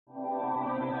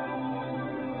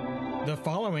The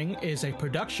following is a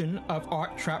production of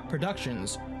Art Trap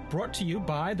Productions, brought to you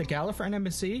by the Gallifreyan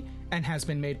Embassy and has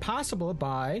been made possible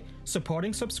by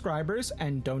supporting subscribers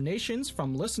and donations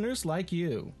from listeners like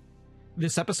you.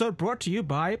 This episode brought to you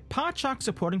by Podshock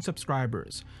supporting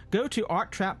subscribers. Go to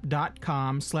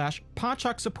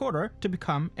arttrap.com/Podshock supporter to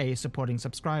become a supporting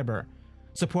subscriber.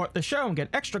 Support the show and get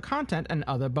extra content and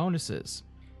other bonuses.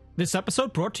 This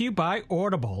episode brought to you by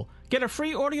Audible. Get a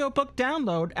free audiobook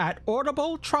download at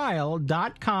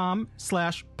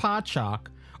audibletrial.com/Podshock.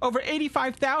 Over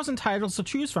 85,000 titles to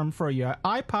choose from for your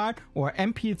iPod or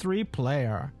MP3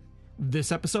 player.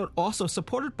 This episode also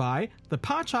supported by the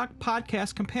Podshock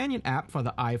Podcast Companion app for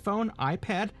the iPhone,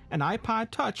 iPad, and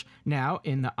iPod Touch, now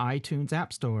in the iTunes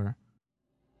App Store.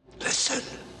 Listen.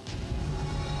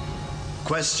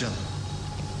 Question.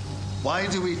 Why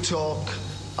do we talk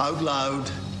out loud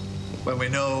when we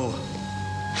know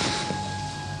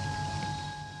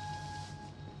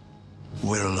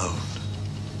we're alone?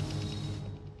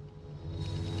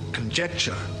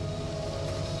 Conjecture.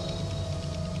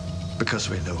 Because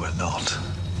we know we're not.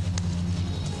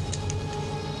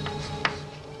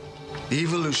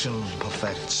 Evolution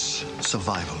perfects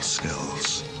survival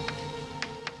skills.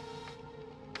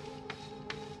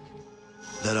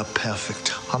 There are perfect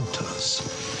hunters.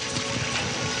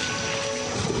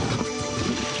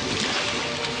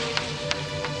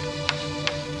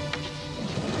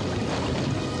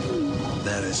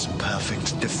 There is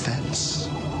perfect defense.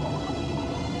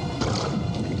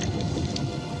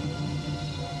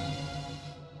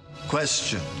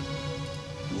 Question.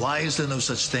 Why is there no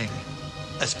such thing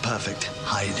as perfect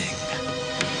hiding?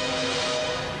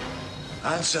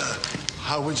 Answer.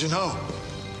 How would you know?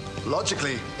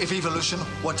 Logically, if evolution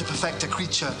were to perfect a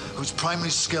creature whose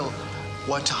primary skill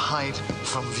were to hide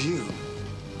from view,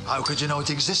 how could you know it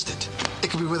existed? It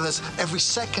could be with us every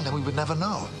second and we would never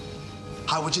know.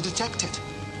 How would you detect it?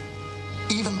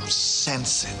 Even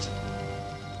sense it?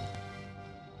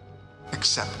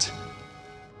 Except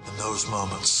in those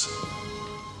moments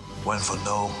when, for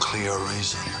no clear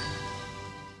reason,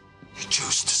 you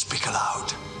choose to speak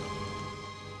aloud.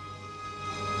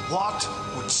 What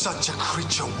would such a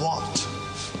creature want?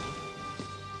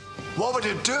 What would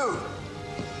it do?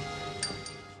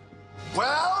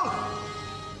 Well,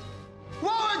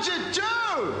 what would you do?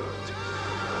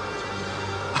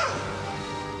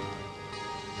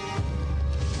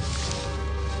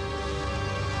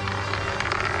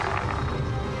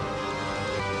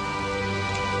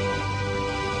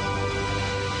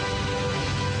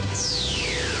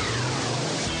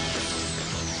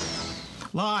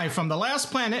 Live from the last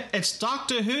planet, it's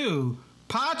Doctor Who,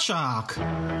 Podshock.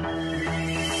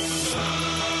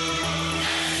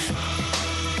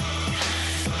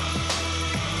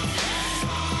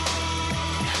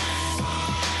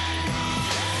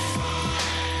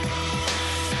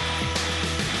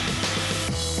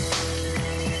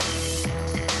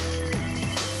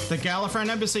 The Gallifreyan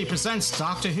Embassy presents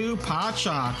Doctor Who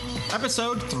Podshock,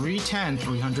 episode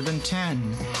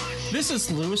 310. This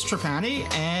is Louis Trapani,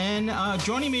 and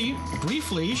joining me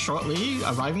briefly, shortly,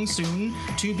 arriving soon,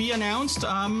 to be announced,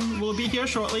 will be here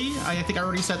shortly. I think I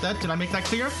already said that. Did I make that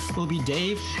clear? Will be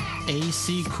Dave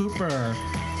A.C. Cooper.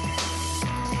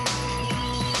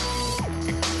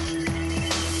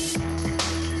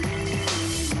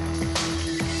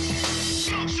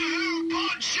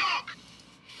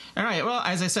 All right, well,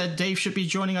 as I said, Dave should be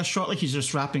joining us shortly. He's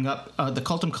just wrapping up the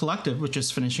Cultum Collective, which is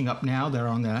finishing up now. They're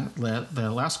on the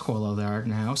last call there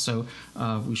now, so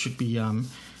we should be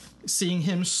seeing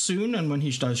him soon. And when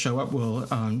he does show up, we'll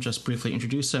just briefly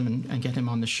introduce him and get him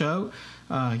on the show.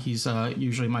 He's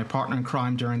usually my partner in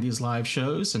crime during these live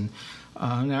shows, and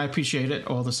I appreciate it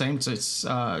all the same. It's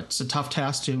a tough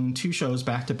task doing two shows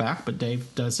back to back, but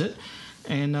Dave does it.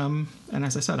 And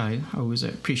as I said, I always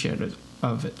appreciate it.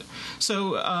 Of it.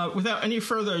 So without any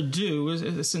further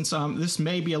ado, since this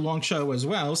may be a long show as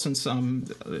well, since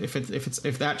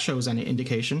if that shows any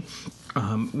indication,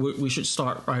 we should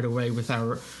start right away with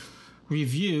our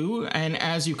review. And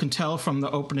as you can tell from the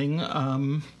opening,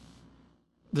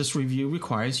 this review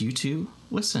requires you to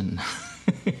listen.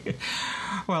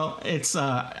 Well, it's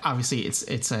obviously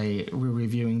we're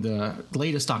reviewing the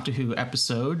latest Doctor Who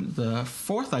episode, the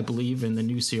fourth, I believe, in the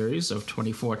new series of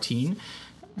 2014.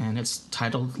 And it's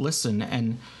titled Listen.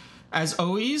 And as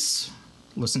always,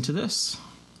 listen to this.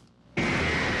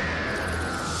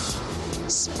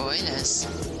 Spoilers.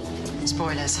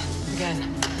 Spoilers.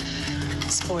 Again.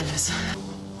 Spoilers.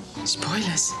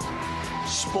 Spoilers.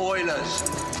 Spoilers.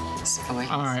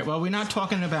 All right, well, we're not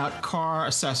talking about car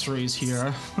accessories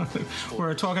here.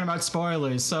 We're talking about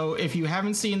spoilers. So if you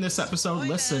haven't seen this episode,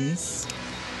 listen.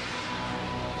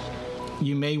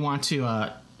 you may want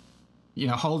to,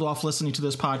 hold off listening to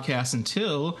this podcast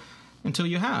until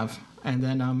you have, and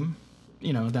then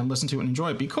then listen to it and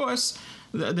enjoy it, because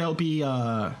there'll be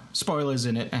spoilers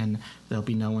in it, and there'll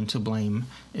be no one to blame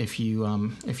if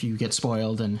you get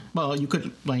spoiled. And well, you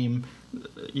could blame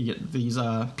these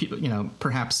people,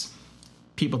 perhaps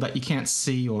people that you can't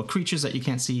see, or creatures that you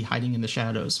can't see hiding in the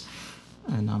shadows,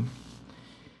 and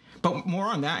but more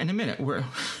on that in a minute.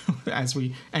 As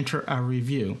we enter our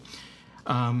review.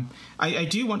 I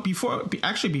do want, before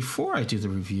I do the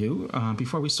review,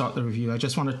 before we start the review, I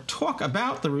just want to talk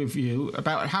about the review,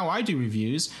 about how I do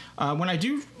reviews. When I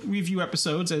do review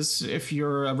episodes, as if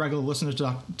you're a regular listener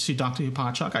to Doctor Who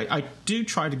Podshock, I do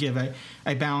try to give a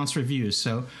balanced review.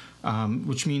 So,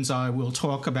 which means I will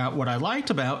talk about what I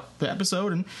liked about the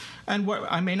episode and what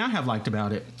I may not have liked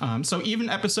about it. So even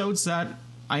episodes that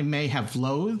I may have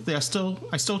loathed, I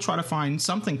still try to find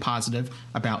something positive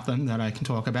about them that I can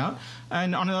talk about.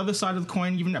 And on the other side of the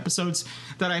coin, even episodes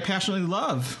that I passionately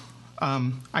love,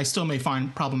 I still may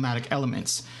find problematic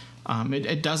elements.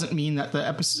 It doesn't mean that the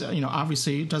episode,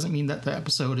 obviously it doesn't mean that the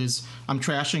episode is, I'm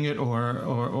trashing it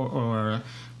or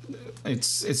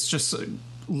it's just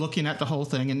looking at the whole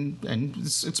thing, and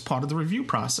it's part of the review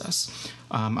process.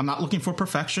 I'm not looking for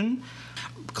perfection.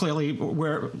 Clearly,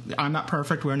 I'm not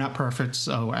perfect. We're not perfect,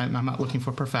 so I'm not looking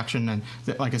for perfection. And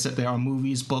like I said, there are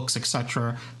movies, books,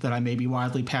 etc. that I may be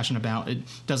wildly passionate about. It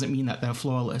doesn't mean that they're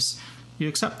flawless. You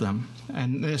accept them,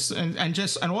 and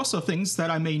also things that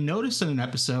I may notice in an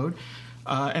episode,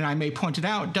 and I may point it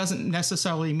out, doesn't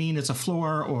necessarily mean it's a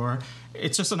flaw, or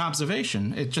it's just an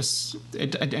observation. It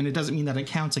doesn't mean that it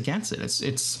counts against it.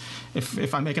 It's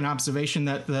if I make an observation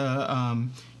that the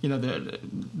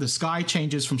sky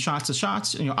changes from shots to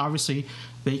shots, obviously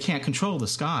they can't control the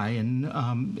sky,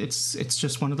 and it's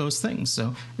just one of those things.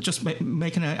 So just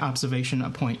making an observation, a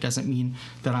point, doesn't mean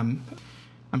that I'm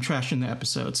trashing the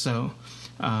episode. So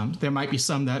there might be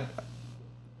some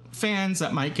fans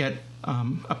that might get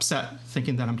upset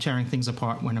thinking that I'm tearing things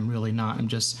apart when I'm really not. I'm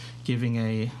just giving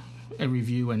a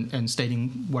review and stating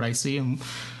what I see, and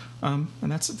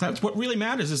that's what really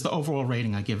matters, is the overall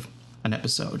rating I give an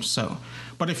episode. So,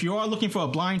 but if you are looking for a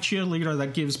blind cheerleader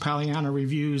that gives Pollyanna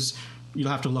reviews, you'll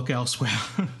have to look elsewhere.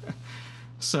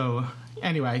 So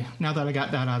anyway, now that I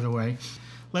got that out of the way,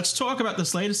 let's talk about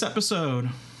this latest episode.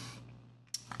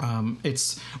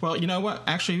 You know what?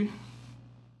 Actually,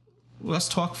 let's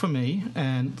talk for me,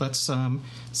 and let's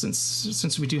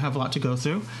since we do have a lot to go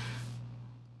through.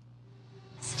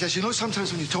 Yes,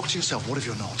 sometimes when you talk to yourself, what if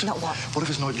you're not? Not what? What if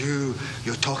it's not you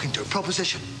you're talking to?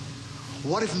 Proposition.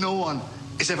 What if no one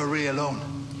is ever really alone?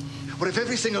 What if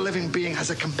every single living being has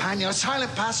a companion, a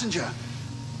silent passenger,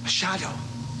 a shadow?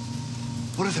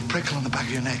 What if the prickle on the back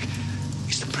of your neck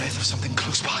is the breath of something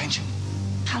close behind you?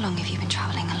 How long have you been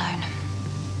traveling alone?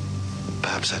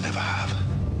 Perhaps I never have.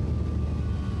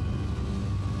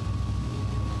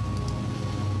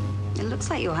 It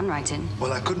looks like your handwriting.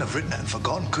 Well, I couldn't have written it and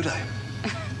forgotten, could I?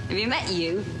 Have you met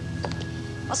you?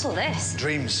 What's all this?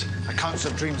 Dreams. Accounts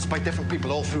of dreams by different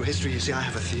people all through history. You see, I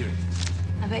have a theory.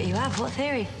 I bet you have. What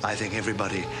theory? I think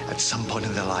everybody, at some point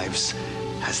in their lives,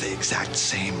 has the exact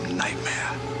same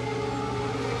nightmare.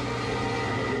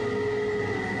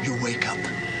 You wake up,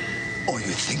 or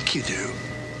you think you do,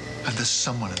 and there's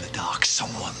someone in the dark,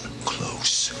 someone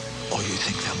close, or you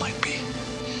think there might be.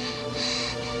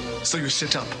 So you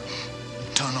sit up,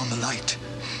 turn on the light,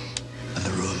 and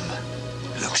the room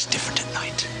looks different at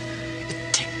night.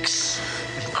 It ticks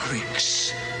and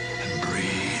creaks and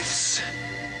breathes.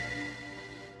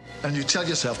 And you tell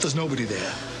yourself there's nobody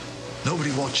there.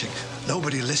 Nobody watching,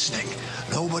 nobody listening,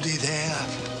 nobody there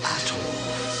at all.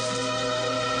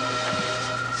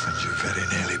 And you very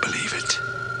nearly believe it.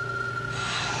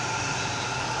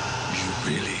 You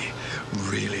really,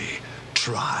 really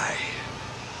try.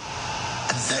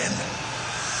 And then...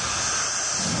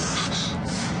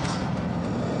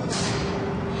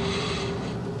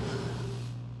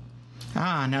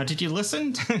 Now did you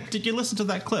listen? Did you listen to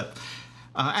that clip?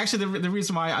 Actually, the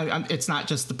reason why it's not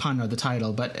just the pun or the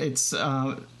title, but it's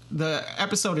the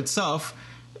episode itself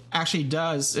actually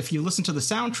does. If you listen to the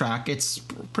soundtrack, it's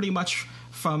pretty much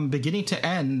from beginning to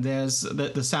end. There's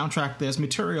the soundtrack. There's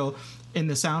material in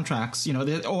the soundtracks.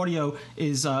 The audio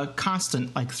is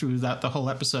constant, like through the whole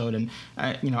episode, and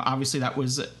obviously that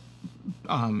was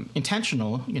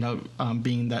intentional.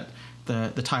 Being that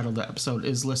the title of the episode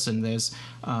is Listen. There's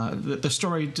the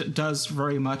story does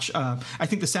very much. I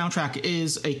think the soundtrack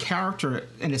is a character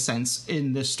in a sense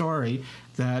in this story,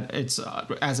 that it's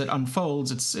as it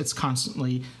unfolds, it's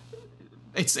constantly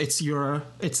it's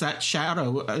that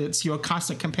shadow. It's your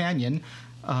constant companion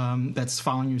that's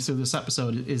following you through this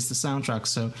episode is the soundtrack.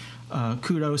 So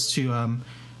kudos to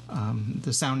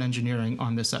the sound engineering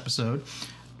on this episode.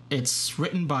 It's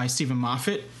written by Stephen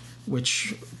Moffat,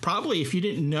 which probably, if you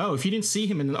didn't see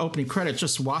him in the opening credits,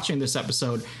 just watching this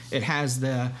episode, it has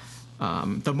the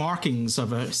markings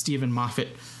of a Stephen Moffat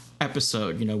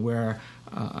episode, where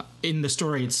in the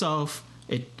story itself,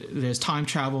 there's time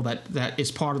travel that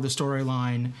is part of the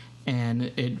storyline, and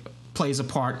it plays a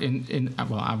part in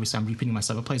well, obviously I'm repeating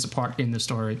myself, it plays a part in the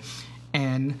story.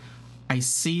 And I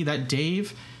see that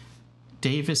Dave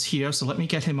is here, so let me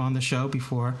get him on the show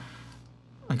before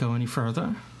I go any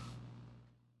further.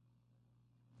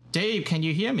 Dave, can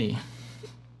you hear me?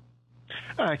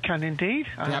 I can indeed.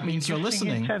 That means you're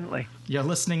listening intently. You're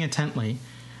listening intently.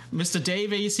 Mr.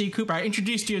 Dave A.C. Cooper, I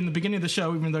introduced you in the beginning of the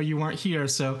show, even though you weren't here.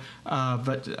 So,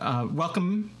 but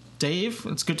welcome, Dave.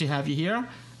 It's good to have you here.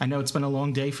 I know it's been a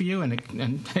long day for you, and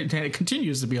it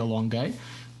continues to be a long day.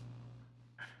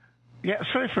 Yeah,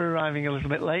 sorry for arriving a little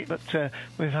bit late, but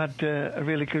we've had a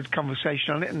really good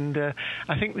conversation on it, and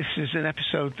I think this is an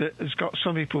episode that has got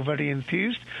some people very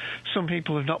enthused. Some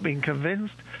people have not been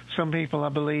convinced. Some people, I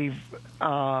believe,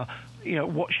 are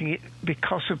watching it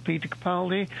because of Peter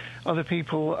Capaldi. Other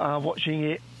people are watching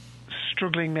it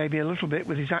struggling maybe a little bit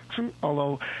with his accent,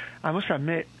 although I must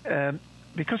admit,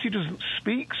 because he doesn't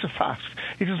speak so fast,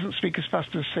 he doesn't speak as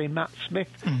fast as, say, Matt Smith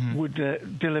would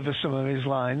deliver some of his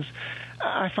lines.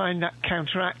 I find that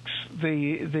counteracts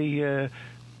the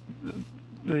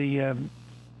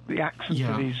accent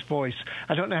of his voice.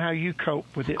 I don't know how you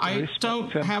cope with it. I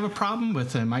don't have a problem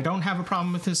with him. I don't have a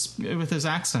problem with his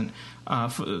accent.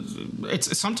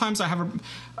 It's sometimes I have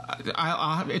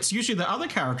it's usually the other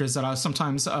characters that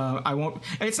I won't.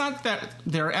 It's not that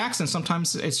their accents.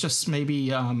 Sometimes it's just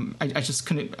maybe I just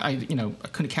couldn't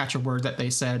couldn't catch a word that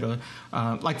they said. Or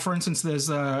like for instance,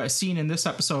 there's a scene in this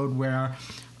episode where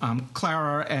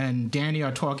Clara and Danny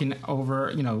are talking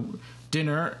over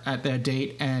dinner at their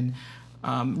date, and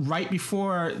right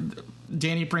before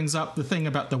Danny brings up the thing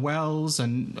about the wells,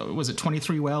 and was it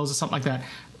 23 wells or something like that,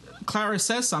 Clara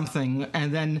says something,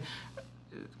 and then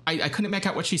I couldn't make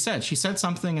out what she said. She said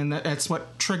something, and that's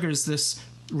what triggers this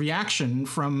reaction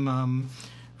from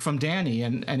Danny,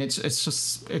 and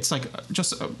it's like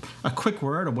just a quick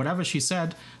word or whatever she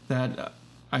said that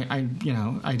I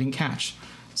didn't catch.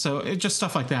 So it's just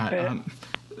stuff like that.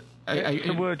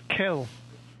 The word kill.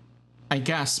 I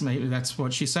guess maybe that's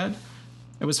what she said.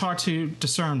 It was hard to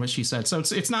discern what she said. So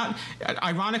it's not.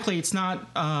 Ironically, it's not.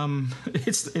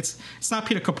 It's not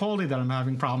Peter Capaldi that I'm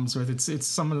having problems with. It's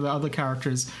some of the other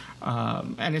characters,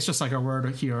 and it's just like a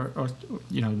word here or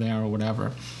there or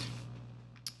whatever.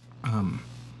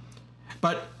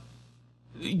 But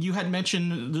you had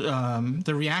mentioned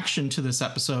the reaction to this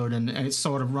episode, and it's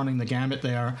sort of running the gamut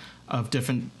there of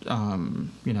different.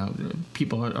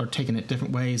 People are taking it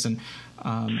different ways, and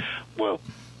well.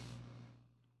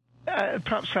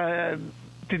 Perhaps I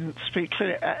didn't speak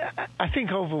clearly. I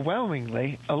think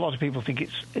overwhelmingly, a lot of people think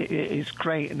it's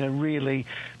great and are really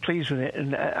pleased with it.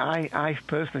 And I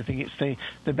personally think it's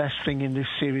the best thing in this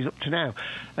series up to now.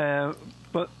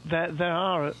 But there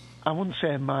are, I wouldn't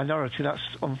say a minority, that's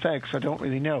unfair because I don't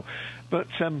really know. But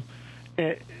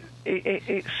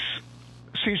it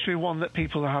seems to be one that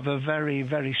people have a very,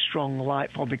 very strong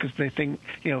like for, because they think,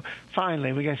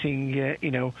 finally we're getting,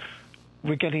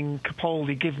 we're getting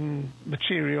Capaldi given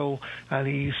material, and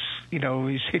he's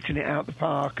hitting it out the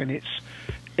park, and it's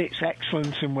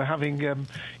excellent, and we're having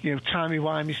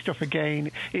timey-wimey stuff again.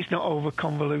 It's not over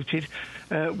convoluted.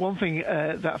 One thing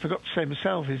that I forgot to say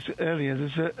myself is earlier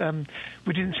there's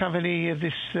we didn't have any of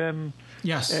this.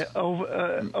 Yes.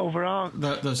 Over arc.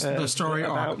 The story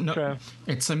arc. No,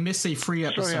 it's a Missy free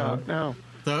episode. No.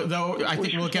 Though I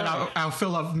think we'll get our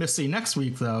fill of Missy next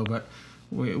week, though. But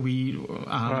we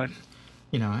right.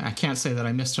 I can't say that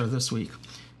I missed her this week.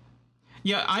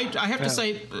 Yeah, I have to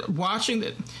say, watching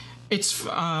it, it's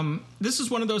this is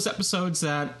one of those episodes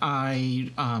that I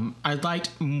liked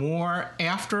more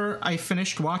after I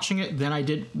finished watching it than I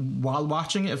did while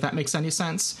watching it, if that makes any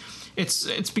sense.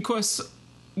 It's because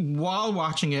while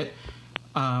watching it,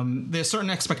 there's certain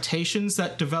expectations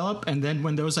that develop, and then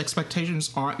when those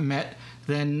expectations aren't met,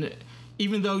 then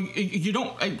even though you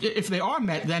don't, if they are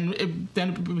met, then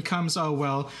it becomes, oh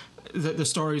well, the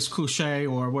story's cliche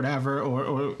or whatever,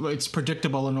 or it's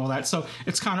predictable and all that. So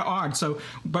it's kind of odd. So,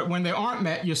 but when they aren't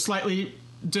met, you're slightly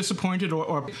disappointed,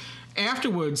 or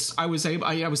afterwards, I was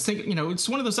thinking, it's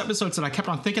one of those episodes that I kept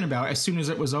on thinking about as soon as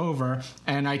it was over,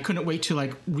 and I couldn't wait to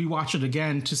like rewatch it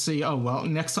again to see, oh well,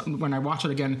 next time when I watch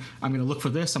it again, I'm going to look for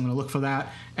this, I'm going to look for that,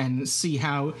 and see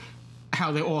how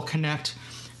they all connect.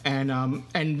 and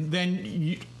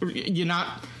then you're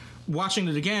not watching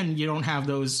it again. You don't have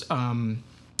those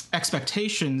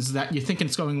expectations that you think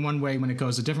it's going one way when it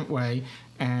goes a different way.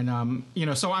 And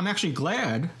so I'm actually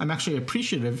glad. I'm actually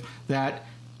appreciative that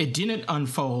it didn't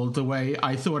unfold the way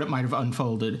I thought it might have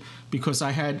unfolded, because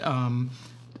I had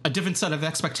a different set of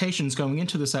expectations going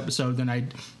into this episode than I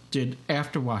did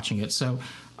after watching it. So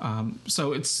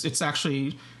it's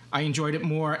actually, I enjoyed it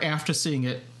more after seeing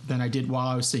it than I did while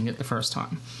I was seeing it the first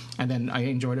time, and then I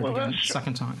enjoyed it again the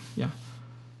second time. Yeah,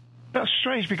 that's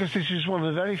strange, because this is one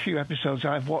of the very few episodes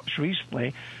I've watched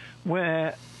recently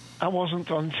where I wasn't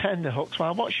on tenterhooks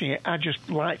while watching it. I just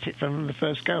liked it from the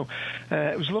first go.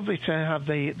 It was lovely to have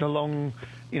the long,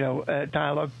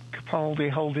 dialogue, Capaldi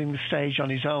holding the stage on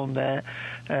his own there.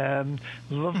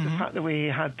 Loved the fact that we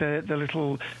had the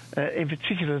little, in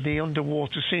particular, the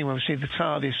underwater scene where we see the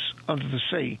TARDIS under the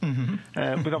sea,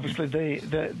 but obviously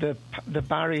the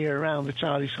barrier around the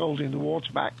TARDIS holding the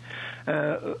water back.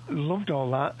 Loved all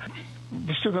that.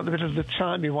 We've still got the bit of the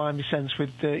timey-wimey sense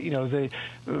with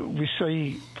we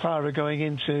see Clara going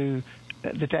into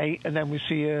the date, and then we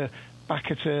see her back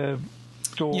at her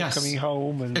door coming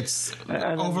home, and it's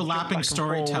overlapping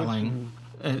storytelling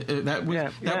that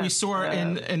we saw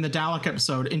in the Dalek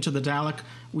episode, Into the Dalek.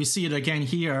 We see it again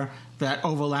here, that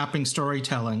overlapping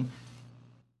storytelling.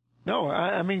 No,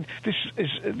 I mean this is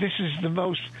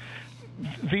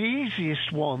the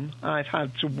easiest one I've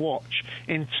had to watch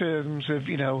in terms of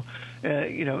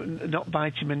not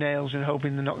biting my nails and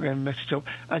hoping they're not going to mess it up.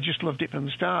 I just loved it from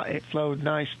the start. It flowed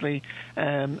nicely.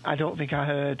 I don't think I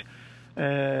heard.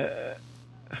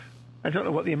 I don't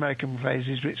know what the American phrase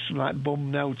is, but it's like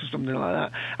bum note or something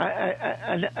like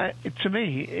that. To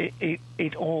me,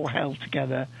 it all held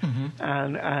together,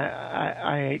 and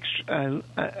I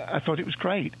thought it was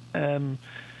great.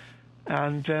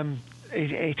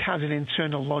 It had an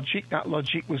internal logic. That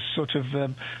logic was sort of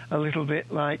a little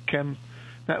bit like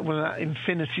that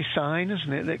infinity sign,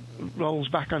 isn't it, that rolls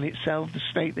back on itself, the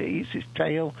snake that eats its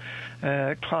tail.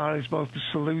 Clara is both the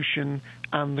solution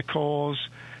and the cause,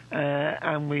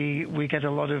 and we get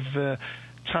a lot of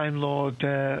Time Lord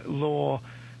lore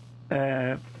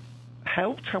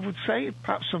helped, I would say.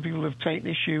 Perhaps some people have taken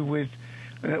issue with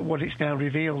what it's now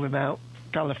revealed about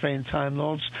Gallifreyan Time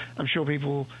Lords. I'm sure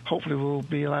people hopefully will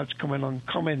be allowed to come in and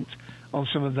comment on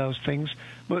some of those things.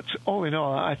 But all in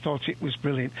all, I thought it was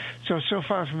brilliant. So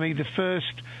far for me, the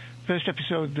first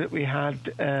episode that we had,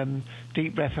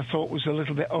 Deep Breath, I thought was a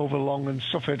little bit overlong and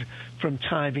suffered from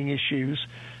timing issues.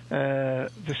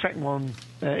 The second one,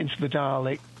 Into the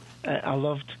Dalek, I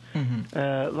loved.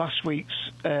 Last week's,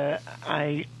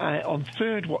 I on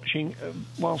third watching,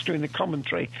 whilst doing the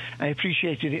commentary, I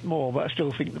appreciated it more, but I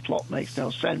still think the plot makes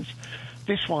no sense.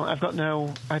 This one, I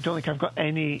don't think I've got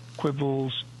any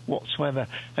quibbles whatsoever,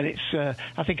 and it's.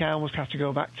 I think I almost have to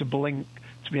go back to Blink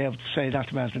to be able to say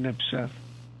that about an episode.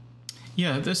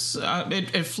 Yeah, this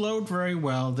it flowed very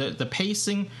well. The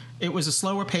pacing, it was a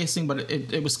slower pacing, but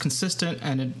it was consistent,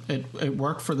 and it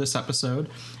worked for this episode.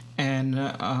 And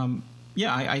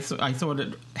I thought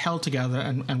it held together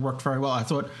and worked very well. I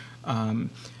thought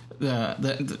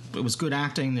it was good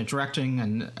acting, the directing,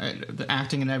 and the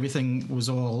acting and everything was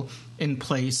all in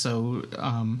place. So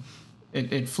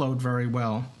it flowed very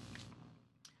well.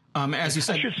 As you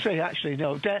said, I should say, actually,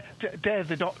 no. Dare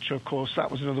the Doctor, of course,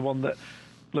 that was another one that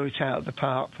blew it out of the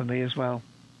park for me as well.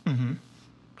 Mm-hmm.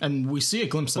 And we see a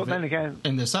glimpse of it again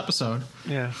in this episode.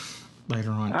 Yeah.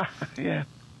 Later on. Yeah.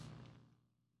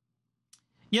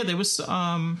 Yeah, there was,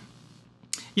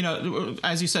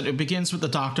 as you said, it begins with the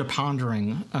Doctor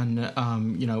pondering, and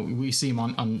we see him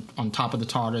on top of the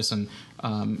TARDIS, and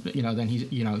then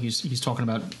he's talking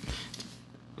about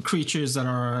creatures that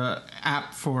are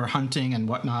apt for hunting and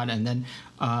whatnot, and then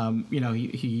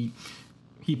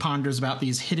he ponders about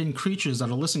these hidden creatures that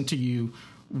are listening to you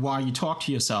while you talk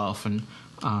to yourself, and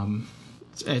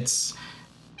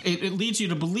it leads you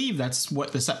to believe that's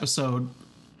what this episode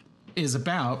is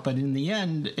about, but in the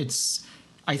end,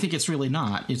 I think it's really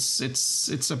not.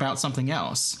 It's about something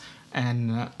else,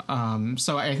 and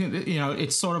so I think that,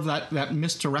 it's sort of that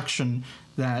misdirection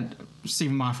that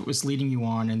Stephen Moffat was leading you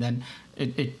on, and then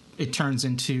it turns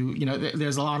into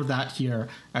there's a lot of that here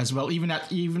as well.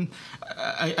 Again,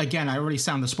 I already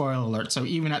sound the spoiler alert. So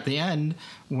even at the end,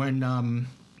 when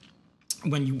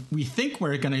we think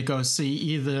we're going to go see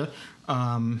either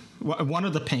one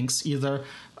of the Pinks, either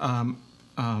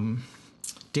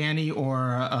Danny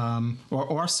or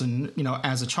Orson,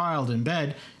 as a child in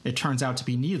bed, it turns out to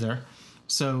be neither.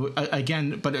 So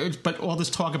again, but all this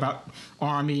talk about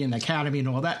army and academy and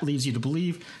all that leads you to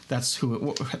believe that's who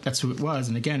it was.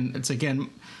 And again, it's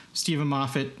Stephen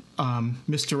Moffat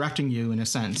misdirecting you in a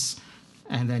sense,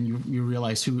 and then you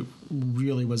realize who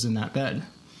really was in that bed.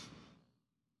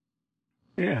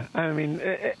 Yeah, I mean,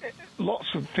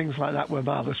 lots of things like that were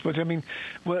marvellous. But I mean,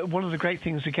 one of the great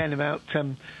things again about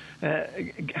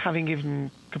having given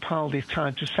Capaldi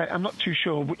time to say, I'm not too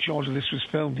sure which order this was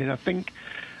filmed in. I think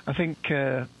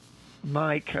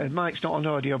Mike's not on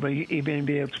audio, but he may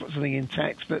be able to put something in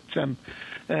text. But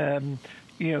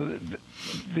you know,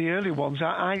 the early ones,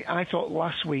 I thought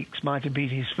last week's might have been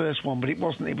his first one, but it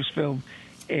wasn't. It was filmed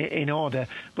in order.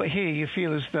 But here you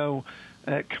feel as though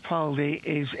Capaldi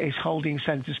is holding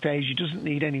centre stage. He doesn't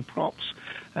need any props.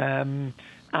 And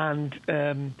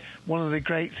one of the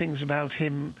great things about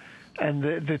him and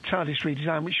the TARDIS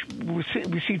redesign, which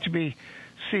we seem to be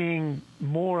seeing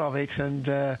more of it, and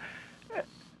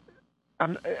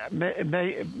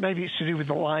maybe it's to do with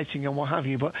the lighting and what have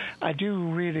you, but I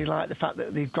do really like the fact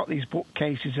that they've got these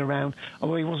bookcases around,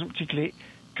 although he wasn't particularly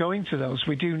going to those.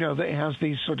 We do know that he has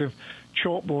these sort of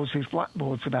chalkboards, these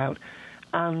blackboards about,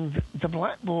 and the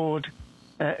blackboard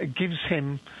gives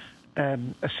him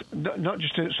not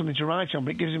just something to write on,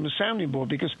 but it gives him a sounding board,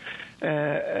 because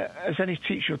as any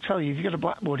teacher will tell you, if you've got a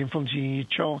blackboard in front of you and you're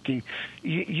chalking,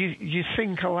 you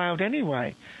think aloud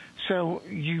anyway. So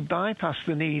you bypass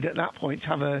the need at that point to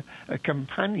have a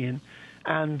companion,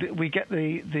 and we get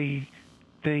the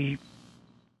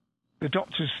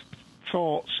Doctor's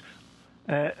thoughts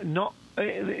not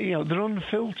they're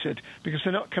unfiltered, because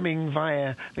they're not coming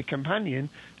via the companion,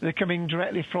 they're coming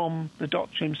directly from the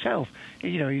Doctor himself.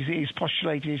 He's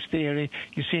postulating his theory,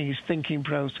 you're seeing his thinking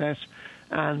process,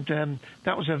 and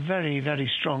that was a very,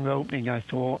 very strong opening, I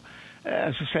thought,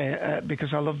 as I say,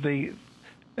 because I love I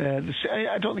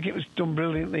don't think it was done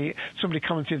brilliantly. Somebody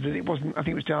commented that it wasn't, I think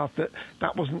it was Darth,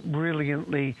 that wasn't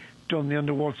brilliantly done, the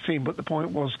underwater scene, but the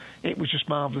point was it was just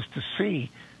marvellous to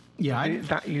see. Yeah,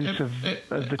 that use of the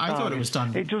TARDIS. I thought it was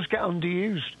done. It does get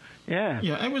underused. Yeah.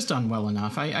 Yeah, it was done well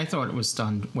enough. I thought it was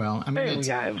done well. I mean,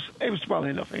 it was well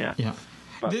enough. Yeah. Yeah.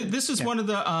 But, this is one of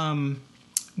the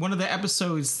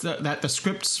episodes that the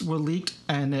scripts were leaked,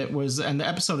 and the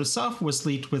episode itself was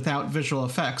leaked without visual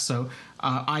effects. So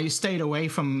I stayed away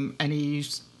from any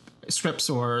scripts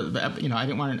or I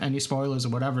didn't want any spoilers or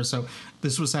whatever. So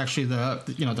this was actually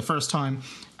the first time,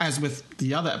 as with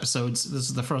the other episodes, this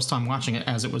is the first time watching it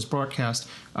as it was broadcast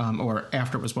or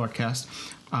after it was broadcast.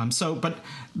 But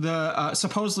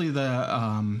supposedly the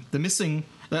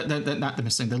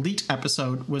leaked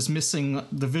episode was missing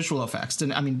the visual effects.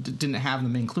 Didn't have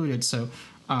them included. So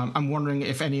I'm wondering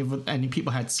if any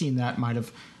people had seen that, might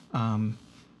have.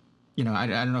 I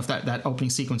don't know if that opening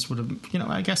sequence would have,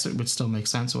 I guess it would still make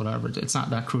sense or whatever. It's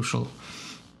not that crucial.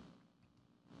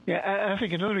 Yeah, I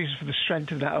think another reason for the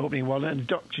strength of that opening one, and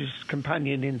Doctor's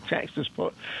companion in text has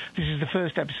put, this is the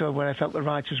first episode where I felt the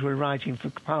writers were writing for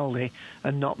Capaldi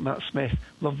and not Matt Smith.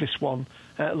 Love this one.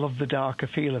 Love the darker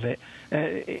feel of it.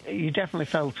 You definitely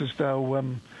felt as though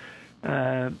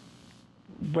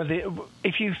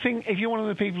if you're one of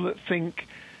the people that think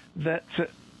that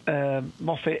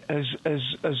Moffat has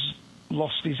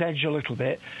lost his edge a little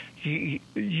bit,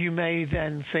 you may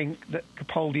then think that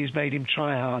Capaldi has made him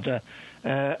try harder,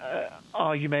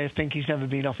 or you may think he's never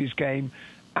been off his game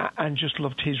and just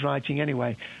loved his writing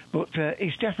anyway. But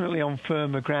he's definitely on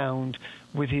firmer ground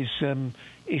with his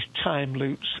time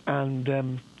loops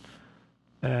and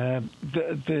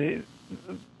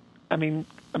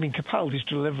Capaldi's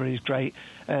delivery is great.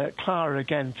 Clara,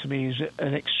 again, to me, is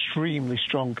an extremely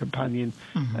strong companion.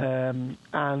 Mm-hmm.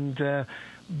 And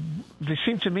they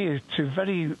seem to me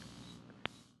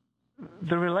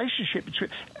the relationship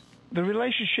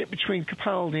between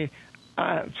Capaldi,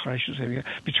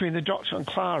 between the Doctor and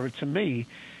Clara, to me,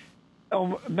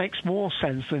 makes more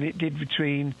sense than it did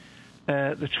between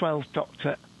the 12th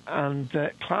Doctor and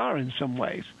Clara in some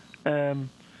ways.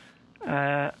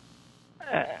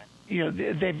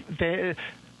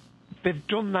 They've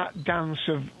done that dance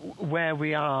of where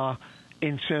we are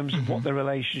in terms of what the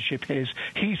relationship is.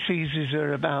 He seizes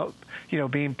her about,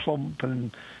 being plump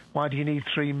and why do you need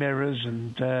 3 mirrors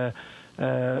and,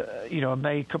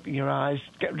 makeup in your eyes,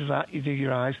 get rid of that, you do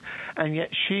your eyes. And yet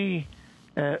she,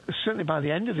 certainly by the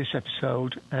end of this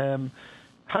episode,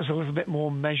 has a little bit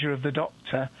more measure of the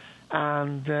Doctor.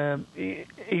 And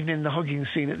even in the hugging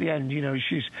scene at the end,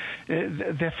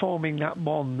 they're forming that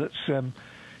bond that's...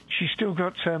 She's still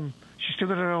got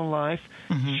her own life.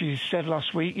 Mm-hmm. She said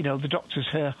last week, the Doctor's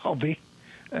her hobby.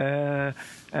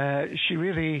 She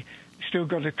really still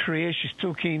got a career. She's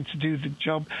still keen to do the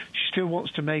job. She still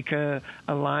wants to make a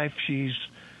life. She's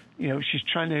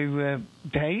trying to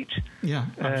date. Yeah,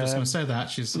 I was just going to say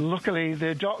that. Luckily,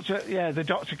 the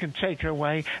doctor can take her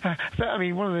away. I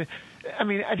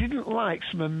didn't like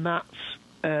some of Matt's,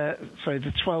 the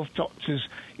 12th Doctor's,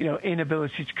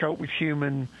 inability to cope with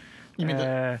human you mean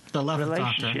the 11th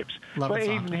relationships. Doctor. But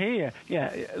even here,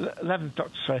 11th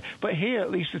Doctor, sorry. But here, at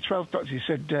least the 12th Doctor, he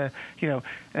said,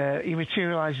 he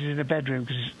materialises in a bedroom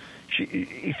because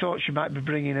he thought she might be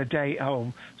bringing a date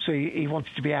home, so he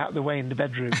wanted to be out of the way in the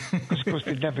bedroom, because of course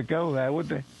they'd never go there, would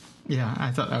they? Yeah,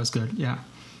 I thought that was good, yeah.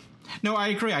 No, I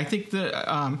agree. I think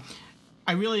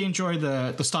I really enjoy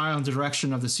the style and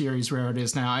direction of the series where it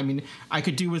is now. I mean, I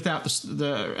could do without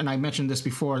the and I mentioned this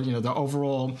before, the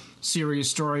overall series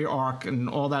story arc and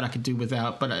all that I could do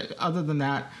without, but other than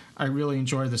that, I really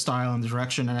enjoy the style and the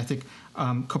direction, and I think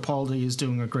Capaldi is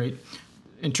doing a great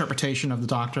interpretation of the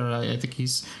Doctor. I think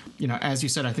he's, as you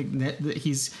said, I think that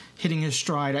he's hitting his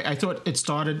stride. I thought it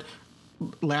started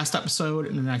last episode,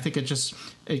 and I think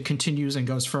it continues and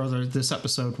goes further this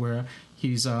episode, where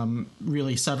he's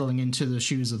really settling into the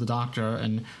shoes of the Doctor,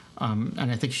 and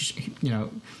I think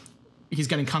he's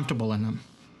getting comfortable in them.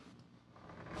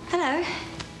 Hello.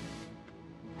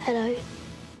 Hello.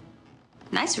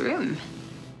 Nice room.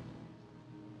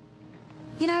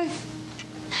 You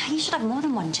should have more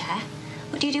than one chair.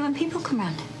 What do you do when people come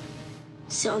round?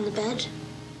 Sit on the bed.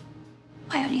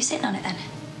 Why aren't you sitting on it then?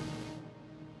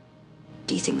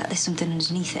 Do you think that there's something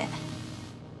underneath it?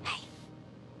 Hey.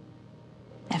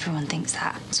 Everyone thinks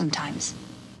that sometimes.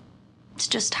 It's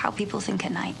just how people think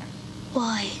at night.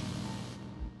 Why?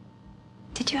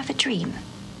 Did you have a dream?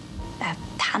 A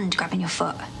hand grabbing your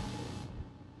foot?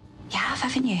 You have,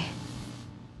 haven't you?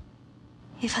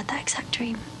 You've had that exact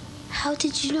dream. How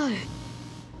did you know?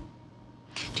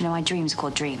 Do you know why dreams are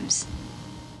called dreams?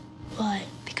 Why?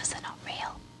 Because they're not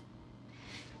real.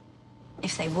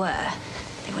 If they were,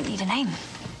 they wouldn't need a name.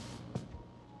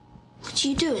 What are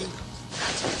you doing?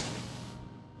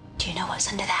 Do you know what's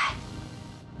under there?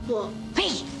 What?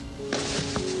 Me!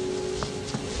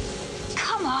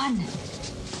 Come on!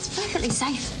 It's perfectly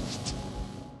safe.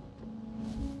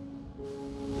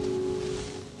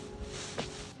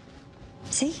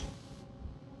 See?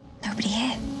 Nobody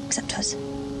here except us.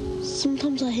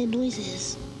 Sometimes I hear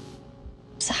noises.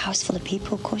 It's a house full of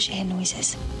people. Of course you hear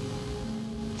noises.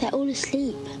 They're all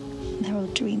asleep. They're all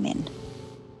dreaming.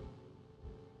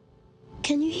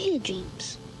 Can you hear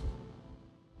dreams?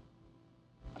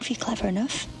 If you're clever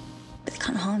enough, but they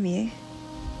can't harm you.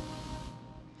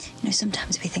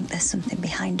 Sometimes we think there's something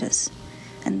behind us,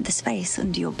 and the space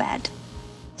under your bed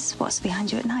is what's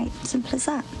behind you at night. Simple as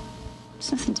that.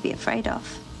 There's nothing to be afraid of.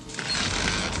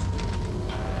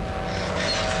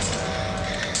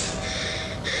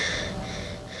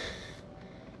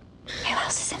 Who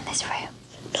else is in this room?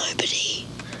 Nobody.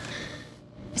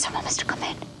 Someone must have come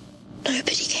in.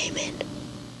 Nobody came in.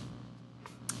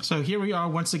 So here we are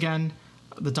once again.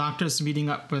 The Doctor's meeting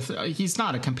up with. He's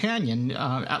not a companion,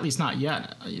 at least not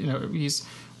yet. The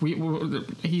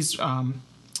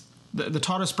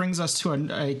TARDIS brings us to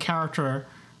a character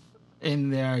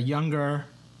in their younger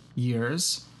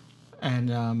years,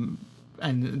 and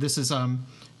this is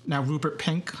now Rupert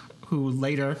Pink, who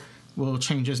later will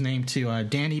change his name to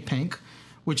Danny Pink,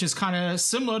 which is kind of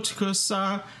similar to, because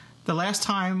the last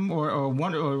time or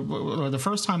the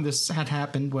first time this had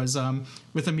happened was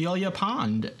with Amelia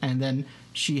Pond, and then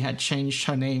she had changed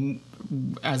her name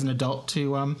as an adult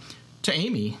to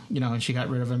Amy, and she got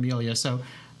rid of Amelia. So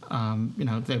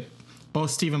they're both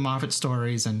Stephen Moffat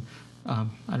stories, and I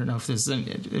don't know if there's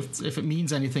if it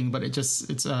means anything, but it's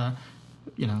if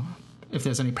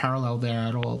there's any parallel there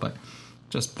at all, but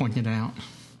just pointing it out.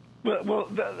 Well,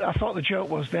 I thought the joke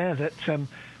was there that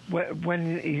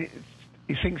when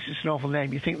he thinks it's an awful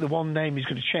name, you think the one name he's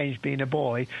going to change, being a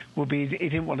boy, will be he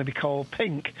didn't want to be called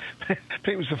Pink.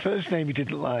 Pink was the first name he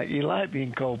didn't like. He liked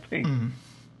being called Pink.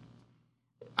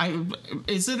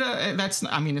 It's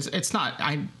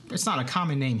not a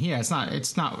common name here.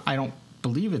 It's not. I don't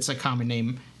believe it's a common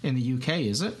name in the UK,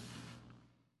 is it?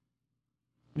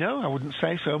 No, I wouldn't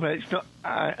say so, but it's not.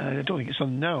 I don't think it's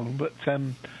unknown, but.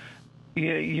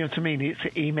 You know what I mean?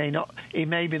 He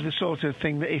may be the sort of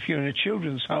thing that if you're in a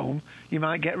children's home, you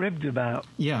might get ribbed about.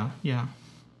 Yeah.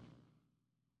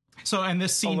 So, and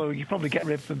this scene... Although you probably get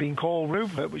ribbed for being called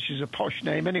Rupert, which is a posh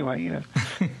name anyway,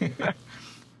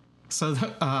 So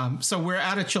we're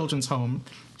at a children's home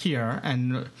here,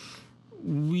 and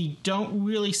we don't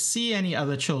really see any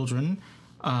other children,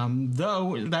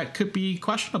 though that could be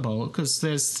questionable, because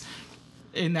there's,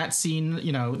 in that scene,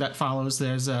 that follows,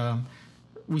 there's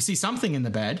we see something in the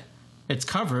bed. it's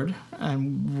covered,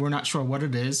 and we're not sure what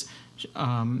it is.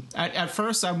 At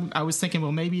first, I was thinking,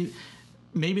 well, maybe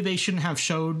they shouldn't have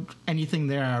showed anything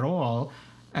there at all,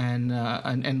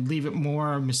 and leave it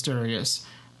more mysterious.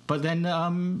 But then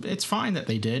it's fine that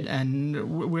they did,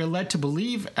 and we're led to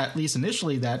believe, at least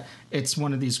initially, that it's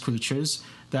one of these creatures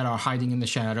that are hiding in the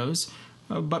shadows.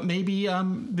 But maybe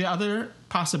the other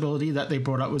possibility that they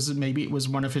brought up was maybe it was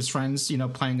one of his friends,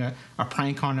 playing a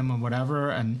prank on him or whatever,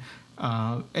 and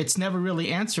it's never really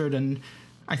answered. And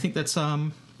I think that's okay.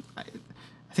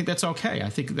 I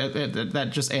think that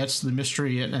just adds to the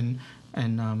mystery and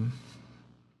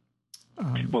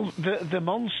well, the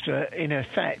monster, in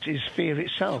effect, is fear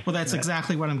itself. Well, that's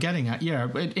exactly what I'm getting at, yeah.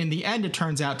 In the end, it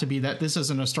turns out to be that this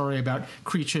isn't a story about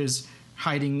creatures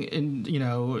hiding in,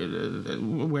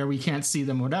 where we can't see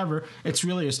them, whatever. It's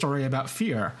really a story about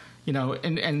fear.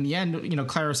 And in the end,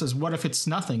 Clara says, what if it's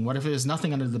nothing? What if there's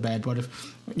nothing under the bed? What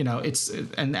if, it's,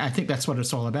 and I think that's what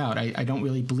it's all about. I don't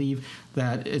really believe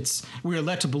that we're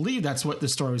led to believe that's what the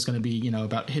story is going to be,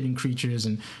 about hidden creatures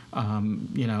and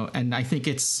I think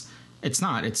it's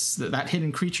not. It's that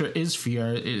hidden creature is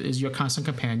fear, is your constant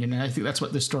companion, and I think that's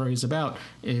what this story is about.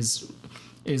 Is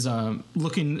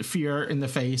looking fear in the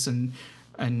face and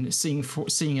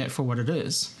seeing it for what it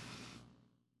is.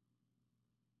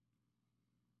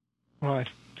 Right.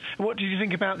 What did you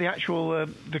think about the actual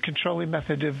the controlling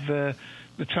method of the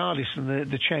TARDIS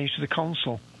and the change to the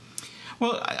console?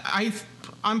 Well,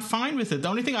 I'm fine with it. The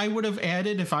only thing I would have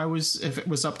added if it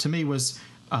was up to me was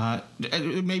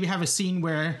maybe have a scene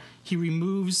where he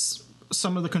removes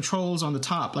some of the controls on the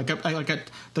top, like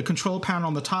at the control panel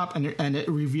on the top, and it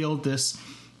revealed this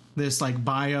like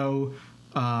bio,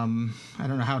 I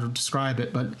don't know how to describe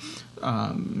it, but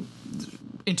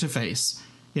interface,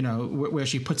 where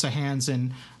she puts her hands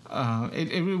in.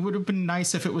 It would have been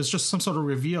nice if it was just some sort of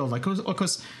reveal,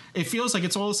 because it feels like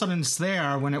it's all of a sudden it's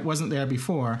there when it wasn't there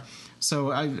before.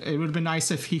 So it would have been nice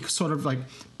if he sort of like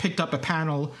picked up a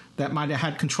panel that might have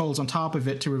had controls on top of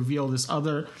it to reveal this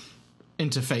other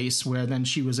interface, where then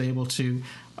she was able to,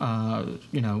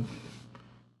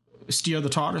 steer the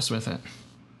TARDIS with it.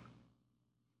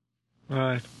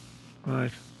 Right.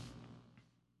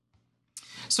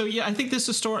 So yeah, I think this is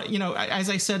a story.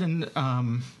 As I said in, I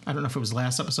don't know if it was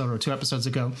last episode or 2 episodes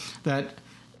ago, that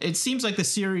it seems like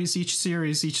each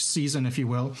season, if you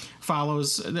will,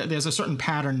 follows. There's a certain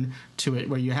pattern to it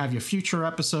where you have your future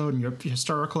episode and your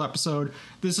historical episode.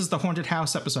 This is the haunted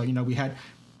house episode. We had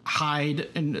Hyde,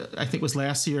 and I think it was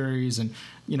last series, and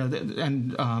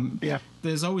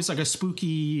there's always like a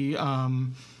spooky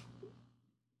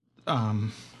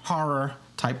horror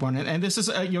type one, and this is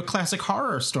your classic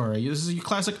horror story. This is your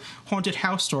classic haunted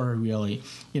house story, really.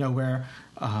 Where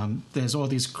there's all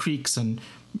these creaks and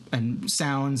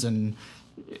sounds, and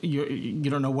you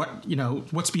don't know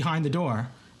what's behind the door,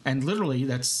 and literally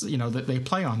that's that they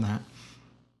play on that.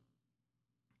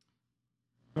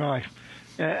 Right.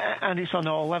 And it's on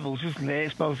all levels, isn't it?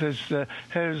 It's both as her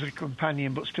as a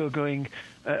companion, but still going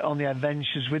on the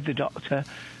adventures with the Doctor.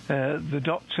 The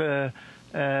Doctor,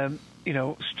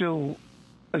 still,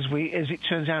 as it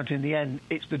turns out in the end,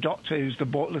 it's the Doctor who's the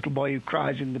little boy who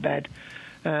cries in the bed.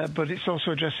 But it's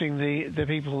also addressing the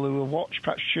people who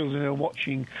perhaps children who are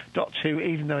watching Doctor Who,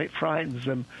 even though it frightens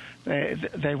them,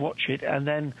 they watch it. And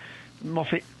then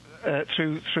Moffat,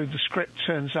 through the script,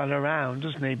 turns that around,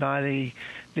 doesn't he? By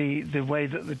the way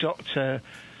that the Doctor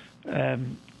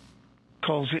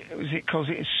calls it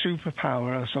a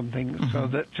superpower or something, so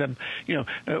that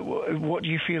what are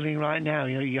you feeling right now?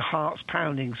 Your heart's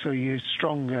pounding, so you're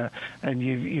stronger, and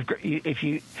you've got if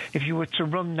you were to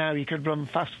run now, you could run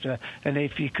faster, and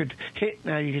if you could hit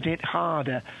now, you could hit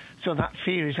harder. So that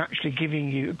fear is actually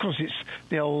giving you, of course, it's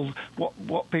the old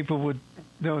what people would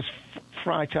know as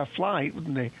fright or flight,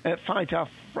 wouldn't they? Fight or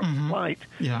flight.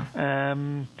 Yeah.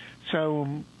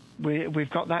 So we've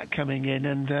got that coming in,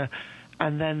 and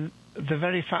then the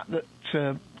very fact that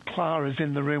Clara's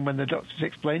in the room when the Doctor's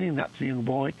explaining that to the young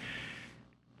boy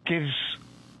gives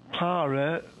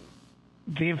Clara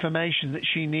the information that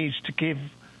she needs to give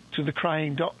to the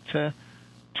crying Doctor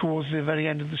towards the very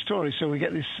end of the story. So we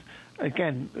get this,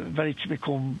 again, very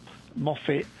typical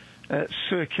Moffat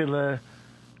circular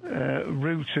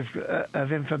route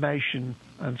of information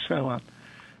and so on.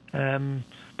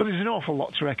 But there's an awful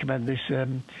lot to recommend this.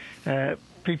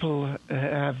 People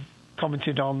have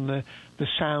commented on the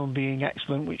sound being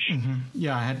excellent, which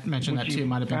I had mentioned that too.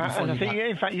 Might have been before. And I think,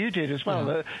 in fact, you did as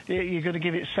well. Yeah. You're going to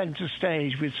give it centre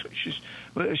stage with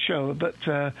a show, but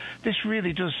this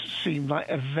really does seem like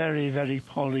a very, very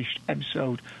polished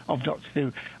episode of Doctor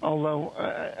Who. Although,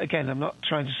 again, I'm not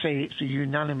trying to say it's a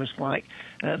unanimous like.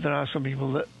 There are some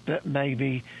people that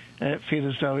maybe feel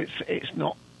as though it's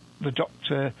not the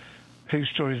Doctor Who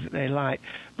stories that they like.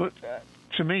 But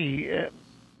to me,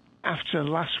 after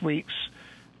last week's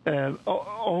too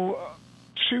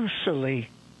silly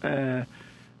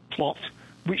plot,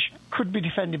 which could be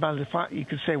defended by the fact you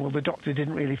could say, well, the Doctor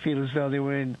didn't really feel as though they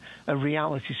were in a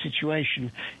reality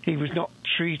situation. He was not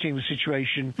treating the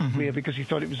situation real because he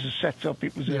thought it was a setup,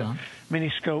 it was a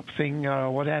miniscope thing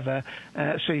or whatever.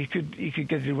 So you could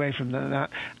get it away from that.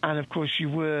 And of course, you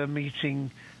were meeting,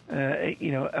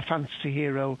 a fantasy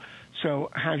hero.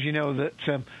 So how do you know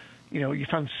that? Your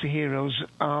fantasy heroes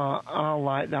are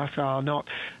like that, are not.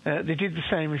 They did the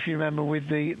same, if you remember, with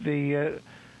the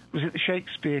was it the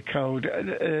Shakespeare Code,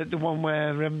 the one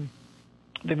where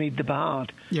they meet the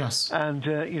Bard? Yes. And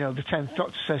the 10th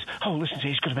Doctor says, "Oh, listen to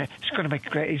him, he's going to make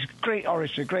he's a great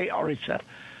orator,"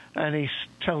 and he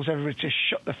tells everybody to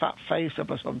shut the fat face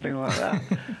up or something like that.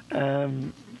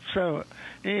 So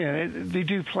they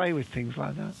do play with things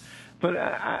like that. But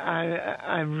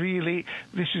I really,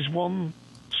 this is one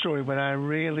story where I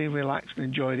really relaxed and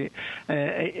enjoyed it.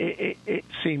 It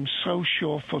seemed so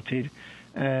sure-footed.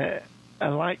 I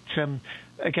liked,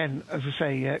 again, as I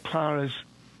say, Clara's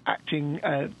acting,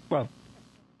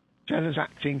 Jenna's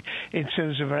acting in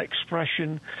terms of her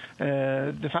expression,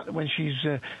 the fact that when she's,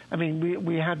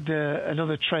 we had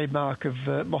another trademark of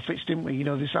Moffat's, didn't we?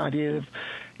 This idea of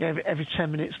every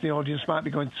 10 minutes the audience might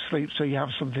be going to sleep, so you have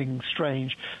something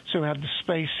strange. So we had the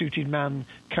space-suited man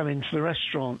come into the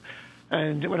restaurant.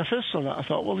 And when I first saw that, I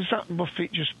thought, well, is that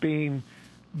Moffat just doing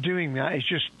that? It's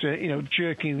just,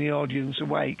 jerking the audience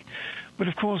awake. But,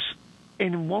 of course,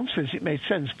 in one sense, it made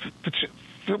sense for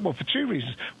two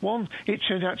reasons. One, it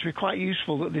turned out to be quite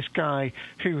useful that this guy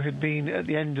who had been at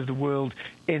the end of the world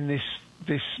in this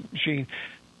machine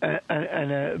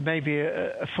and maybe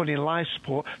a funny life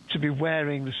support to be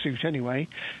wearing the suit anyway.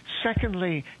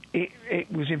 Secondly,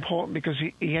 it was important because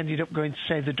he ended up going to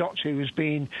save the Doctor, who was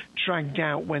being dragged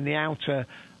out when the outer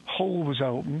hole was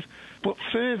opened. But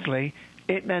thirdly,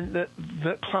 it meant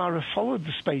that Clara followed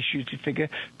the spacesuited figure,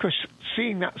 because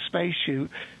seeing that spacesuit,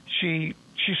 she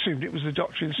assumed it was the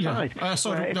Doctor inside. Yeah.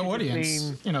 So did the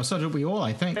audience. So did we all,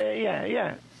 I think.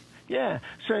 Yeah.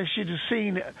 So if she'd have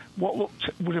seen what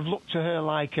would have looked to her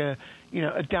like a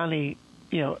Danny,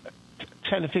 10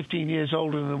 or 15 years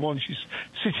older than the one she's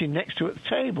sitting next to at the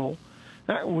table,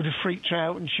 that would have freaked her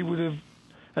out, and she would have.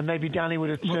 And maybe Danny would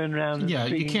have turned around. Yeah,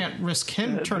 you can't risk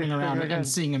him turning around and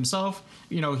seeing himself.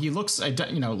 He looks,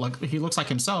 he looks like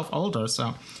himself, older.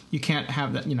 So you can't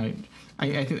have that.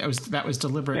 I think that was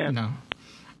deliberate. Yeah.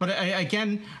 But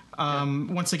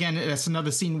once again, that's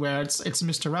another scene where it's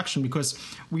misdirection, because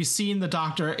we've seen the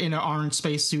Doctor in an orange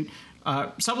spacesuit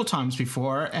several times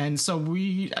before, and so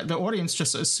the audience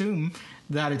just assume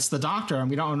that it's the Doctor, and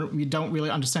we don't really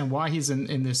understand why he's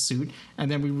in this suit,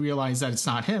 and then we realize that it's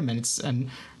not him,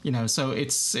 so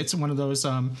it's one of those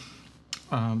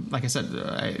like I said,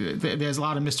 there's a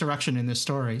lot of misdirection in this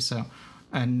story. So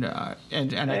and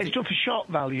it's not for shock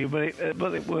value, but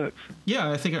it works.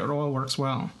 Yeah, I think it all works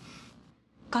well.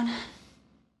 Gone.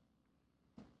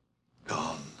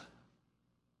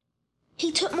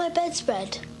 He took my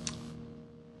bedspread.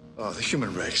 Oh, the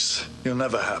human race. You're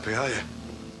never happy, are you?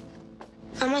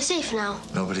 Am I safe now?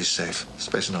 Nobody's safe,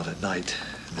 especially not at night,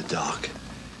 in the dark.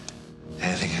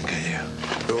 Anything can get you.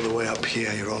 You're all the way up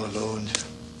here, you're all alone.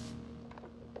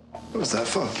 What was that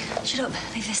for? Shut up.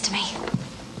 Leave this to me.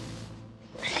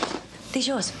 These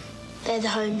yours? They're the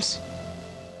homes.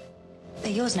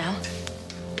 They're yours now.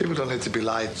 People don't need to be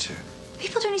lied to.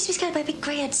 People don't need to be scared by a big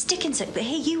grey-haired stick insect, but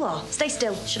here you are. Stay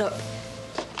still. Shut up.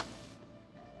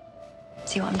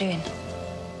 See what I'm doing?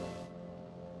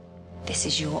 This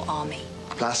is your army.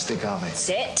 Plastic army.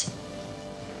 Sit.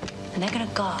 And they're going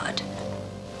to guard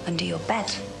under your bed.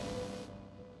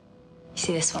 You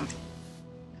see this one?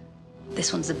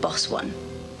 This one's the boss one.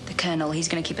 The Colonel, he's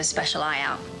going to keep a special eye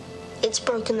out. It's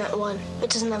broken, that one. It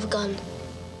doesn't have a gun.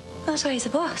 Well, that's why he's the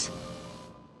boss.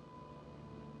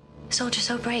 A soldier's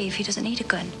so brave, he doesn't need a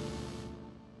gun.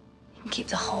 He can keep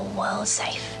the whole world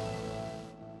safe.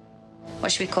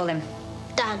 What should we call him?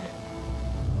 Dan.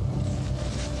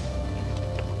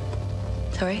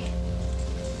 Sorry?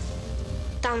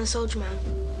 Dan the Soldier Man.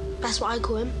 That's what I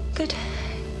call him. Good.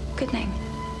 Good name.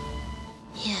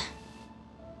 Yeah.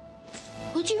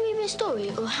 Would you read me a story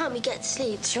or help me get to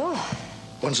sleep? Sure.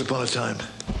 Once upon a time.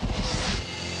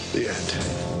 The end.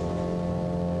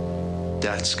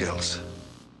 Dad skills.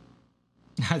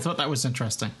 I thought that was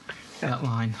interesting, that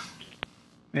line.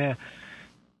 Yeah.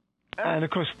 And, of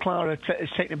course, Clara is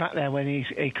taken aback there when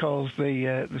he calls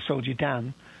the soldier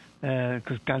Dan,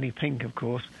 because Danny Pink, of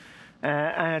course.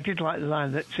 And I did like the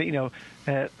line that,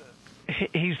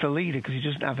 he's the leader because he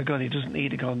doesn't have a gun. He doesn't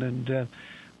need a gun. And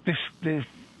this,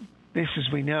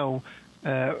 as we know,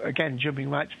 again, jumping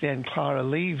right to the end, Clara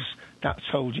leaves that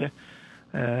soldier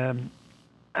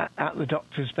at the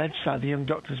doctor's bedside, the young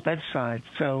doctor's bedside.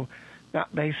 So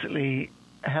that basically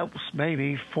helps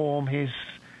maybe form his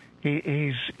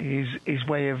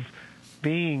way of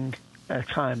being a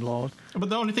Time Lord. But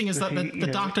the only thing is that the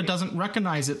Doctor doesn't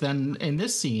recognize it then in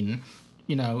this scene.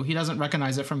 He doesn't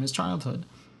recognize it from his childhood.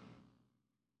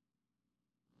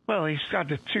 Well, he's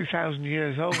had 2,000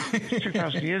 years old.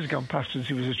 2,000 years gone past since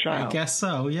he was a child. I guess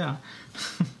so, yeah.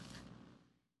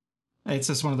 It's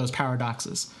just one of those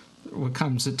paradoxes when it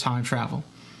comes to time travel.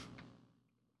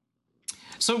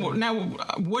 So now,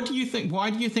 what do you think? Why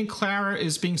do you think Clara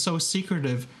is being so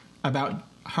secretive about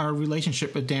her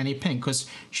relationship with Danny Pink? Because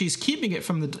she's keeping it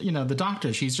from the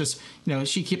Doctor. She's just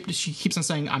she keeps on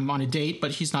saying I'm on a date,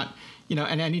 but she's not.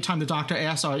 And anytime the Doctor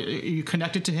asks, "Are you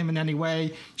connected to him in any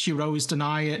way?" she would always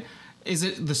deny it. Is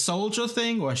it the soldier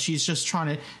thing, or she's just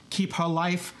trying to keep her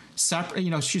life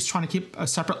separate? She's trying to keep a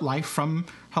separate life from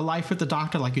her life with the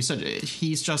Doctor. Like you said,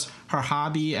 he's just her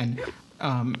hobby, and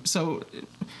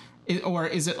or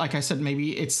is it, like I said,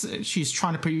 maybe she's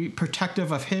trying to be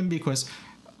protective of him because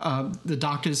the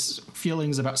Doctor's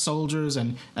feelings about soldiers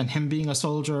and him being a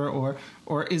soldier,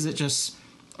 or is it just,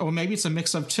 or maybe it's a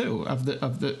mix of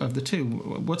the two.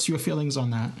 What's your feelings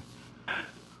on that?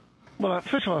 Well,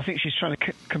 first of all, I think she's trying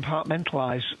to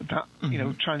compartmentalize that,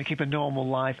 trying to keep a normal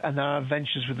life, and there are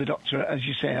adventures with the Doctor, as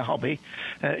you say, a hobby.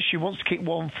 She wants to keep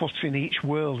one foot in each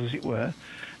world, as it were.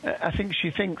 I think she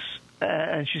thinks,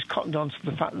 and she's cottoned on to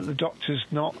the fact that the Doctor's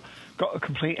not got a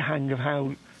complete hang of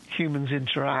how humans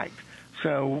interact.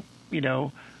 So,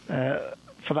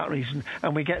 for that reason.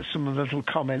 And we get some of the little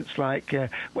comments like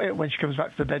when she comes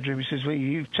back to the bedroom, he says, well,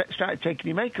 you started taking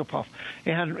your makeup off. He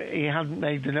hadn't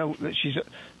made the note that she's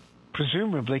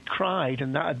presumably cried,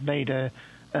 and that had made a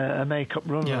makeup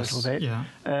run a little bit. Yeah.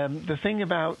 The thing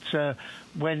about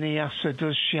when he asks her,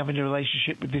 does she have any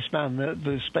relationship with this man,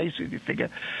 the space figure,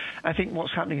 I think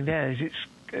what's happening there is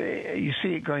you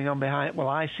see it going on behind, well,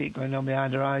 I see it going on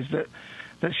behind her eyes, that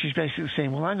she's basically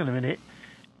saying, well, hang on a minute,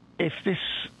 if this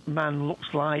man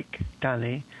looks like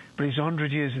Danny, but he's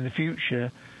 100 years in the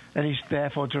future, and he's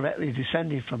therefore directly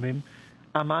descended from him,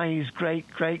 am I his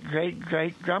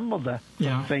great-great-great-great-grandmother?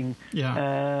 Thing.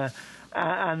 Yeah.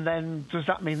 And then does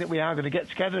that mean that we are going to get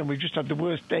together and we've just had the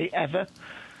worst date ever?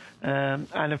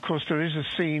 And, of course, there is a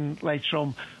scene later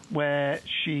on where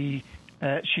she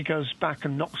goes back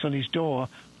and knocks on his door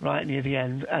right near the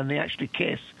end, and they actually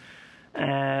kiss.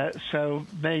 So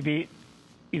maybe,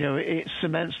 it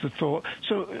cements the thought.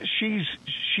 So she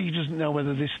doesn't know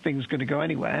whether this thing's going to go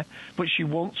anywhere, but she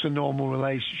wants a normal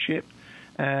relationship.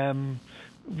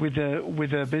 With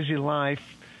a busy life,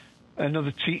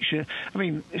 another teacher. I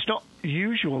mean, it's not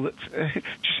usual that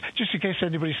just in case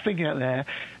anybody's thinking out there,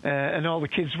 and all the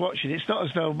kids watching, it's not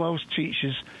as though most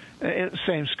teachers at the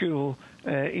same school,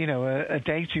 are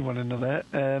dating one another,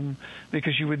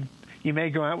 because you may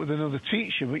go out with another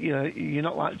teacher, but you're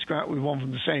not likely to go out with one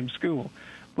from the same school.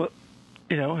 But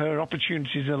her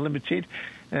opportunities are limited.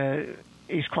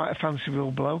 He's quite a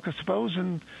fanciful bloke, I suppose,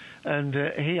 and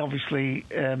he obviously.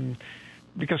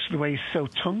 Because of the way he's so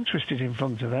tongue-twisted in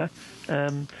front of her,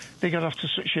 they got off to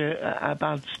such a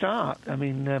bad start. I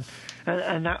mean,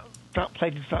 and that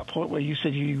played into that point where you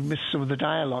said you missed some of the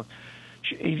dialogue.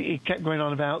 He kept going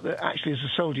on about that actually as a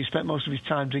soldier he spent most of his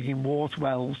time digging water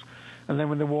wells, and then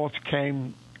when the water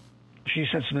came, she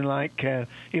said something like,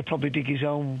 he'll probably dig his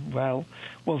own well.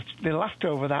 Well, they laughed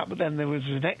over that, but then there was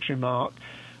the next remark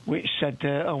which said,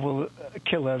 oh, well,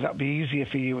 kill her, that'd be easier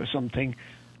for you or something.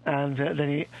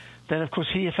 And then, of course,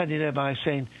 he offended her by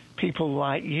saying, people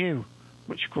like you,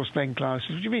 which, of course, then Clara says,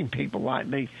 what do you mean, people like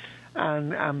me?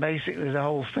 And basically the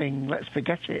whole thing, let's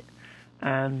forget it.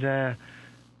 And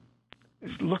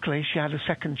luckily, she had a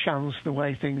second chance the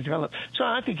way things developed. So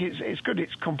I think it's good.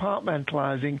 It's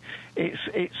compartmentalising.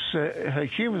 It's her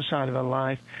human side of her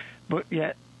life, but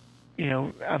yet,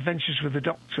 adventures with the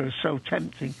Doctor are so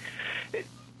tempting.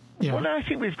 Yeah. What I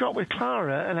think we've got with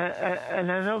Clara, and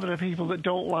I know there are people that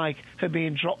don't like her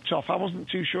being dropped off. I wasn't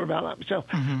too sure about that myself.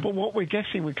 Mm-hmm. But what we're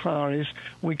getting with Clara is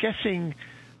we're getting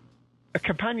a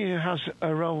companion who has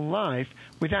her own life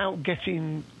without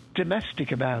getting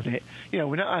domestic about it.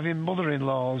 We're not having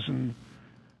mother-in-laws and,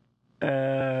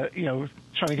 trying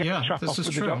to get the trap off with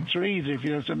the Doctor either, if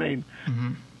you know what I mean.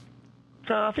 Mm-hmm.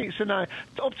 So I think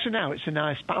up to now, it's a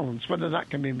nice balance. Whether that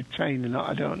can be maintained or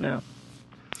not, I don't know.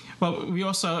 Well, we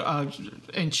also,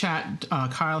 in chat,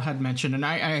 Kyle had mentioned, and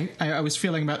I was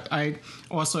feeling about, I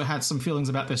also had some feelings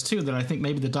about this too, that I think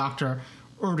maybe the Doctor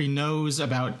already knows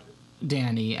about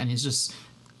Danny, and he's just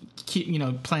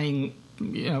playing,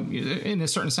 in a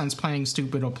certain sense, playing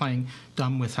stupid or playing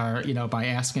dumb with her, by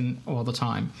asking all the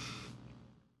time.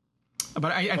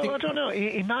 But I think... I don't know.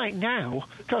 He might now,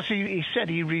 because he said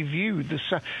he reviewed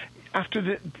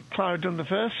after Clara had done the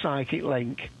first psychic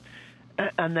link,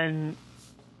 and then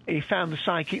he found the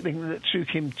psychic link that took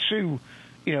him to,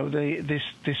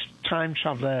 this time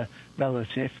traveler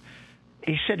relative.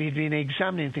 He said he'd been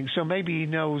examining things, so maybe he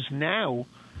knows now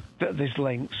that there's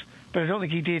links, but I don't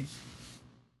think he did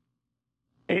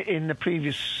in the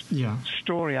previous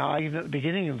story, or even at the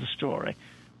beginning of the story.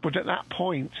 But at that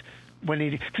point, when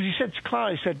because he said to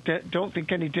Clara, he said, "Don't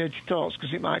think any dirty thoughts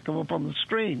because it might come up on the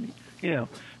screen."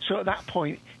 So at that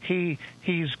point,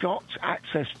 he's got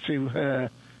access to her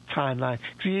timeline,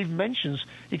 because he even mentions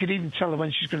he could even tell her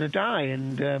when she's going to die,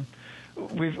 and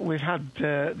we've had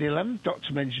the 11th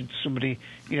Doctor mention to somebody,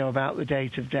 about the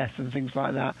date of death and things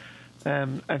like that,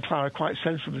 and Clara quite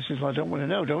sensibly says, "Well, I don't want to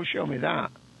know. Don't show me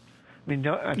that." I mean,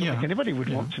 I don't think anybody would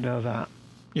want to know that.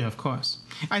 Yeah, of course.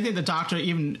 I think the Doctor,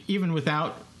 even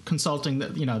without consulting the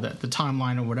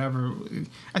timeline or whatever,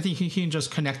 I think he can just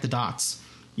connect the dots,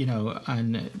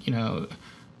 and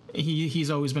he's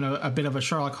always been a bit of a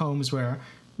Sherlock Holmes, where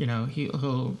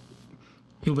he'll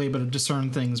be able to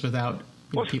discern things without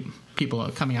people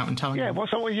coming out and telling him. Yeah,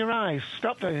 what's up with your eyes?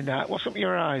 Stop doing that. What's up with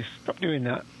your eyes? Stop doing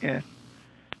that. Yeah.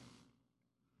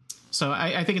 So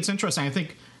I think it's interesting. I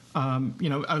think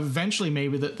eventually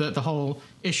maybe the whole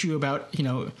issue about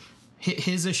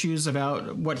his issues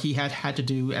about what he had to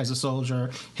do as a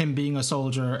soldier, him being a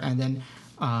soldier, and then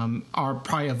are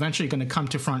probably eventually going to come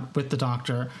to front with the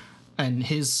Doctor and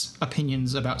his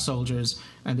opinions about soldiers,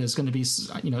 and there's going to be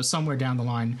somewhere down the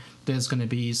line there's going to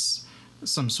be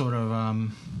some sort of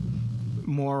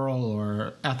moral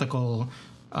or ethical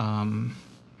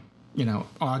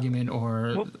argument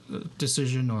or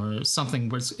decision or something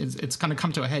where it's going to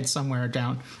come to a head somewhere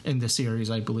down in the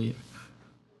series, I believe.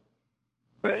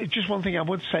 Just one thing I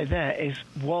would say there is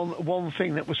one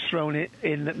thing that was thrown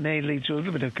in that may lead to a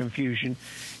little bit of confusion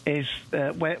is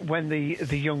when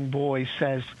the young boy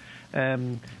says,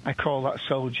 "I call that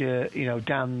soldier,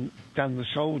 Dan the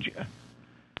soldier."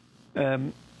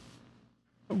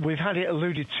 We've had it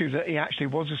alluded to that he actually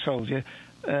was a soldier.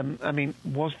 I mean,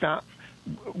 was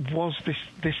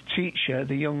this teacher,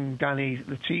 the young Danny,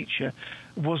 the teacher,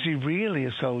 was he really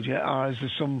a soldier, or is there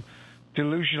some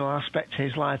delusional aspect to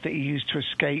his life that he used to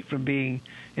escape from being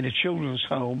in a children's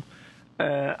home?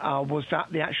 Or was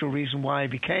that the actual reason why he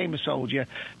became a soldier?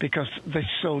 Because this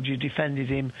soldier defended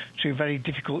him through very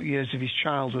difficult years of his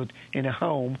childhood in a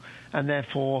home, and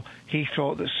therefore he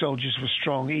thought that soldiers were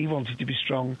strong. He wanted to be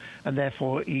strong, and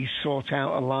therefore he sought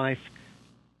out a life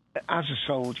as a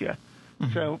soldier.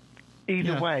 Mm-hmm. So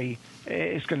either way,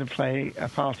 it's going to play a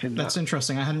part in that. That's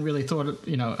interesting. I hadn't really thought,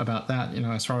 about that,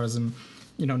 as far as him,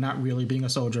 not really being a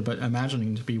soldier, but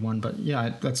imagining to be one. But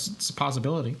yeah, it's a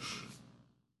possibility.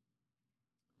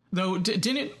 Though,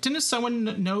 didn't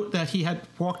someone note that he had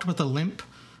walked with a limp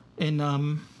in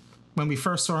when we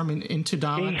first saw him into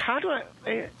Dalek? He had,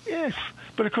 yes,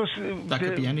 but of course that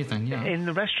could be anything. Yeah, in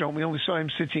the restaurant we only saw him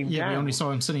sitting down. Yeah, we only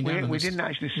saw him sitting down. We didn't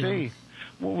actually see. Yeah.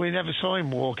 We never saw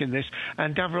him walk in this.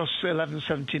 And Davros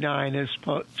 1179 has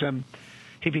put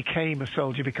he became a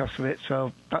soldier because of it.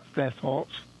 So that's their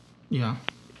thoughts. Yeah.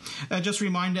 Just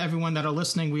remind everyone that are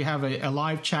listening, we have a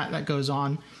live chat that goes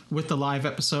on with the live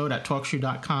episode at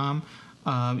talkshoe.com.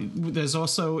 There's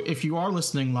also, if you are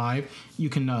listening live, you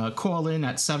can call in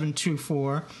at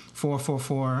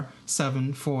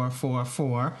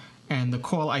 724-444-7444, and the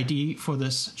call ID for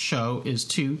this show is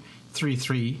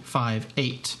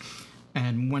 23358.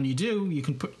 And when you do, you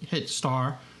can hit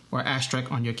star or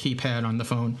asterisk on your keypad on the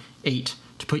phone 8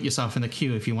 to put yourself in the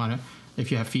queue if you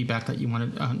have feedback that you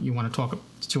want to talk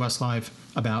to us live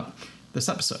about this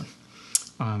episode.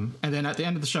 And then at the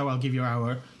end of the show, I'll give you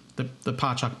the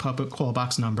Podshock public call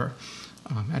box number.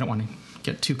 I don't want to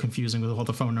get too confusing with all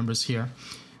the phone numbers here.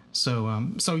 So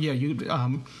yeah,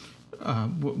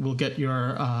 we'll get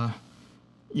your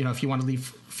if you want to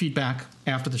leave feedback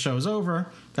after the show is over,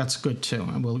 that's good too,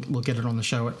 and we'll get it on the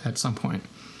show at some point.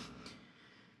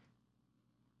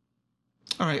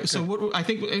 All right. Okay. So what I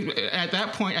think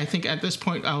at this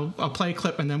point, I'll play a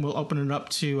clip and then we'll open it up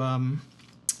to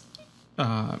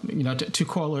to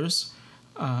callers.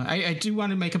 I do want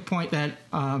to make a point that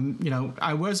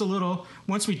I was a little,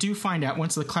 once we do find out,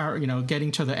 once the Clara,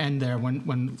 getting to the end there,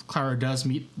 when Clara does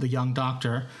meet the young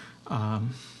Doctor,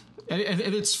 and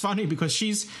it's funny because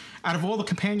she's, out of all the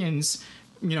companions,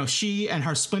 she and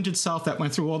her splintered self that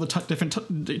went through all the different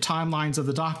timelines of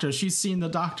the Doctor, she's seen the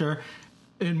Doctor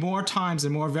in more times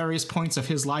and more various points of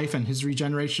his life and his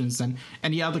regenerations than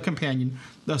any other companion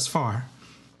thus far.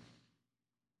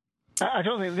 I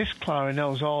don't think this Clara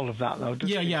knows all of that, though.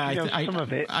 Some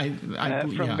of it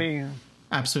from being...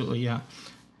 Absolutely, yeah.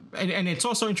 And it's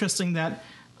also interesting that,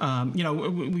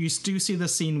 we do see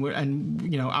this scene where,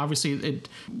 and, obviously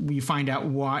we find out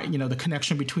why, the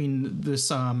connection between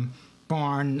this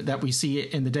barn that we see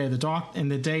in the Day of the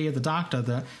Doctor,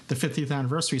 the 50th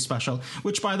anniversary special,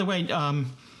 which, by the way, now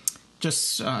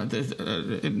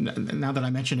that I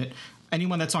mention it,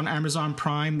 anyone that's on Amazon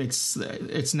Prime,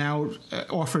 it's now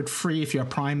offered free if you're a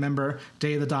Prime member.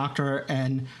 Day of the Doctor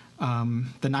and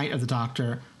the Night of the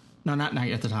Doctor. No, not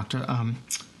Night of the Doctor.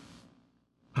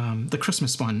 The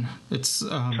Christmas one. It's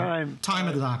Time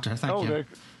of the Doctor. Thank you.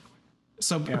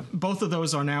 So both of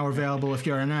those are now available if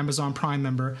you're an Amazon Prime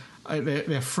member.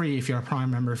 They're free if you're a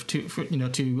Prime member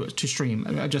to stream.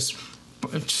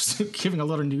 Just giving a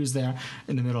lot of news there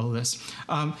in the middle of this.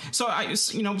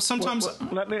 Sometimes.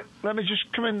 Let me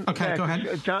just come in. Okay, go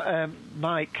ahead.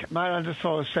 Mike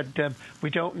Anderthor said we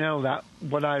don't know that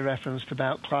what I referenced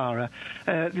about Clara.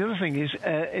 The other thing is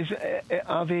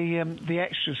are the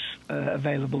extras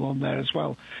available on there as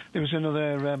well? There was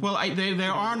another. They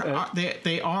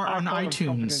are on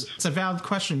iTunes. It's a valid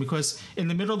question because in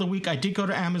the middle of the week I did go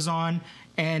to Amazon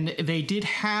and they did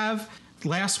have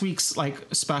last week's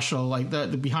special,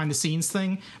 the behind the scenes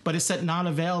thing, but it said not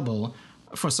available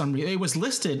for some reason. It was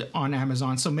listed on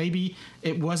Amazon, so maybe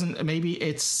it wasn't. Maybe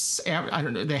it's, I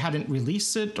don't know, they hadn't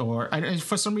released it, or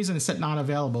for some reason it said not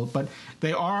available. But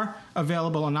they are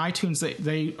available on iTunes.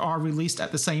 They are released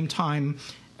at the same time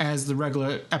as the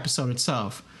regular episode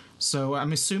itself. So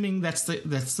I'm assuming that's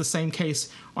the same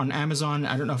case on Amazon.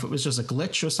 I don't know if it was just a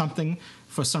glitch or something.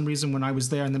 For some reason, when I was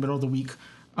there in the middle of the week,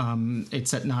 it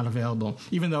said not available,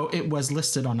 even though it was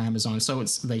listed on Amazon. So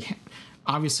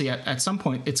obviously at some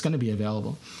point it's going to be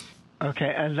available.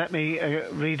 Okay, and let me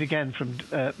read again from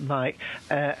Mike.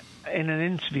 In an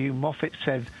interview, Moffat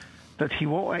said that he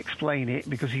won't explain it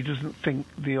because he doesn't think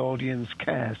the audience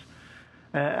cares.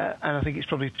 And I think it's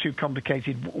probably too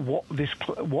complicated what this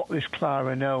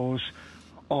Clara knows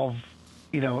of,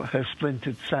 her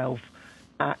splintered self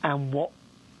and what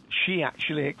she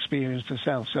actually experienced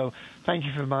herself. So thank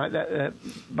you for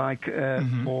Mike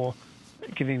for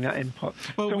giving that input.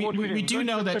 Well, so we do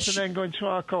know that then going to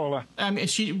our caller.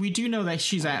 We do know that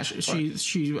she's actually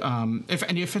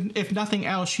if nothing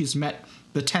else, she's met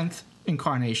the 10th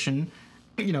incarnation,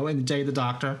 in the Day of the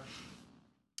Doctor,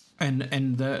 and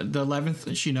the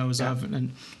 11th she knows of,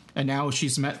 and now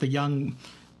she's met the young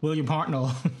William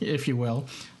Hartnell, if you will,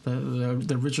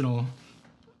 the original.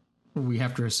 We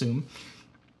have to assume.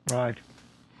 Right.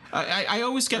 I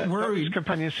always get worried. His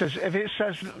companion says, if it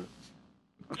says...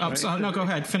 no, go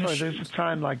ahead. Finish. Sorry, there's a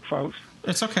time lag, folks.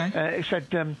 It's okay. It said,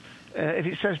 if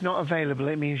it says not available,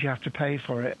 it means you have to pay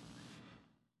for it.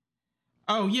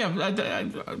 Oh, yeah.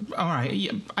 All right.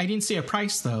 Yeah, I didn't see a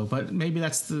price, though, but maybe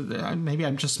maybe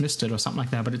I just missed it or something like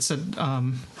that. But it said,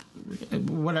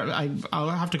 whatever. I'll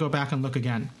have to go back and look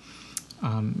again.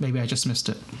 Maybe I just missed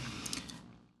it.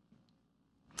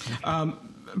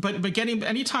 But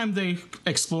anytime they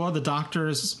explore the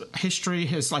Doctor's history,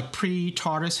 his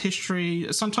pre-TARDIS history,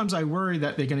 sometimes I worry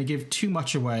that they're going to give too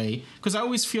much away, because I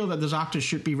always feel that the Doctor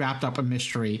should be wrapped up in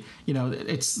mystery.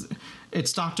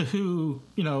 It's Doctor Who,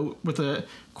 with a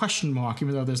question mark,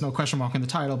 even though there's no question mark in the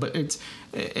title. But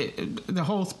the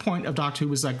whole point of Doctor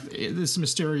Who was this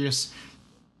mysterious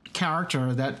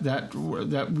character that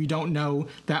we don't know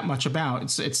that much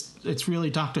about. It's really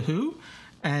Doctor Who,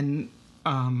 and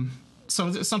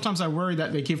so sometimes I worry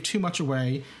that they give too much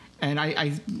away, and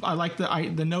I like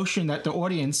the notion that the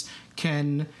audience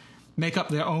can make up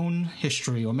their own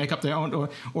history or make up their own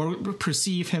or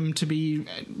perceive him to be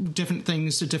different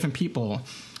things to different people.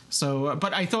 So,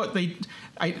 but I thought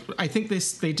I think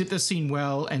they did this scene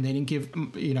well, and they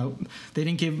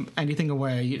didn't give anything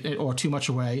away or too much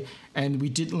away, and we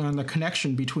did learn the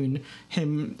connection between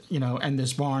him, and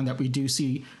this barn that we do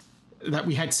see, that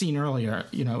we had seen earlier,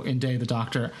 in Day of the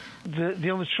Doctor. The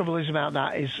only trouble is about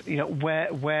that is,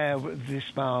 where this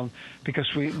barn,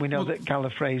 because we know that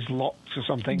Gallifrey's locked or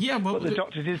something. Yeah, but the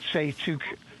Doctor did say to.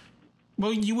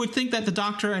 Well, you would think that the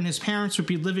Doctor and his parents would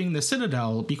be living in the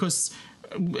Citadel, because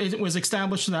it was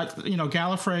established that,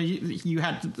 Gallifrey, you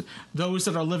had those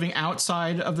that are living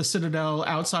outside of the Citadel,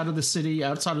 outside of the city,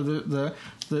 outside of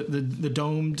the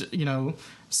domed,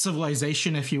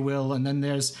 civilization, if you will, and then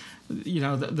there's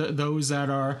those that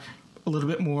are a little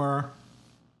bit more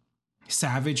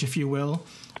savage, if you will,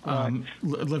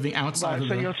 living outside of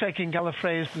so you're taking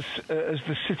Gallifrey as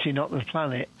the city, not the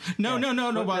planet. No.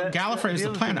 Well, Gallifrey is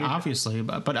the planet, obviously,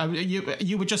 but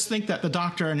you would just think that the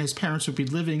Doctor and his parents would be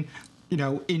living,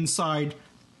 inside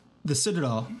the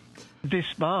Citadel. This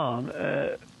barn,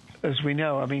 as we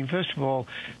know, I mean, first of all,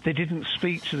 they didn't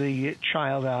speak to the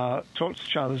child, talk to the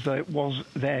child as though it was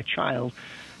their child.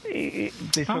 They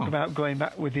talk about going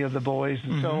back with the other boys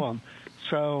and so on.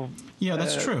 So yeah,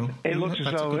 that's true. It looks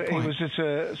as though it was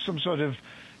at some sort of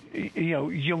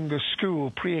younger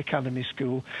school, pre-academy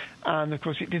school, and of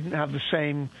course it didn't have the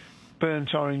same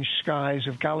burnt orange skies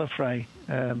of Gallifrey.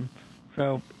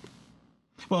 Well,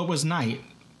 it was night.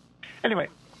 Anyway,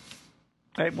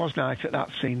 it was night at that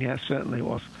scene. Yes, certainly it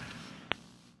was.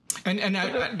 And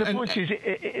the point is,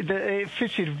 it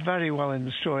fitted very well in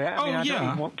the story. I mean, I don't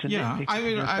even want to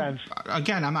nitpick.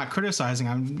 Again, I'm not criticizing.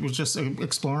 I was just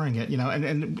exploring it,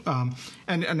 and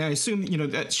I assume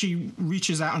that she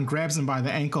reaches out and grabs him by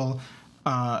the ankle,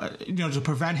 to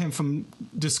prevent him from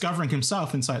discovering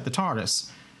himself inside the TARDIS,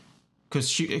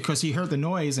 because he heard the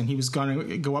noise and he was going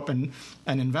to go up and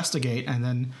investigate,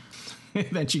 and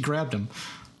then she grabbed him.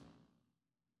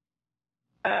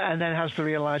 And then has the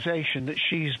realization that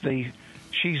she's the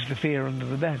fear under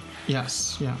the bed.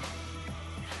 Yes, yeah.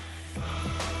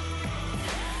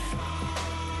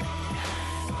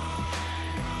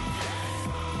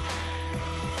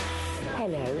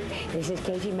 Hello, this is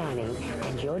Katie Manning,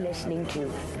 and you're listening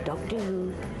to Doctor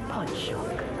Who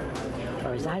Podshock.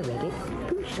 Or as I read it,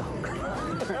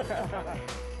 Pooshock.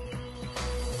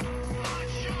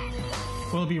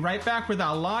 We'll be right back with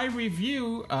our live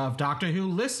review of Doctor Who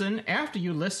Listen after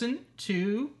you listen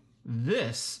to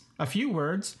this. A few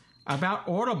words about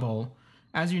Audible.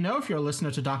 As you know, if you're a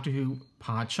listener to Doctor Who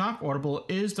Podshock, Audible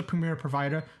is the premier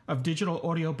provider of digital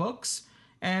audiobooks.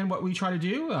 And what we try to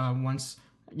do once,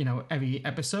 every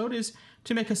episode is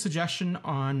to make a suggestion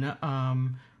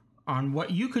on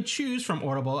what you could choose from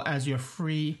Audible as your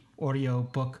free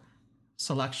audiobook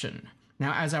selection.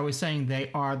 Now, as I was saying,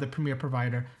 they are the premier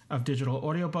provider of digital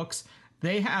audiobooks.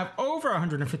 They have over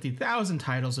 150,000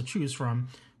 titles to choose from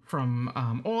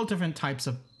all different types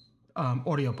of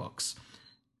audiobooks,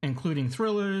 including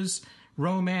thrillers,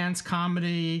 romance,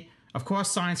 comedy, of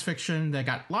course, science fiction. They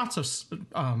got lots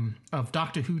of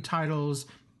Doctor Who titles,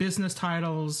 business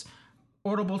titles,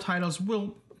 Audible titles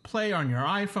will play on your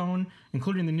iPhone,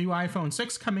 including the new iPhone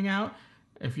 6 coming out,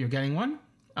 if you're getting one,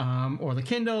 or the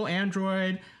Kindle,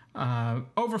 Android.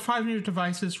 Over 500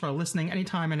 devices for listening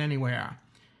anytime and anywhere.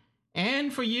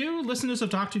 And for you, listeners of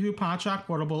Doctor Who Podshock,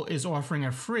 Audible is offering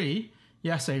a free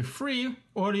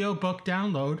audiobook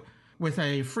download with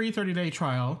a free 30-day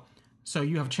trial, so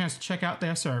you have a chance to check out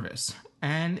their service.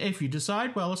 And if you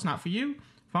decide, well, it's not for you,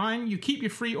 fine, you keep your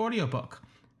free audiobook,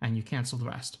 and you cancel the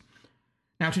rest.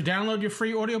 Now, to download your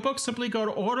free audiobook, simply go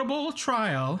to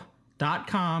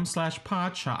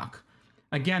audibletrial.com/Podshock.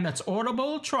 Again, that's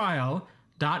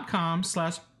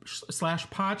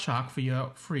audibletrial.com/Podshock for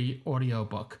your free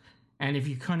audiobook. And if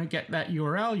you couldn't get that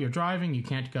URL, you're driving, you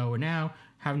can't go now,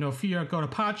 have no fear, go to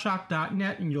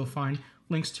podshock.net and you'll find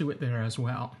links to it there as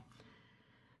well.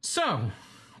 So,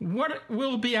 what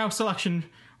will be our selection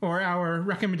or our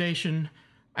recommendation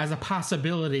as a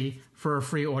possibility for a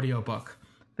free audiobook?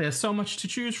 There's so much to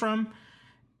choose from.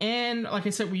 And like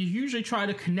I said, we usually try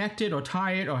to connect it or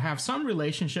tie it or have some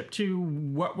relationship to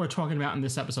what we're talking about in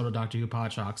this episode of Doctor Who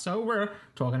Podshock. So we're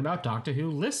talking about Doctor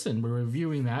Who Listen. We're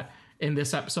reviewing that in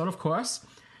this episode, of course.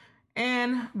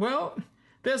 And, well,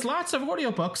 there's lots of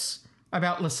audiobooks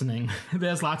about listening.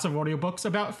 There's lots of audiobooks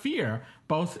about fear,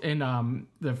 both in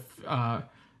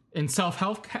in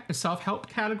self-help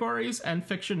categories and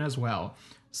fiction as well.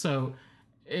 So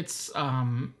it's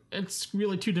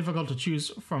really too difficult to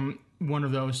choose from one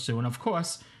of those two. And of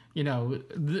course,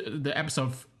 the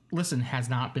episode Listen has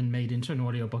not been made into an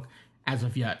audiobook as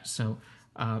of yet. So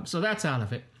that's out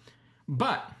of it.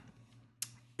 But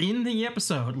in the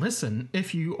episode Listen,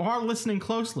 if you are listening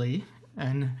closely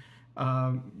and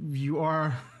you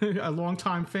are a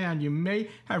longtime fan, you may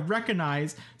have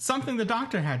recognized something the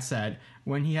Doctor had said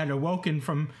when he had awoken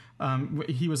from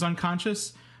he was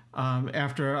unconscious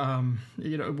after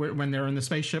when they're in the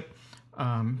spaceship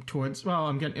towards.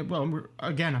 I'm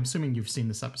assuming you've seen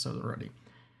this episode already.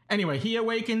 Anyway, he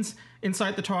awakens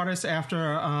inside the TARDIS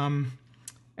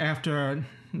after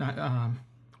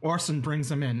Orson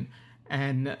brings him in,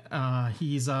 and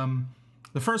he's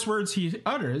the first words he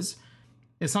utters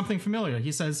is something familiar.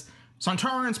 He says,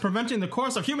 "Centaurians preventing the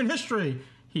course of human history."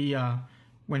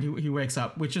 When he wakes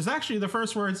up, which is actually the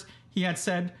first words he had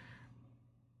said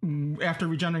after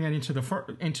regenerating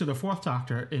into the fourth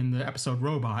Doctor in the episode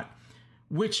Robot,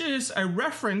 which is a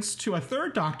reference to a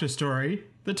third Doctor story,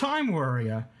 The Time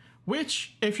Warrior,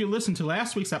 which, if you listened to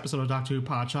last week's episode of Doctor Who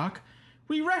Podshock,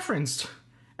 we referenced.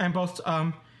 And both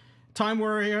Time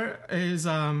Warrior is,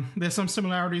 there's some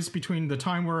similarities between the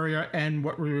Time Warrior and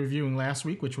what we were reviewing last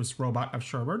week, which was Robot of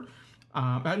Sherwood.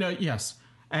 Yes.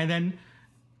 And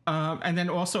then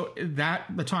also that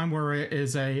the Time Warrior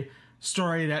is a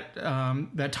story that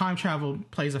that time travel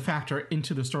plays a factor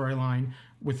into the storyline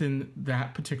within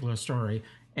that particular story,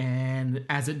 and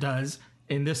as it does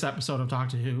in this episode of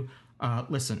Doctor Who,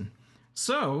 Listen.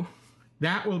 So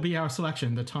that will be our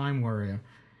selection, the Time Warrior.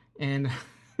 And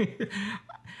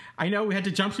I know we had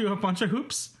to jump through a bunch of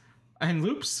hoops and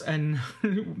loops and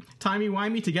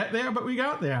timey-wimey to get there, but we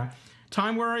got there.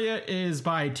 Time Warrior is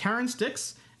by Terrence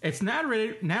Dix. It's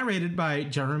narrated by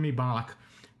Jeremy Bulloch,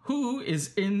 who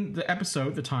is in the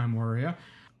episode The Time Warrior.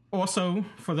 Also,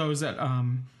 for those that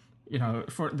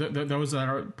for those that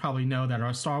are probably know that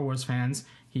are Star Wars fans,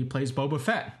 he plays Boba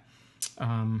Fett.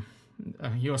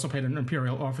 He also played an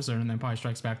Imperial officer in Empire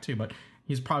Strikes Back too, but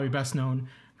he's probably best known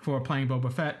for playing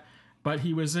Boba Fett. But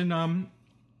he was in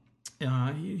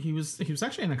he was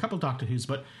actually in a couple Doctor Who's,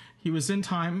 but he was in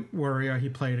Time Warrior. He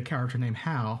played a character named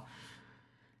Hal.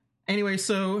 Anyway,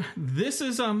 so this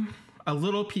is a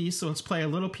little piece. So let's play a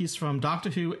little piece from Doctor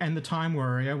Who and the Time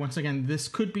Warrior. Once again, this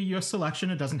could be your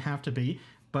selection. It doesn't have to be,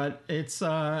 but it's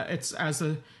as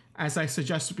I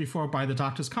suggested before by the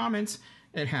Doctor's comments.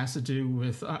 It has to do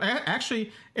with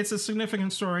actually it's a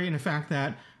significant story in the fact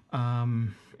that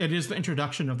it is the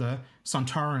introduction of the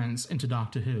Sontarans into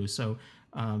Doctor Who. So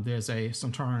there's a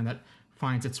Sontaran that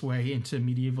finds its way into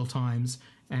medieval times,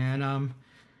 and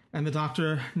the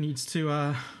Doctor needs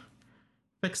to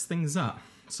fix things up.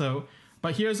 So,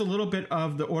 but here's a little bit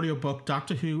of the audiobook,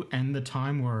 Doctor Who and the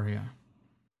Time Warrior.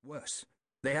 Worse,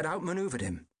 they had outmaneuvered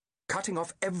him, cutting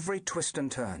off every twist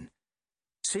and turn,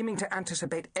 seeming to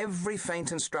anticipate every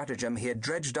feint and stratagem he had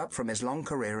dredged up from his long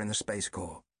career in the Space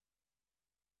Corps.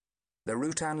 The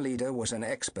Rutan leader was an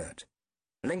expert.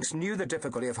 Lynx knew the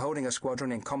difficulty of holding a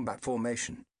squadron in combat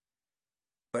formation.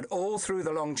 But all through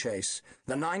the long chase,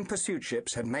 the 9 pursuit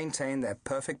ships had maintained their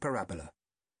perfect parabola,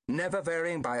 never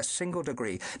varying by a single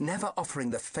degree, never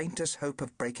offering the faintest hope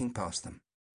of breaking past them.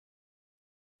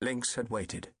 Lynx had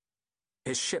waited.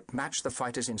 His ship matched the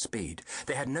fighters in speed.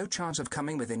 They had no chance of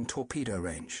coming within torpedo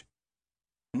range.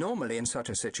 Normally, in such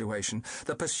a situation,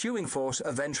 the pursuing force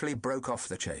eventually broke off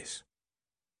the chase.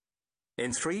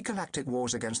 In 3 galactic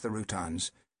wars against the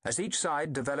Rutans, as each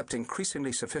side developed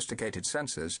increasingly sophisticated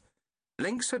sensors,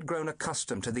 Lynx had grown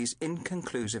accustomed to these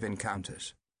inconclusive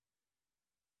encounters.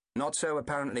 Not so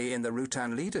apparently in the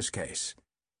Rutan leader's case.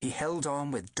 He held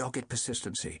on with dogged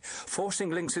persistency, forcing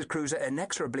Lynx's cruiser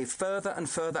inexorably further and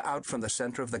further out from the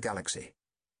center of the galaxy.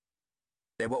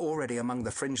 They were already among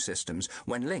the fringe systems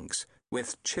when Lynx,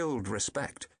 with chilled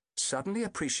respect, suddenly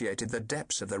appreciated the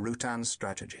depths of the Rutan's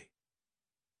strategy.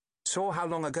 Saw how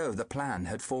long ago the plan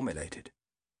had formulated.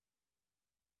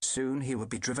 Soon he would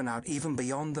be driven out even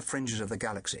beyond the fringes of the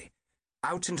galaxy,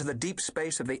 out into the deep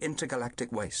space of the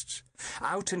intergalactic wastes,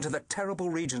 out into the terrible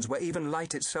regions where even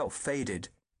light itself faded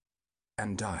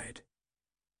and died.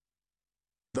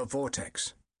 The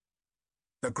vortex,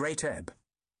 the great ebb,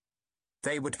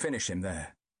 they would finish him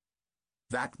there.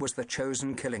 That was the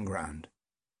chosen killing ground.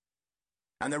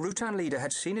 And the Rutan leader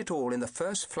had seen it all in the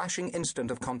first flashing instant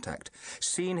of contact,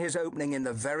 seen his opening in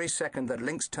the very second that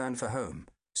Lynx turned for home,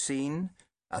 seen,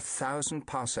 1,000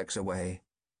 parsecs away,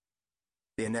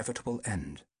 the inevitable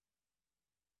end.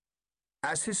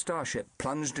 As his starship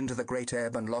plunged into the great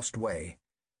ebb and lost way,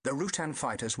 the Rutan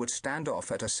fighters would stand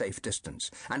off at a safe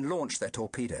distance and launch their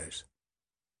torpedoes.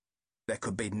 There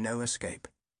could be no escape.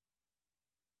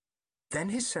 Then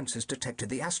his sensors detected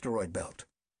the asteroid belt.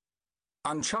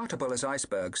 Unchartable as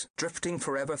icebergs, drifting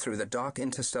forever through the dark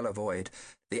interstellar void,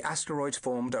 the asteroids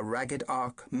formed a ragged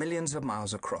arc millions of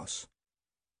miles across.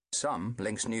 Some,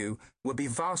 Lynx knew, would be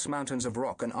vast mountains of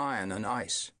rock and iron and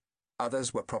ice.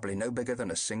 Others were probably no bigger than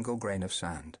a single grain of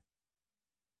sand.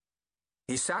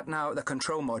 He sat now at the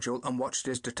control module and watched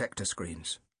his detector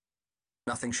screens.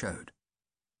 Nothing showed.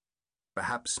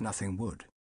 Perhaps nothing would.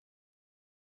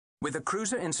 With the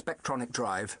cruiser in spectronic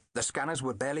drive, the scanners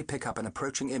would barely pick up an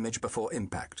approaching image before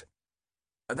impact.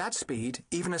 At that speed,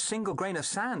 even a single grain of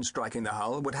sand striking the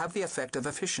hull would have the effect of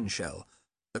a fission shell.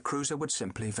 The cruiser would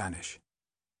simply vanish.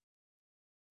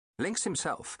 Lynx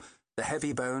himself, the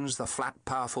heavy bones, the flat,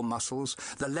 powerful muscles,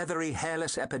 the leathery,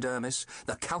 hairless epidermis,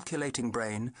 the calculating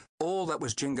brain, all that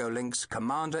was Jingo Lynx,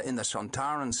 commander in the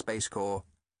Sontaran Space Corps,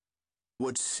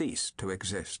 would cease to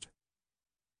exist.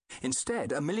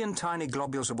 Instead, a million tiny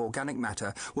globules of organic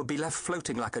matter would be left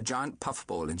floating like a giant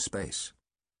puffball in space.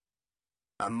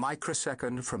 A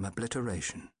microsecond from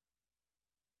obliteration.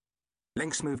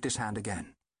 Lynx moved his hand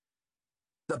again.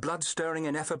 The blood-stirring,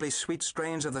 ineffably sweet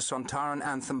strains of the Sontaran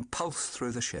anthem pulsed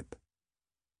through the ship.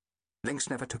 Lynx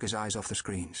never took his eyes off the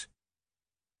screens.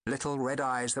 Little red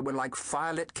eyes that were like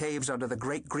firelit caves under the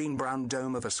great green-brown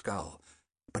dome of a skull.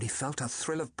 But he felt a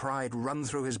thrill of pride run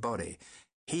through his body.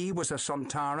 He was a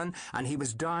Sontaran, and he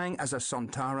was dying as a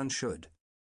Sontaran should,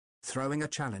 throwing a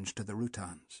challenge to the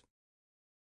Rutans.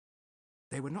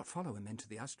 They would not follow him into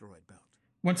the asteroid belt.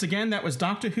 Once again, that was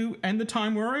Doctor Who and the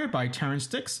Time Warrior by Terrence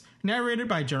Dix, narrated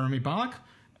by Jeremy Bach.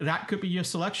 That could be your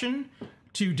selection.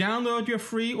 To download your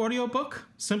free audiobook,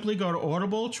 simply go to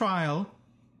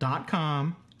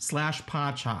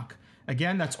audibletrial.com/Podshock.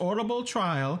 Again, that's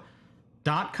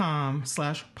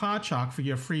audibletrial.com/Podshock for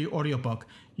your free audiobook.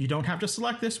 You don't have to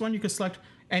select this one. You can select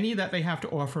any that they have to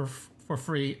offer for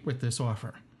free with this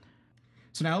offer.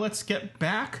 So now let's get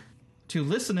back to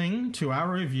listening to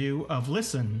our review of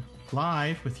Listen,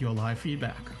 live with your live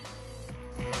feedback.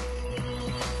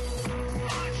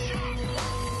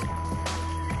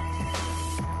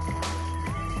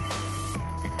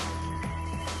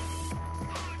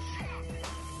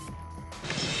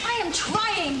 I am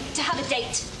trying to have a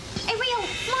date. A real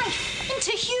life,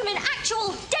 interhuman,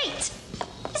 actual date.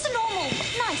 It's a normal,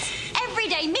 nice,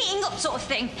 everyday meeting up sort of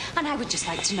thing. And I would just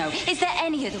like to know, is there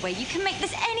any other way you can make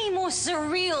this any more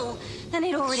surreal than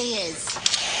it already is?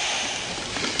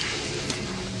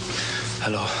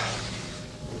 Hello.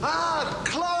 Ah,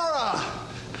 Clara!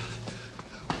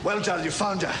 Well done, you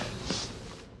found her.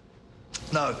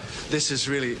 No, this is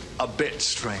really a bit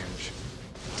strange.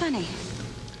 Danny.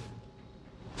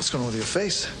 What's going on with your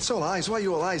face? It's all eyes. Why are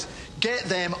you all eyes? Get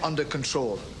them under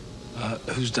control.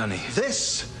 Who's Danny?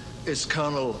 This is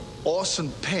Colonel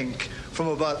Orson Pink from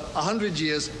about 100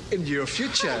 years in your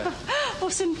future.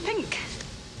 Orson Pink.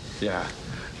 Yeah,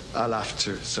 I laughed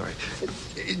too, sorry.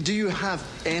 Do you have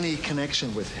any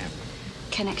connection with him?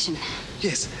 Connection.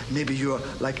 Yes, maybe you're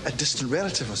like a distant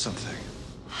relative or something.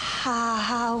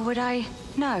 How would I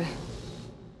know?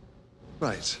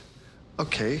 Right.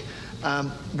 Okay.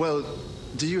 Well,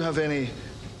 do you have any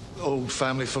old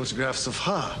family photographs of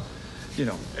her? You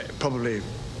know, probably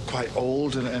quite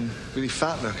old and really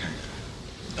fat looking.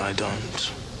 I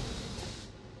don't.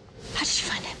 How did you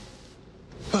find him?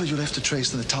 Well, you left a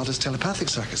trace in the TARDIS telepathic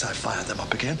circuits. I fired them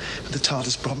up again, and the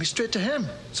TARDIS brought me straight to him.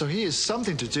 So he has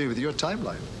something to do with your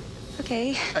timeline.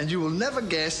 Okay. And you will never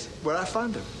guess where I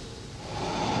found him.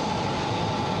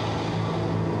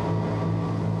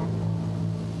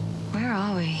 Where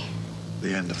are we?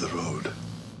 The end of the road.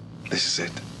 This is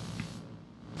it.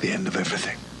 The end of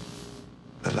everything.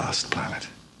 The last planet.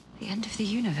 The end of the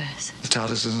universe. The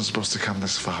TARDIS isn't supposed to come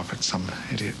this far, but some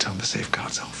idiot turned the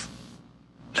safeguards off.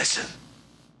 Listen.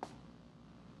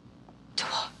 To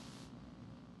what?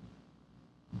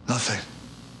 Nothing.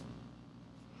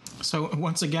 So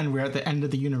once again, we're at the end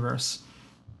of the universe.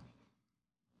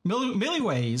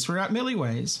 Milliways. We're at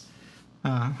Milliways.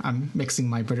 I'm mixing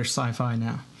my British sci-fi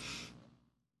now.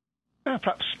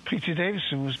 Perhaps Peter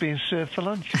Davison was being served for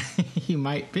lunch. He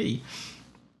might be.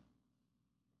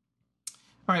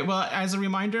 All right. Well, as a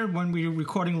reminder, when we're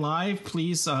recording live,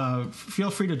 please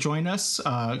feel free to join us.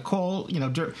 Call.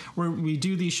 We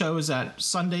do these shows at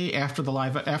Sunday after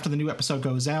the new episode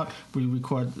goes out. We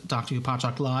record Doctor Who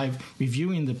Podshock live,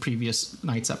 reviewing the previous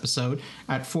night's episode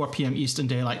at 4 p.m. Eastern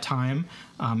Daylight Time.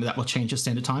 That will change the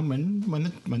standard time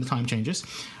when the time changes.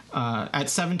 At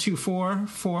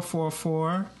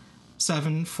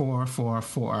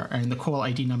 724-444-7444, and the call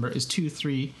ID number is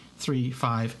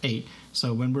 23358.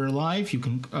 So when we're live, you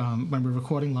can when we're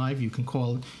recording live, you can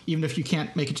call, even if you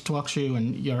can't make it to talk show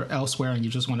and you're elsewhere and you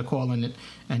just want to call in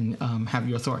and have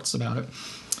your thoughts about it.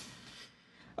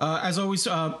 As always,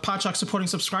 Podshock supporting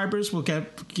subscribers will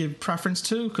give preference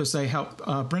to, because they help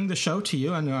bring the show to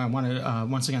you. And I want to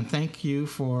once again thank you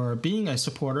for being a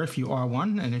supporter if you are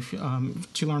one. And if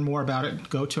to learn more about it,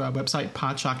 go to our website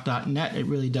podshock.net. It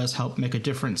really does help make a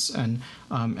difference, and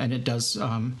it does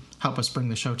help us bring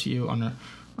the show to you on a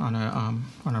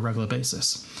regular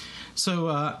basis.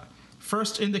 So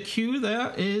first in the queue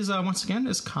there is once again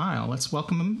is Kyle. Let's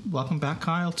welcome him. Welcome back,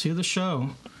 Kyle, to the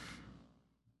show.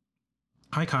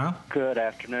 Hi, Kyle. Good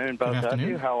afternoon, both of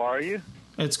you. How are you?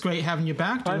 It's great having you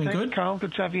back. Doing good. Carl,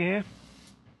 good to have you here.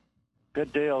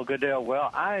 Good deal, good deal.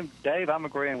 Well, Dave, I'm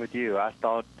agreeing with you. I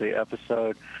thought the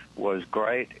episode was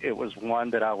great. It was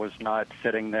one that I was not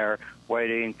sitting there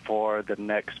waiting for the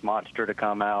next monster to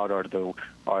come out or the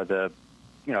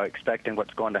expecting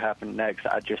what's going to happen next.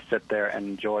 I just sit there and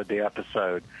enjoyed the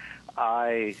episode.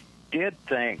 I did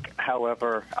think,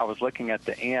 however, I was looking at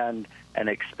the end, and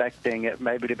expecting it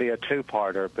maybe to be a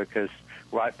two-parter, because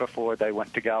right before they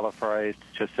went to Gallifrey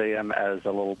to see him as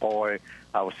a little boy,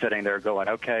 I was sitting there going,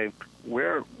 okay,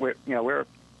 we're 3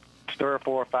 or 4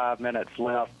 or 5 minutes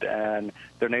left, and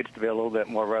there needs to be a little bit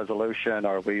more resolution,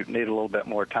 or we need a little bit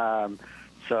more time.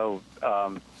 So,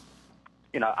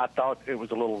 I thought it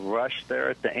was a little rushed there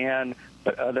at the end,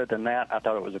 but other than that, I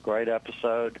thought it was a great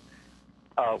episode.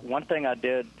 One thing I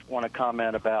did want to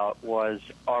comment about was,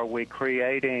 are we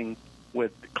creating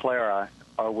with Clara,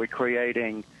 are we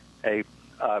creating a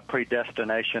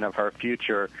predestination of her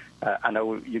future? I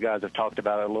know you guys have talked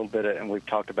about it a little bit, and we've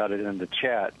talked about it in the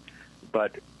chat,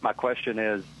 but my question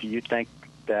is, do you think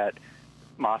that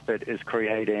Moffat is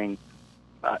creating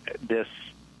this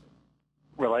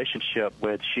relationship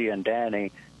with she and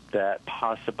Danny that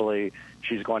possibly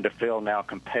she's going to feel now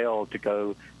compelled to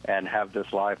go and have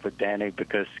this life with Danny,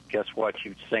 because guess what?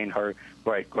 You've seen her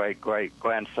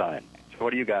great-great-great-grandson. So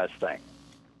what do you guys think?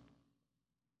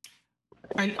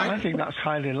 I think that's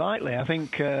highly likely. I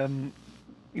think, the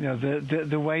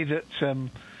way that,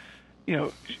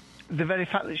 the very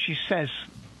fact that she says,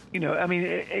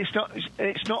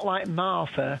 it's not like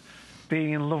Martha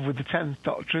being in love with the 10th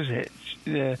Doctor, is it?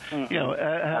 Her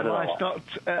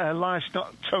life's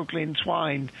not totally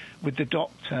entwined with the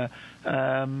Doctor.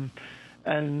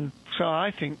 And so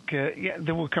I think,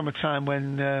 there will come a time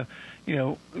when,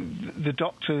 the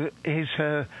Doctor is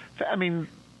her...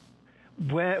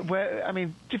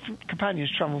 different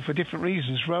companions travel for different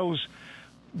reasons. Rose,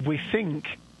 we think,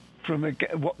 from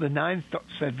what the 9th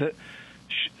Doctor said, that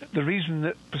the reason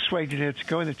that persuaded her to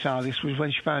go in the TARDIS was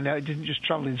when she found out it didn't just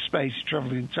travel in space, it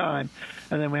travelled in time.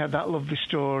 And then we had that lovely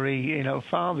story,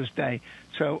 Father's Day.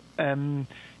 So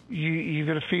you've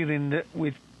got a feeling that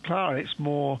with Clara, it's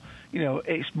more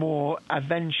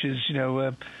adventures,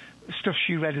 stuff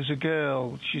she read as a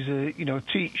girl. She's a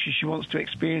teacher. She wants to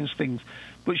experience things,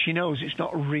 but she knows it's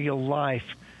not real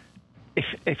life,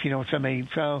 if you know what I mean.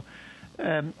 So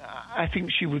I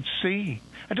think she would see.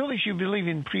 I don't think she would believe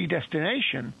in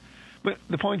predestination, but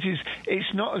the point is,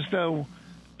 it's not as though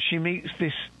she meets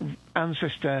this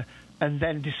ancestor and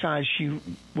then decides she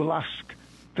will ask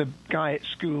the guy at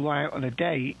school out on a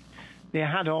date. They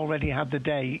had already had the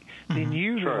date. They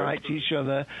knew they liked each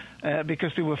other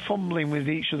because they were fumbling with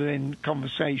each other in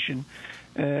conversation.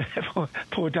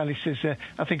 Poor Danny says,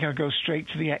 I think I'll go straight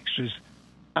to the extras.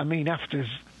 I mean afters.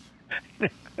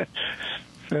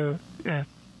 So, yeah.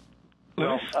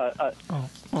 Lewis?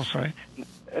 Sorry.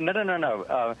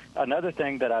 No. Another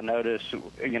thing that I noticed,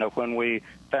 when we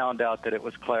found out that it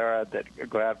was Clara that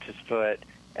grabbed his foot,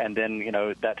 and then,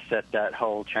 that set that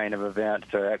whole chain of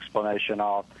events or explanation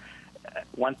off.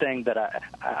 One thing that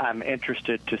I'm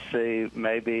interested to see,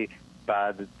 maybe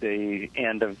by the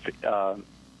end of the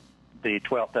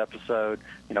 12th episode,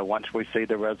 once we see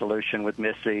the resolution with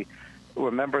Missy,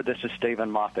 remember this is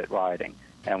Stephen Moffat writing.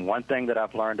 And one thing that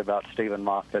I've learned about Stephen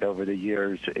Moffat over the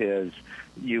years is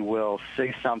you will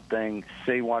see something,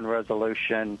 see one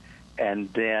resolution,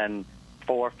 and then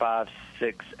 4, 5,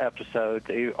 6 episodes,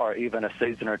 or even a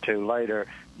season or two later,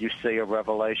 you see a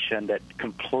revelation that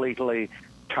completely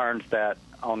turns that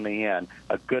on the end.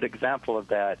 A good example of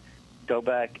that, go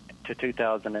back to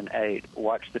 2008,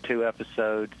 watch the 2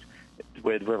 episodes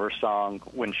with River Song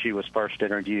when she was first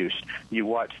introduced. You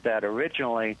watch that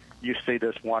originally, you see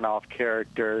this one-off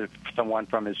character, someone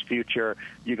from his future.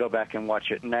 You go back and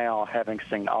watch it now, having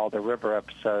seen all the River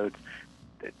episodes,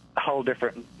 a whole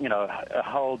different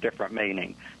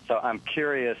meaning. So I'm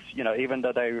curious, even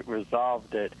though they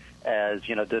resolved it as,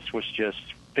 this was just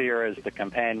Fear as the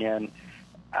companion,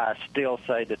 I still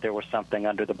say that there was something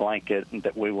under the blanket and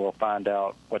that we will find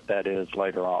out what that is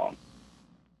later on.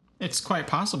 It's quite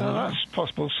possible. That's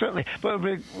possible, certainly. But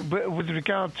with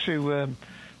regard to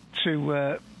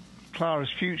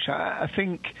Clara's future, I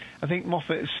think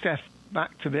Moffat has stepped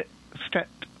back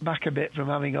a bit from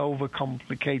having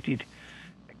overcomplicated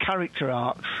character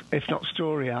arcs, if not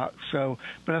story arcs. So,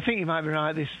 but I think you might be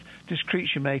right. This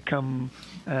creature may come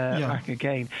back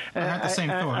again. I had the same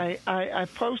thought. I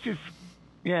posted.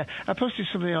 Yeah, I posted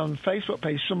something on Facebook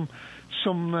page, some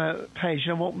page,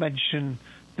 and I won't mention,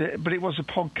 but it was a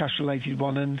podcast-related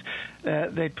one, and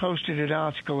they posted an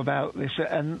article about this,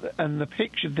 and the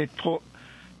picture they'd put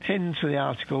pinned to the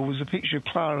article was a picture of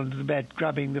Clara under the bed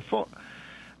grabbing the foot,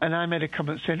 and I made a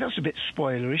comment saying, that's a bit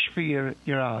spoilerish for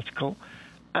your article,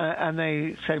 and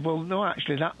they said, well, no,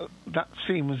 actually, that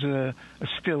scene was a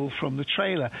still from the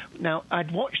trailer. Now,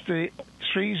 I'd watched the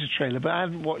teaser trailer, but I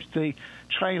hadn't watched the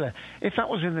trailer. If that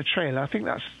was in the trailer, I think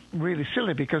that's really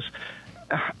silly, because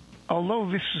although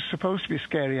this was supposed to be a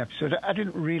scary episode, I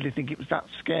didn't really think it was that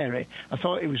scary. I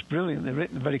thought it was brilliantly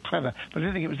written, very clever, but I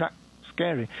didn't think it was that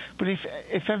scary. But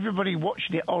if everybody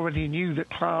watching it already knew that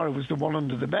Clara was the one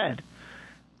under the bed,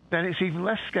 then it's even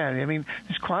less scary. I mean,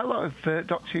 there's quite a lot of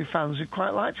Doctor Who fans who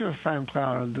quite like to have found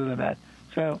Clara under the bed.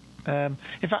 So, in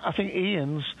fact, I think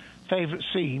Ian's favourite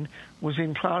scene was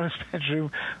in Clara's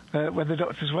bedroom when the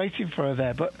Doctor's waiting for her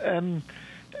there. But,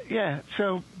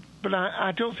 but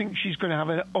I don't think she's going to have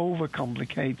an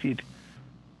overcomplicated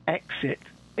exit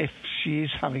if she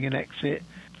is having an exit.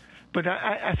 But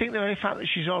I think the very fact that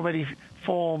she's already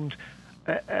formed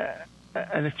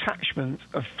an attachment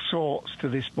of sorts to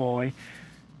this boy,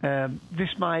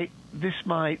 this might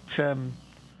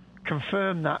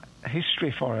confirm that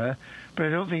history for her. But I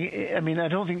don't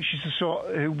think she's the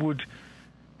sort who would,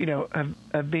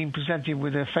 have been presented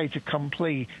with a fait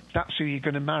accompli. That's who you're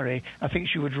going to marry. I think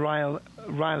she would rile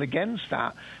against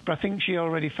that. But I think she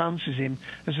already fancies him,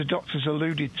 as the Doctor's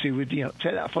alluded to, with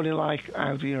take that funny light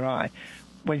out of your eye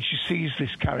when she sees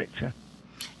this character.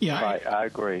 Yeah, I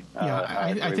agree.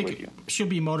 Yeah, I think she'll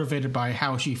be motivated by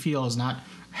how she feels, not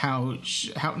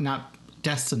not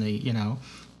destiny.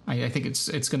 I think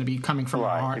it's going to be coming from her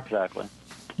heart. Exactly.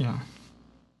 Yeah.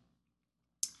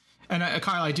 And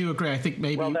Kyle, I do agree. I think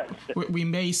maybe we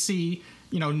may see,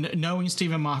 knowing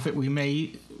Stephen Moffat, we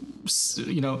may,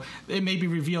 it may be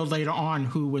revealed later on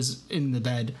who was in the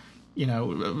bed,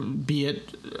 be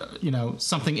it,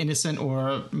 something innocent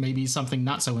or maybe something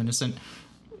not so innocent,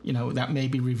 that may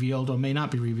be revealed or may not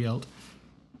be revealed.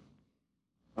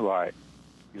 Right.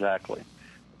 Exactly.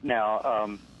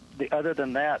 Now, other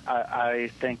than that, I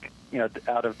think,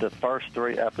 out of the first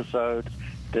 3 episodes,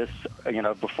 this,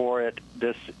 before it,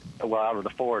 out of the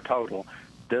 4 total,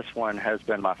 this one has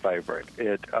been my favorite.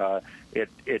 It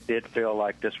did feel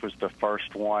like this was the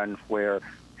first one where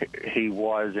he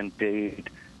was indeed,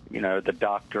 the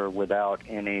Doctor without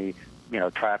any,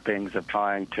 trappings of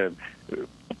trying to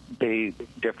be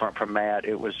different from Matt.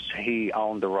 It was he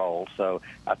owned the role. So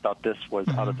I thought this was,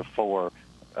 out of the 4,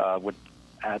 would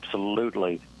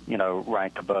absolutely,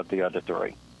 rank above the other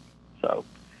 3. So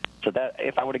that,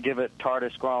 if I were to give it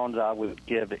TARDIS groans, I would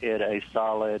give it a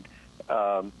solid,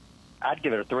 I'd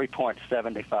give it a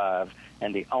 3.75.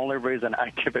 And the only reason I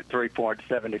give it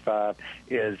 3.75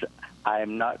 is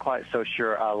I'm not quite so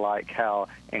sure I like how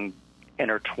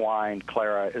intertwined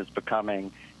Clara is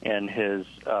becoming in his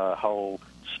whole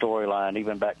storyline,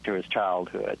 even back to his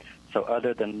childhood. So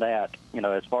other than that,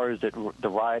 as far as the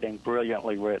writing,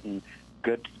 brilliantly written,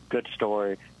 good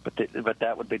story, but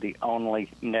that would be the only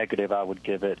negative I would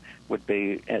give it, would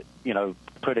be,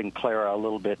 putting Clara a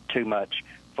little bit too much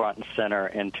front and center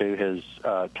into his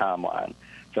timeline.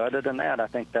 So other than that, I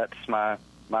think that's my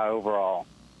overall.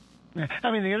 Yeah.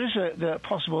 I mean, there is the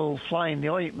possible fly in the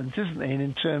ointment, isn't there,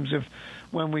 in terms of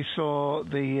when we saw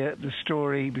the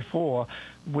story before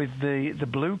with the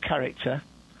blue character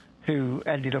who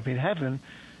ended up in heaven,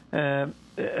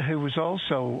 who was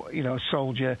also, a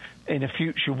soldier in a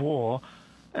future war.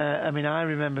 I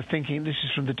remember thinking, this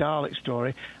is from the Dalek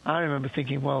story, I remember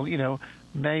thinking, well,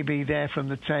 maybe they're from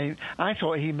the same... I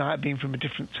thought he might have been from a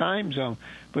different time zone,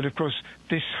 but of course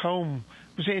this home...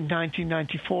 Was it in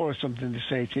 1994 or something, they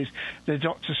say it is? The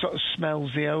Doctor sort of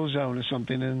smells the ozone or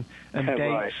something and dates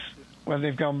right. where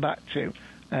they've gone back to.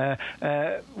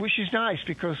 Which is nice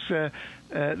because the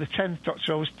 10th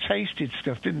Doctor always tasted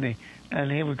stuff, didn't he?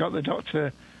 And here we've got the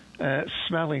Doctor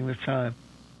smelling the time.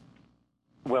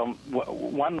 Well,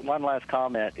 one last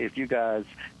comment. If you guys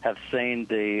have seen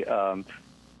the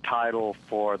title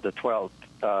for the 12th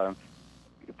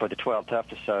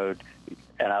episode,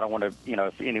 and I don't want to,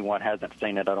 if anyone hasn't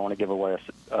seen it, I don't want to give away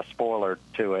a spoiler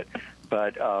to it,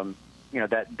 but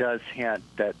that does hint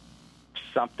that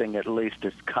something at least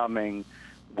is coming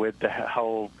with the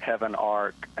whole Heaven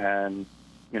arc, and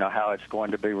how it's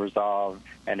going to be resolved,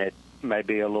 and it may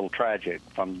be a little tragic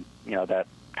from that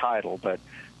title, but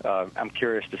I'm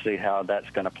curious to see how that's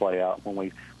going to play out when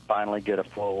we finally get a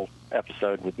full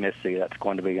episode with Missy. That's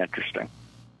going to be interesting.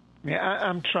 Yeah,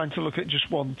 I'm trying to look at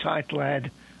just one title ahead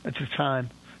at a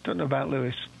time. Don't know about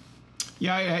Lewis.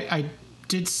 Yeah, I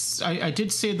did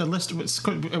see the list. It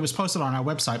was posted on our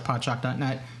website,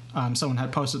 podshock.net. Someone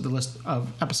had posted the list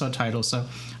of episode titles, so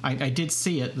I did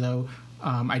see it, though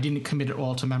I didn't commit it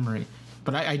all to memory.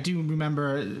 But I do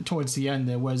remember towards the end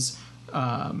there was,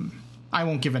 I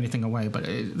won't give anything away, but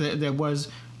there was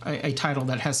a title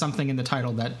that has something in the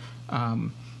title that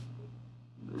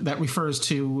that refers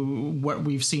to what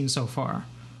we've seen so far.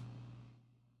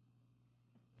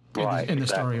 Right, in the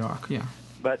exactly. story arc, yeah.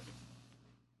 But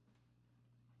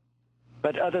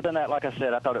other than that, like I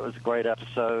said, I thought it was a great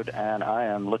episode, and I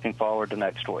am looking forward to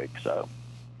next week. So,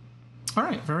 all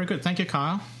right, very good. Thank you,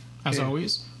 Kyle, as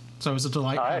always. So it was a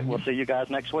delight. All right, we'll see you guys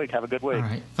next week. Have a good week. All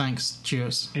right, thanks.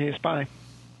 Cheers. Cheers, bye.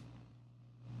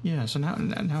 Yeah, so now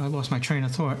I lost my train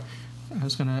of thought. I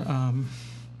was going to...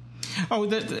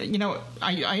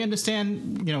 I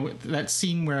understand, that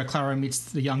scene where Clara meets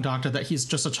the young doctor, that he's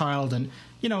just a child, and,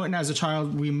 and as a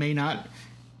child, we may not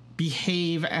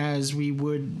behave as we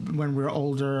would when we're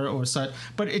older or such,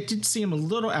 but it did seem a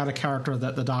little out of character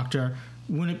that the doctor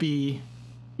wouldn't be,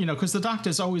 because the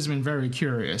doctor's always been very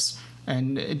curious,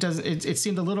 and it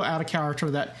seemed a little out of character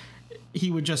that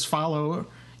he would just follow,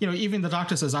 even the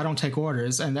doctor says, I don't take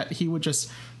orders, and that he would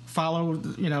just follow,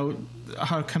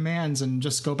 her commands and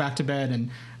just go back to bed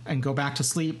and go back to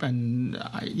sleep. And,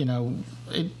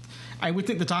 I would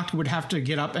think the doctor would have to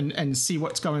get up and see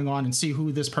what's going on and see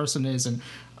who this person is. And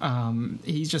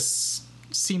he just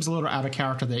seems a little out of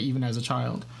character there, even as a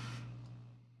child.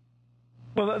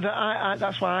 Well,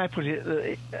 that's why I put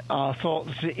it. I thought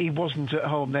that he wasn't at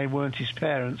home; they weren't his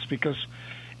parents, because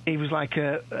he was like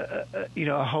a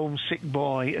homesick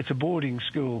boy at a boarding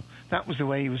school. That was the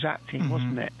way he was acting,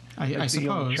 wasn't it? I suppose.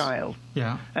 Young child.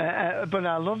 Yeah. But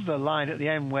I love the line at the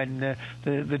end when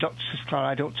the doctor says, "Clara,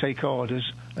 I don't take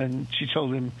orders," and she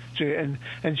told him to.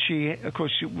 And she, of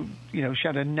course, she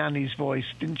had a nanny's voice,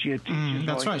 didn't she? A teacher's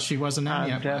that's voice. right. She was a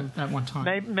nanny at one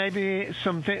time. Maybe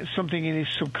something in his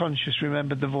subconscious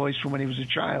remembered the voice from when he was a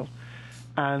child.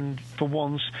 And for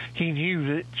once, he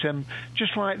knew that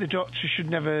just like the doctor should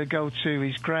never go to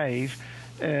his grave,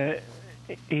 I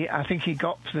think he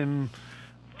got them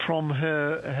from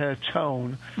her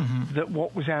tone that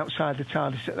what was outside the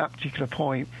TARDIS at that particular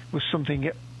point was something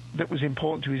that was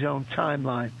important to his own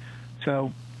timeline.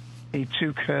 So he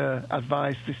took her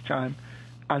advice this time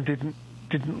and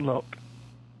didn't look.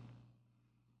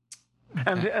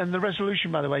 Okay. And the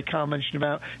resolution, by the way, Carl mentioned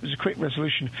about, it was a quick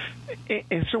resolution.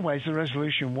 In some ways, the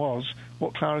resolution was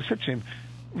what Clara said to him.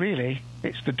 Really,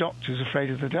 it's the doctor's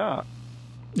afraid of the dark.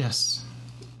 Yes.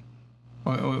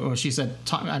 Or she said,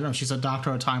 I don't know if she said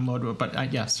doctor or Time Lord,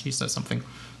 but yes, she said something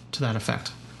to that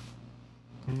effect.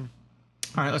 All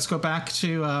right, let's go back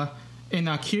to, in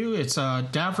our queue, it's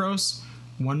Davros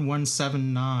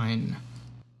 1179.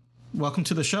 Welcome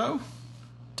to the show,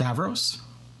 Davros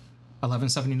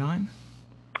 1179.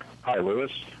 Hi,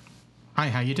 Lewis. Hi,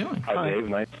 how you doing? Hi, Dave.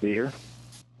 Nice to be here.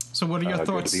 So what are your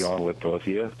thoughts? Good to be on with both of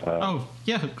you.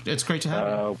 Yeah, it's great to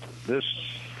have you.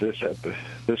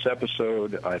 This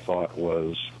episode, I thought,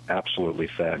 was absolutely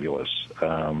fabulous.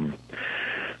 The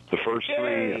first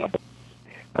three...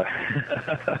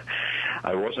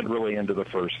 I wasn't really into the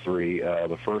first three.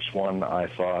 The first one, I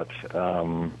thought,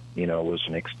 was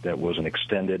an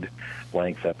extended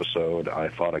length episode. I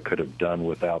thought I could have done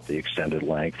without the extended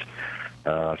length.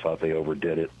 I thought they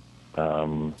overdid it.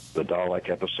 The Dalek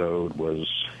episode was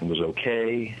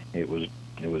okay. It was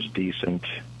decent.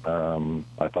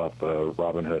 I thought the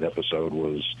Robin Hood episode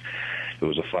was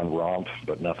a fun romp,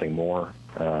 but nothing more.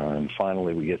 And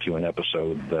finally, we get to an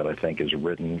episode that I think is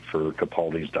written for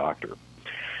Capaldi's Doctor.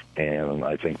 And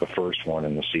I think the first one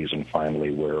in the season,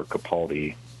 finally, where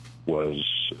Capaldi was,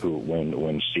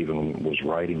 when Stephen was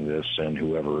writing this, and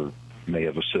whoever may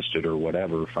have assisted or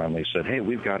whatever, finally said, hey,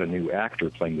 we've got a new actor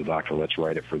playing the Doctor, let's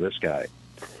write it for this guy.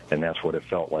 And that's what it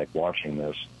felt like watching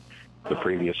this. The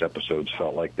previous episodes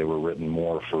felt like they were written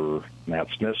more for Matt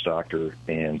Smith's Doctor,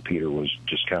 and Peter was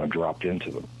just kind of dropped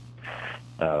into them.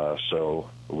 So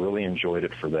really enjoyed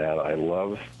it for that. I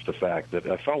love the fact that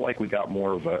I felt like we got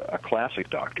more of a classic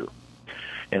Doctor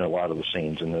in a lot of the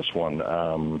scenes in this one.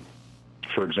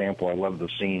 For example, I love the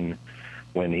scene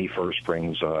when he first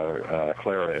brings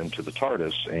Clara into the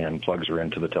TARDIS and plugs her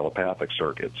into the telepathic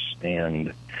circuits.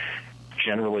 And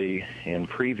generally in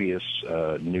previous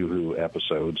New Who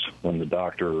episodes, when the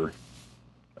Doctor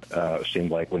seemed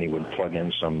like when he would plug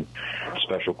in some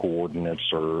special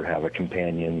coordinates or have a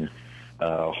companion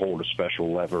hold a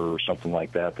special lever or something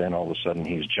like that, then all of a sudden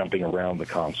he's jumping around the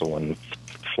console and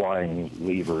flying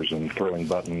levers and throwing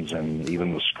buttons, and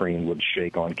even the screen would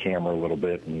shake on camera a little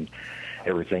bit and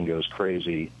everything goes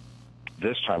crazy.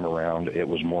 This time around, it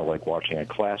was more like watching a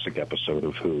classic episode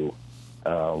of Who,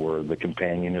 where the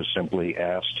companion is simply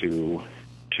asked to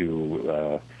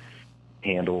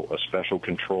handle a special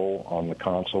control on the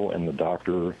console, and the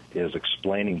Doctor is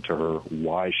explaining to her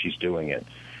why she's doing it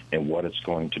and what it's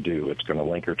going to do. It's going to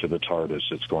link her to the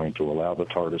TARDIS. It's going to allow the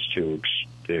TARDIS to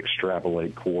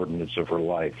extrapolate coordinates of her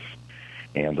life.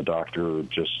 And the Doctor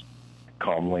just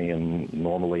calmly and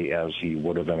normally, as he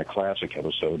would have in a classic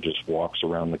episode, just walks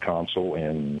around the console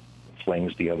and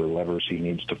flings the other levers he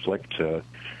needs to flick to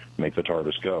make the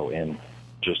TARDIS go. And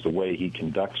just the way he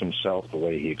conducts himself, the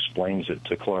way he explains it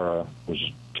to Clara, was,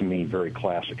 to me, very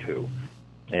classic Who.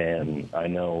 And I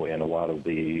know in a lot of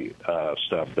the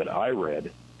stuff that I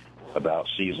read about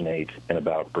Season 8 and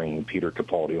about bringing Peter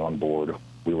Capaldi on board,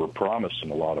 we were promised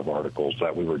in a lot of articles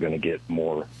that we were going to get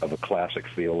more of a classic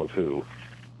feel of Who.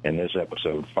 And this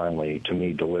episode finally, to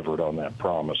me, delivered on that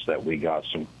promise that we got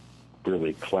some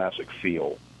really classic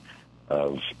feel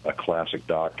of a classic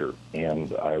Doctor.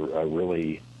 And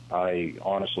I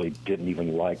honestly didn't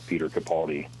even like Peter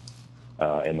Capaldi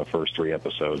in the first 3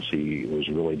 episodes. He was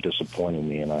really disappointing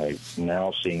me, and I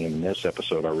now seeing him in this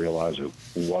episode, I realize it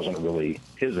wasn't really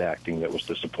his acting that was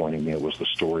disappointing me. It was the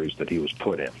stories that he was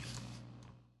put in.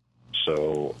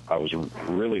 So I was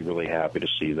really, really happy to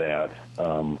see that.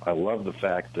 I love the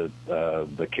fact that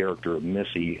the character of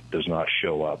Missy does not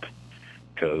show up,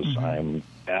 because I'm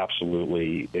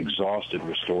absolutely exhausted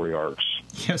with story arcs.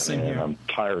 Yes, same here. I'm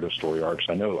tired of story arcs.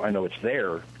 I know it's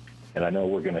there, and I know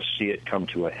we're going to see it come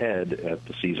to a head at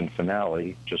the season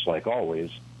finale, just like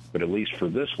always. But at least for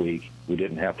this week, we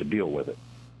didn't have to deal with it,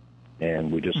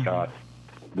 and we just got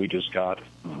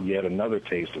yet another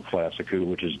taste of classic Who,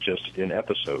 which is just an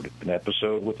episode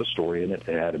with a story in it.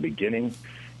 It had a beginning,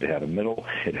 it had a middle,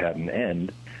 it had an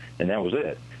end, and that was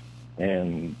it.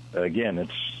 And again,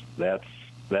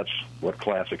 that's what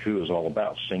classic Who is all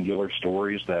about: singular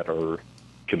stories that are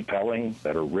compelling,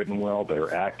 that are written well, that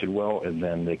are acted well, and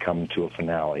then they come to a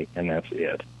finale, and that's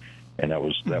it. And that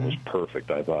was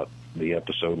perfect. I thought the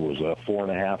episode was a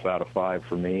 4.5 out of 5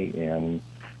 for me, and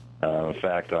in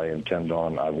fact,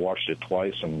 I've watched it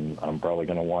twice, and I'm probably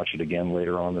going to watch it again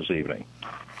later on this evening.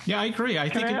 Yeah, I agree. I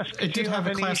think it did have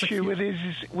a classic issue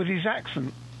with his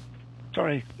accent.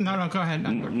 Sorry. No, go ahead.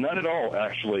 None at all,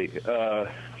 actually.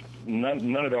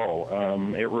 None at all.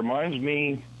 It reminds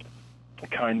me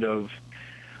kind of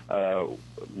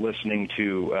listening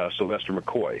to Sylvester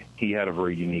McCoy. He had a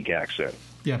very unique accent.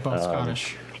 Yeah, both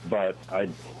Scottish. But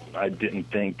I didn't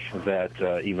think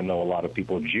that even though a lot of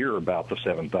people jeer about the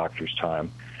Seventh Doctor's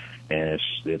time, and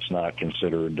it's not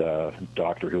considered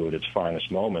Doctor Who at its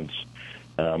finest moments,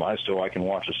 I can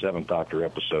watch a Seventh Doctor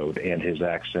episode, and his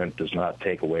accent does not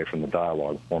take away from the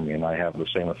dialogue for me, and I have the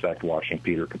same effect watching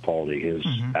Peter Capaldi. His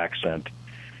accent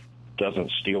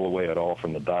doesn't steal away at all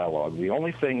from the dialogue. The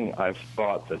only thing I've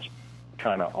thought that's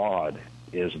kind of odd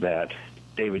is that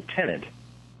David Tennant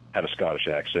had a Scottish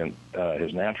accent,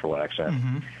 his natural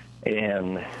accent,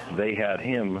 and they had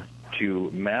him to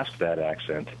mask that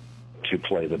accent to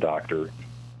play the Doctor.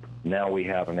 Now we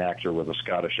have an actor with a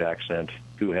Scottish accent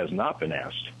who has not been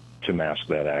asked to mask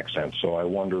that accent. So I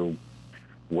wonder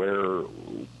where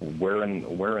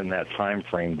in that time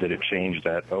frame did it change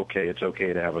that, okay, it's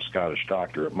okay to have a Scottish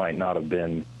Doctor. It might not have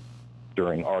been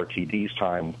during RTD's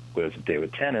time with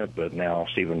David Tennant, but now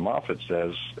Stephen Moffat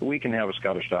says we can have a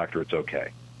Scottish Doctor, it's okay.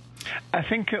 I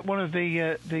think at one of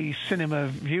the cinema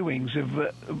viewings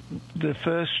of the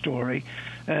first story,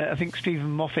 I think Stephen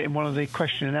Moffat in one of the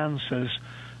question and answers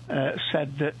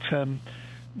said that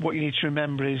what you need to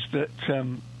remember is that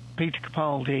Peter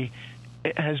Capaldi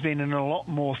has been in a lot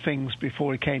more things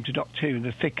before he came to Doctor Who, in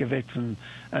the thick of it and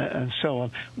so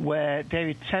on, where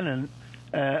David Tennant,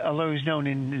 although he's known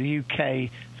in the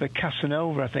UK for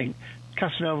Casanova, I think,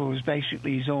 Casanova was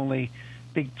basically his only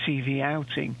big TV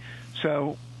outing.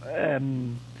 So,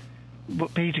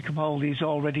 but Peter Capaldi is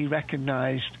already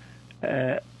recognised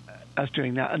as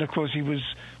doing that. And of course, he was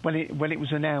when it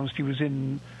was announced, he was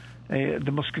in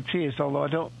the Musketeers.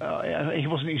 Although he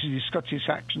wasn't using his Scottish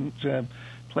accent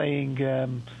playing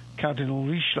Cardinal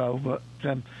Richelieu. But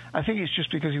I think it's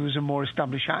just because he was a more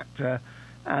established actor,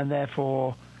 and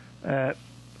therefore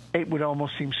it would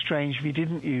almost seem strange if he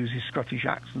didn't use his Scottish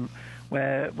accent,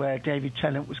 where David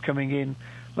Tennant was coming in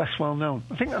less well known.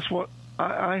 I think that's what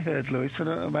I heard, Lewis. I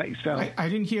don't know about yourself. I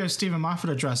didn't hear Stephen Moffat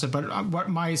address it, but what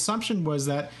my assumption was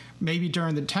that maybe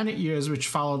during the Tennant years, which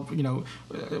followed,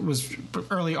 was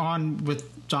early on with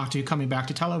Doctor Who coming back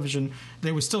to television,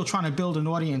 they were still trying to build an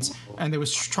audience, and they were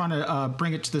trying to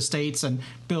bring it to the States and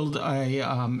build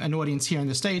an audience here in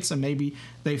the States, and maybe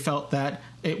they felt that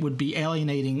it would be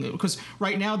alienating, because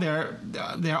right now there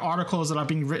are articles that are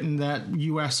being written that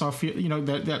U.S. are,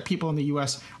 that people in the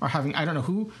U.S. are having. I don't know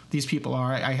who these people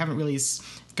are. I haven't really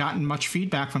gotten much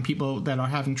feedback from people that are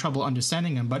having trouble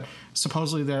understanding them, but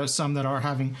supposedly there are some that are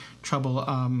having trouble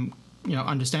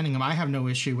understanding them. I have no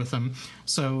issue with them.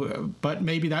 So, but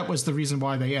maybe that was the reason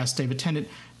why they asked David Tennant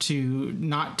to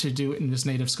not to do it in his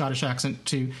native Scottish accent,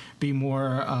 to be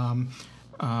more, I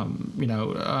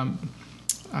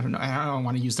don't know, I don't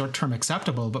want to use the term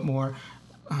acceptable, but more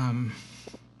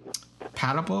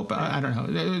palatable, but I don't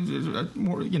know,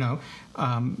 more,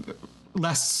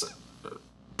 less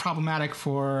problematic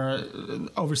for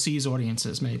overseas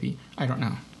audiences, maybe. I don't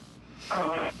know.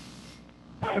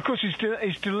 Of course,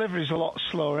 his delivery is a lot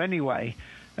slower anyway.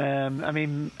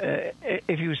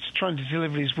 If he was trying to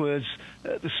deliver his words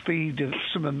at the speed of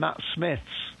some of Matt Smith's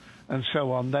and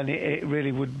so on, then it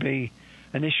really would be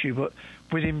an issue. But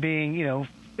with him being,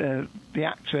 the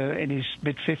actor in his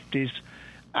mid-50s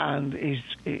and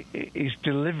his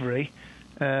delivery,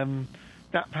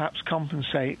 that perhaps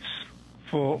compensates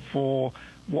for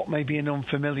what may be an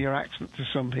unfamiliar accent to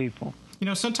some people.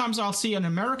 Sometimes I'll see an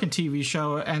American TV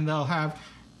show and they'll have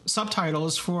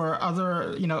subtitles for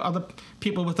other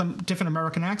people with different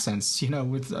American accents.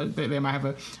 They might have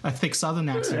a thick Southern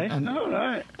accent. Really?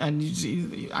 Right. And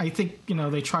I think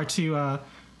they try to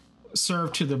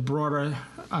serve to the broader.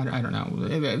 I don't know.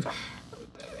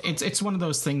 It's one of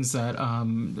those things that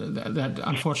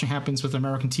unfortunately happens with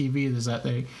American TV, is that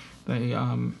they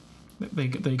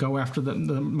go after the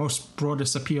most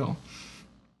broadest appeal.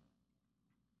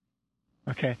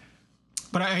 Okay.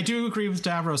 But I do agree with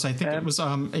Davros. I think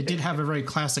it did have a very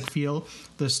classic feel,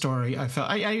 the story.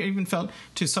 I even felt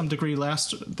to some degree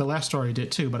the last story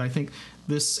did too, but I think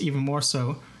this even more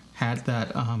so had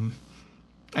that,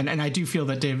 and I do feel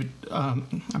that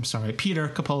Peter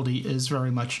Capaldi is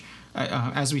very much,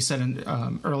 as we said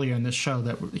earlier in this show,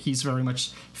 that he's very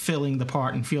much filling the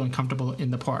part and feeling comfortable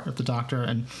in the part of the Doctor,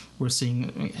 and we're seeing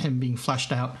him being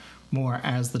fleshed out more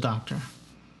as the Doctor.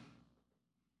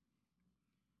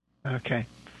 Okay.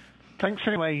 Thanks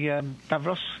anyway,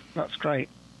 Davros. That's great.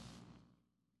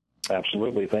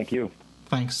 Absolutely. Thank you.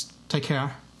 Thanks. Take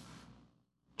care.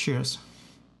 Cheers.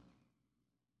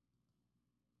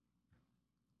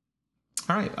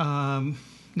 All right.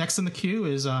 Next in the queue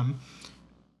is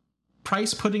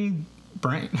Price Pudding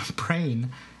Brain.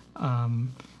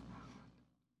 I'm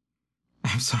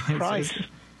sorry. Price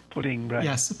Pudding Brain.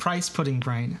 Yes, Price Pudding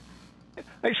Brain.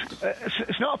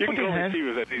 It's not a pudding head. You can only see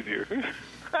was that easier.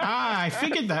 I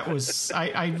figured that was.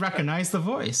 I recognized the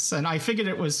voice, and I figured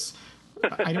it was.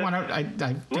 I didn't want to. I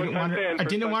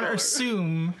didn't want to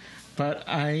assume, but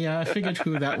I figured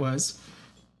who that was.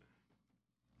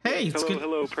 Hey, it's good.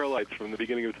 Hello, Pearlites from the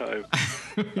beginning of time.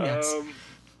 Yes.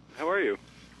 How are you?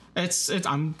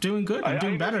 I'm doing good. I'm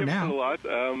doing better now. A lot.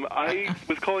 I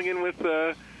was calling in with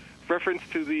reference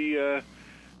to the,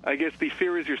 I guess, the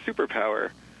fear is your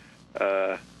superpower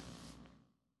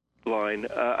line.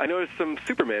 I noticed some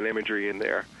Superman imagery in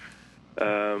there.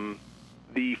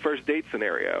 The first date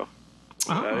scenario.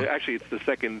 Actually, it's the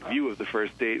second view of the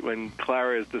first date when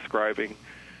Clara is describing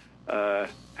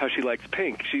how she likes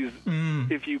pink.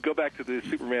 If you go back to the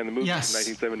Superman the movie from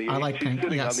 1978, I like she's pink.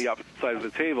 sitting on the opposite side of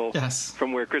the table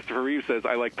from where Christopher Reeve says,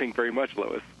 "I like pink very much,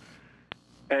 Lois."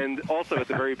 And also at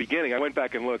the very beginning, I went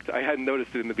back and looked. I hadn't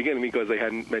noticed it in the beginning because they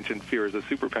hadn't mentioned fear as a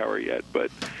superpower yet,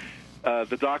 but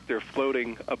the Doctor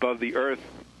floating above the Earth,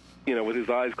 with his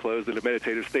eyes closed in a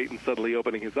meditative state and suddenly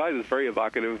opening his eyes is very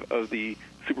evocative of the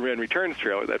Superman Returns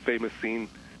trailer, that famous scene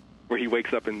where he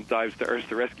wakes up and dives to Earth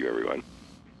to rescue everyone.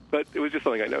 But it was just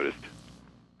something I noticed.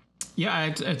 Yeah,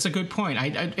 it's a good point.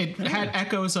 It had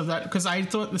echoes of that, because I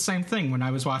thought the same thing when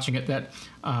I was watching it. That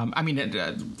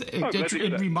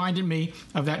it reminded me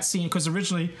of that scene, because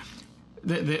originally,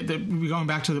 we're going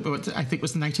back to what I think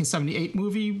was the 1978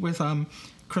 movie with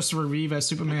Christopher Reeve as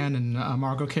Superman and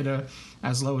Margot Kidder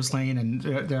as Lois Lane, and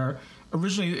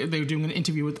originally they were doing an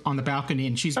interview on the balcony,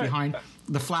 and she's behind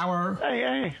the flower.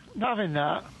 Hey, not having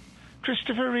that.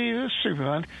 Christopher Reeve is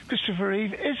Superman. Christopher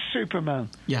Reeve is Superman.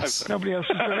 Yes. Nobody else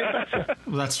is doing it better.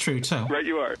 Well, that's true, too. Right,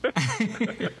 you are.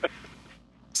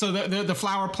 So the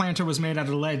flower planter was made out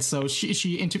of lead. So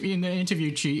she in the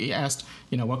interview, she asked,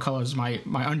 what color is my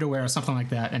underwear or something like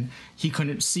that, and he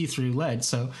couldn't see through lead.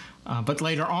 So, but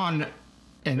later on,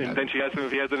 and then she asked him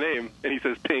if he has a name, and he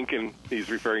says pink, and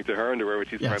he's referring to her underwear, which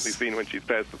he's probably seen when she's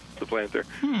past the planter.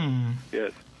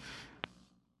 Yes.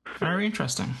 Very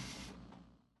interesting.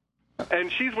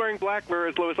 And she's wearing black,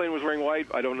 whereas Lois Lane was wearing white.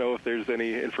 I don't know if there's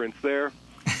any inference there.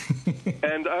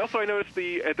 And I noticed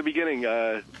at the beginning,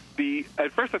 at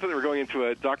first I thought they were going into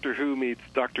a Doctor Who meets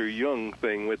Dr. Jung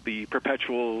thing with the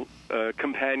perpetual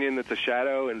companion that's a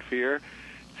shadow and fear. It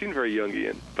seemed very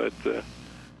Jungian, but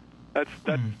that's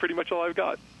pretty much all I've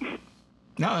got.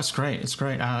 No, that's great. It's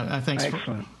great. Thanks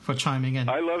for chiming in.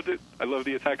 I loved it. I love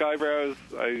the attack eyebrows.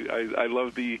 I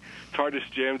love the TARDIS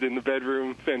jammed in the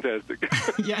bedroom. Fantastic.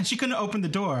 Yeah, and she couldn't open the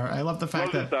door. I love the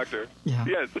fact that... Doctor. Yeah.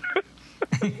 Yes.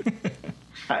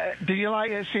 Did you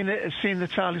like seeing the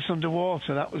TARDIS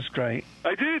underwater? That was great.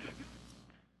 I did.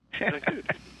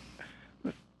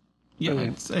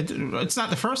 Yeah, it's not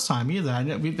the first time either.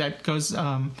 That goes...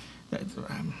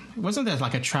 wasn't there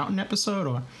like a Troughton episode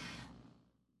or...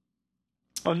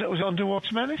 Oh, it was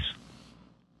Underwater Menace?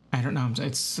 I don't know.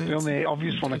 It's the only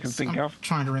obvious one I can think of.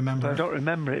 Trying to remember. But I don't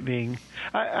remember it being.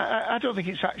 I don't think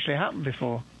it's actually happened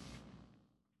before.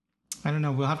 I don't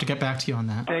know. We'll have to get back to you on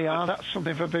that. That's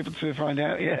something for people to find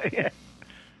out. Yeah.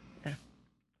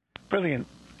 Brilliant.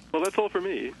 Well, that's all for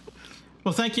me.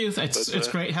 Well, thank you. It's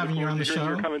great having you on the show.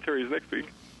 Your commentaries next week.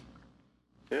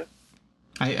 Yeah.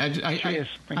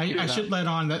 I should let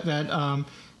on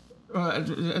that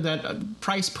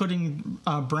Price Pudding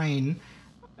Brain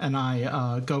and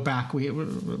I go back.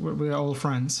 We're old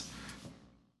friends.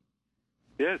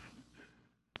 Yes.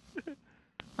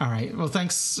 All right. Well,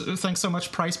 thanks so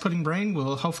much, Price Pudding Brain.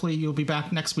 Hopefully you'll be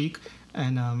back next week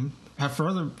and have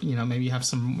further, maybe have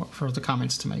some further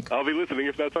comments to make. I'll be listening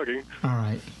if not talking. All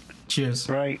right. Cheers.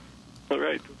 Right. All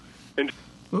right. And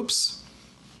oops.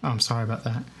 Oh, I'm sorry about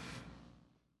that.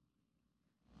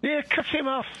 Yeah, cut him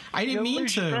off. I didn't mean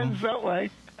to. Friends that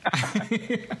way.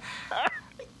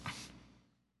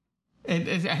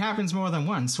 It happens more than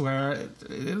once where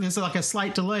there's like a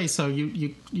slight delay, so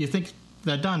you think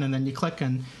they're done, and then you click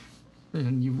and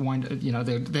you wind,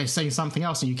 they're saying something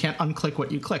else, and you can't unclick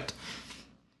what you clicked.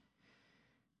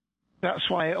 That's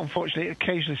why, unfortunately, it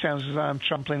occasionally sounds as though I'm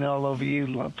trampling all over you,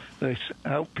 love. I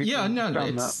hope people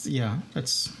understand that. Yeah,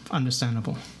 it's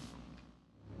understandable.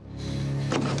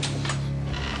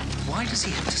 Why does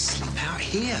he have to sleep out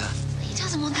here? He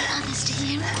doesn't want the others to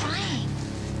hear him crying.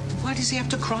 Why does he have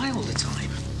to cry all the time?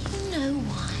 You know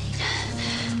why.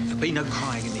 There'll be no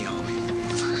crying in the army.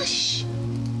 Hush.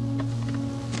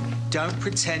 Don't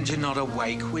pretend you're not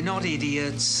awake. We're not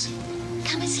idiots.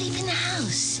 Come and sleep in the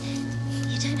house.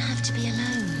 You don't have to be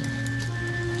alone.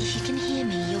 If you can hear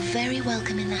me, you're very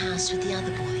welcome in the house with the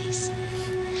other boys.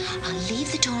 I'll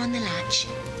leave the door on the latch.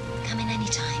 Come in any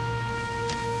time.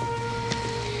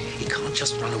 He can't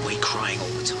just run away crying all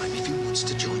the time if he wants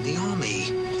to join the army.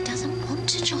 He doesn't want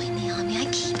to join the army, I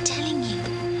keep telling you.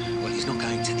 Well, he's not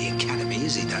going to the academy,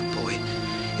 is he, that boy?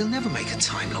 He'll never make a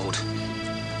Time Lord.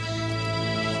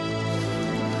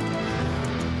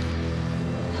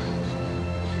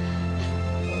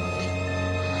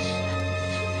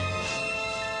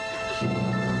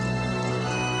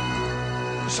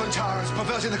 Sontara is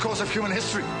perverting the course of human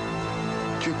history.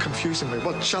 You're confusing me.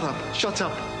 What? Shut up. Shut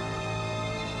up.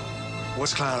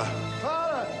 What's Clara?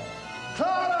 Clara!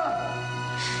 Clara!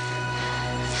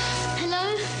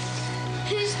 Hello?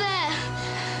 Who's there?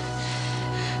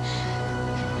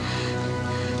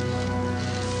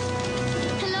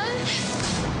 Hello?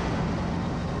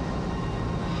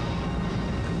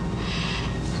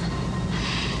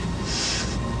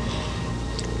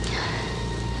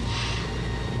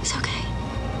 It's okay.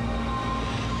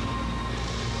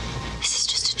 This is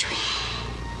just a dream.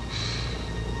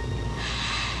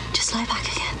 Just lie back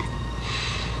again.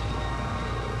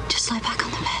 Just lie back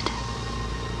on the bed.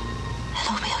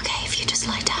 It'll all be okay if you just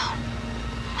lie down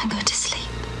and go to sleep.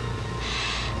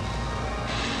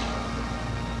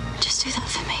 Just do that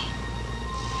for me.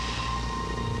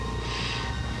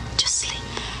 Just sleep.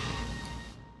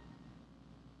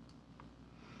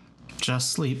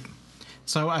 Just sleep.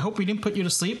 So I hope we didn't put you to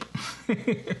sleep.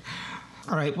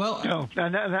 All right, well... No,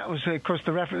 and that was, of course,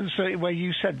 the reference where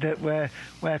you said that where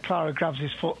Clara grabs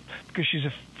his foot because she's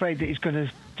afraid that he's going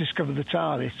to discover the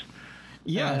TARDIS.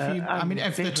 Yeah,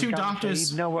 if the two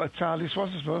doctors... He'd know what a TARDIS was,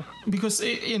 I suppose. Because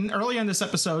early in this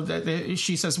episode,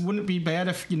 she says, wouldn't it be bad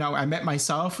if, I met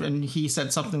myself? And he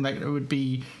said something like it would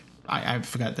be... I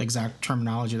forgot the exact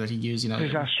terminology that he used,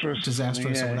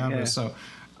 disastrous or whatever. Yeah. So...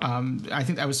 I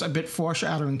think that was a bit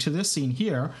foreshadowing to this scene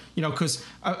here, because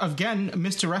again,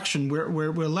 misdirection. We're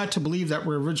led to believe that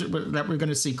we're going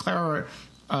to see Clara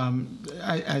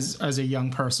as a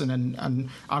young person, and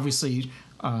obviously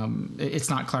it's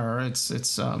not Clara.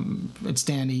 It's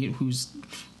Danny, who's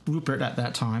Rupert at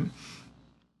that time,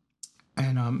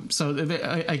 and so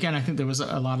again, I think there was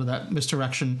a lot of that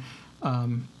misdirection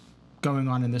going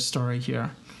on in this story here,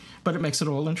 but it makes it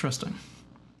all interesting.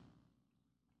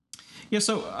 Yeah,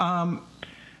 so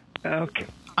okay.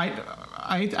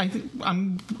 I think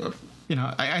I'm,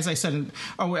 as I said,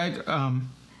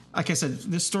 like I said,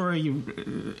 this story,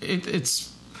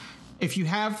 it's if you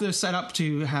have the setup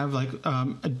to have like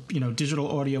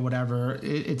digital audio, whatever,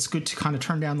 it's good to kind of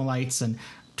turn down the lights and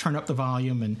turn up the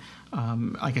volume, and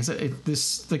like I said,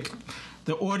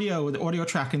 the audio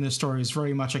track in this story is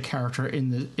very much a character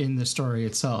in the story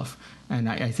itself, and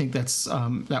I think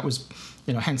that was.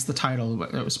 Hence the title.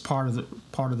 It was part of the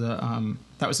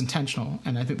that was intentional,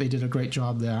 and I think they did a great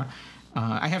job there.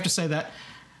 I have to say that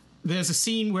there's a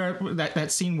scene where that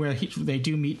scene where they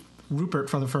do meet Rupert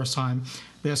for the first time.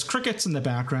 There's crickets in the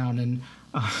background, and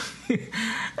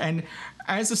And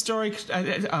as the story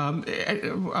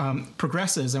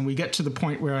progresses and we get to the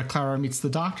point where Clara meets the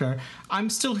Doctor, I'm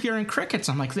still hearing crickets.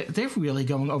 I'm like, they're really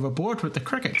going overboard with the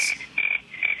crickets.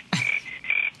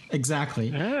 Exactly.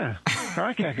 Yeah,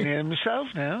 I can hear them myself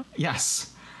now.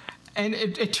 Yes. And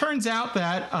it turns out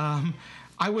that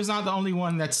I was not the only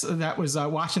one that was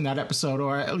watching that episode,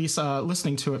 or at least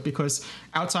listening to it, because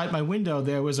outside my window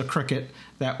there was a cricket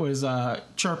that was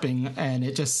chirping, and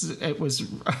it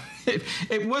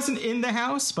wasn't in the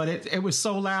house, but it was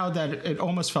so loud that it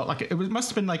almost felt like it must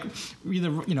have been like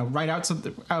either right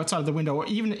outside the window, or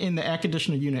even in the air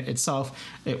conditioner unit itself.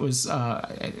 It was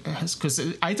because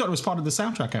I thought it was part of the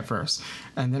soundtrack at first,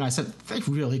 and then I said, they're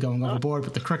really going overboard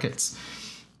with the crickets.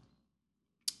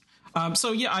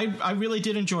 So yeah, I really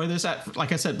did enjoy this.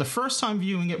 Like I said, the first time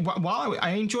viewing it, while I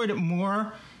enjoyed it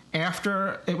more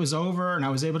after it was over and I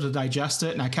was able to digest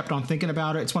it, and I kept on thinking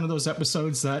about it. It's one of those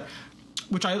episodes that,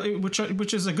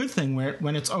 which is a good thing, where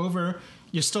when it's over,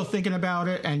 you're still thinking about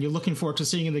it and you're looking forward to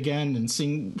seeing it again and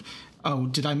seeing,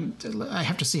 I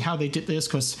have to see how they did this,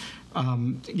 because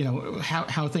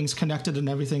how things connected and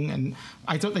everything. And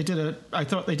I thought they did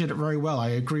it very well. I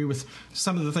agree with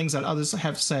some of the things that others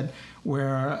have said,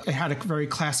 where it had a very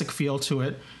classic feel to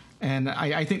it. And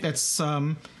I think that's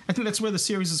where the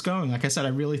series is going. Like I said, I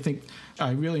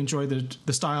really enjoy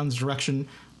the style and the direction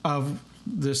of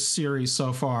this series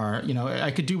so far.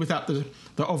 I could do without the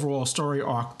overall story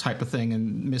arc type of thing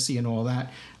and Missy and all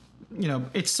that.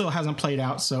 It still hasn't played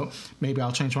out, so maybe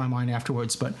I'll change my mind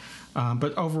afterwards. But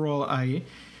overall, I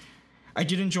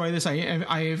did enjoy this.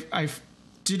 I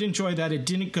did enjoy that it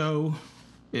didn't go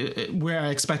where I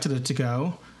expected it to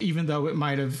go, even though it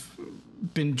might have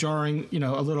been jarring,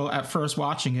 a little at first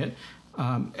watching it.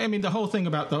 I mean, the whole thing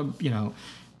about the,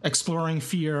 exploring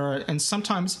fear, and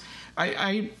sometimes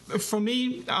for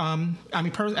me,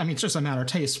 it's just a matter of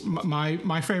taste.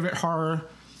 My favorite horror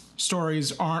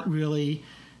stories aren't really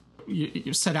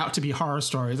set out to be horror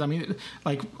stories. I mean,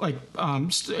 like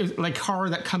horror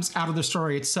that comes out of the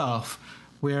story itself,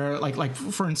 where like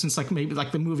for instance, maybe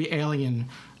the movie Alien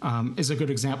is a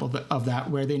good example of that,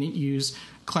 where they didn't use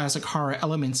classic horror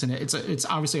elements in it. It's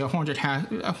obviously a haunted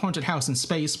house in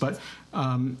space, but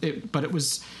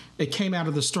it came out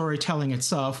of the storytelling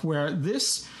itself. Where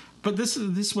this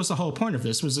was the whole point of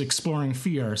this, was exploring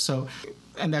fear. So,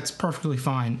 and that's perfectly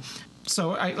fine. So,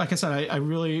 like I said, I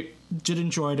really did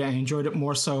enjoy it. I enjoyed it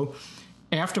more so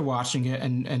after watching it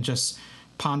and just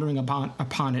pondering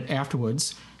upon it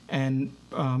afterwards. And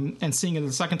seeing it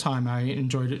the second time, I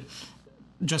enjoyed it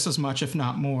just as much, if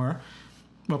not more.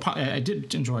 Well, I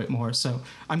did enjoy it more. So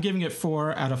I'm giving it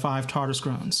 4 out of 5 TARDIS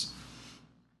groans.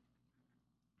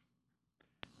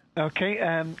 Okay,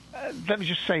 let me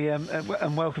just say,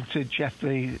 and welcome to Jeff,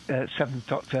 the Seventh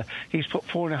Doctor. He's put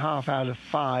 4.5 out of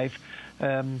 5.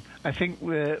 I think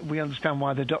we understand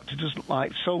why the Doctor doesn't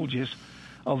like soldiers,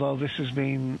 although this has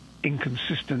been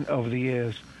inconsistent over the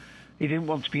years. He didn't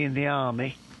want to be in the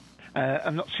army.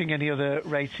 I'm not seeing any other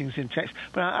ratings in text,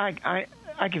 but I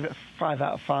give it 5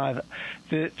 out of 5.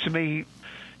 To me,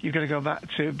 you've got to go back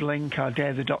to Blink, I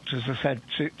Dare the Doctor, as I said,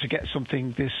 to get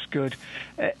something this good.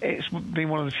 It's been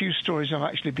one of the few stories I've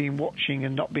actually been watching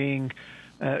and not being,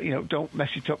 don't mess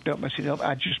it up.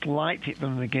 I just liked it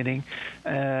from the beginning.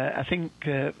 I think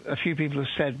a few people have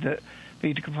said that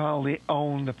Peter Capaldi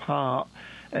owned the part.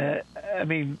 I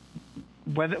mean,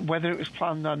 whether it was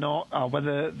planned or not, or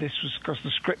whether this was because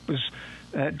the script was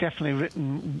definitely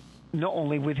written not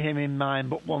only with him in mind,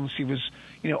 but once he was,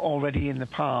 already in the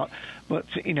part. But,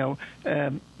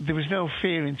 there was no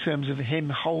fear in terms of him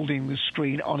holding the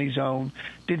screen on his own.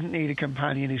 Didn't need a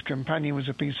companion. His companion was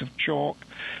a piece of chalk.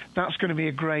 That's going to be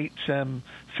a great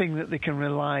thing that they can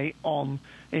rely on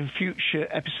in future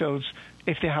episodes.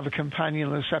 If they have a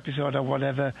companionless episode or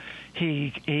whatever,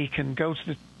 he can go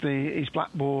to his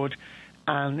blackboard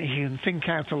and he can think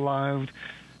out aloud,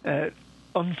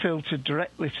 unfiltered,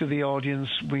 directly to the audience.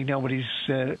 We know what he's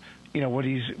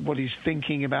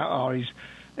thinking about, or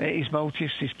his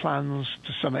motives, his plans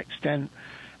to some extent.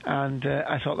 And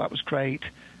I thought that was great.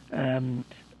 I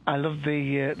love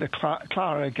the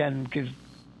Clara again gives.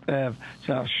 So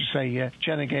I should say,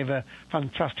 Jenna gave a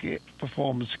fantastic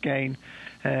performance again.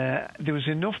 There was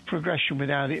enough progression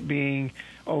without it being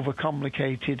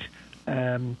overcomplicated.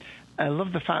 I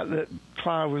love the fact that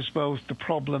Clara was both the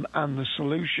problem and the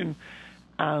solution,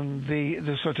 and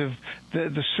the sort of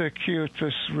the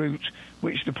circuitous route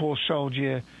which the poor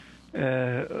soldier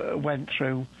went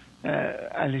through,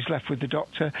 and is left with the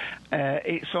Doctor.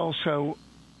 It's also,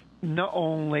 not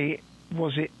only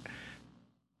was it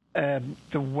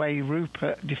the way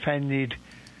Rupert defended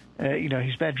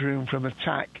his bedroom from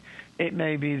attack. It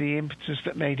may be the impetus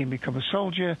that made him become a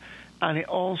soldier, and it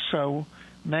also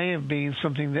may have been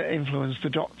something that influenced the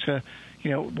Doctor,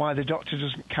 why the Doctor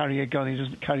doesn't carry a gun, he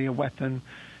doesn't carry a weapon.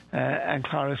 And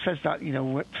Clara says that,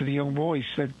 to the young boy,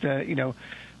 said,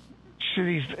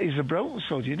 he's a brilliant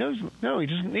soldier. No, he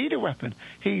doesn't need a weapon.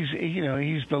 He's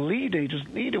the leader. He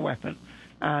doesn't need a weapon.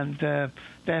 And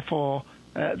therefore,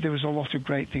 there was a lot of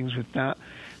great things with that.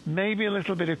 Maybe a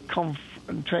little bit of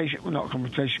confrontation, well, not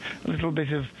confrontation, a little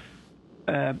bit of,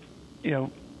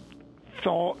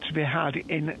 thought to be had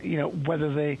in,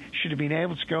 whether they should have been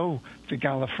able to go to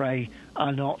Gallifrey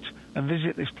or not and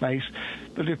visit this place.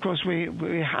 But of course,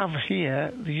 we have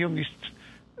here the youngest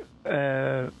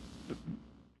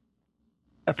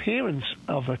appearance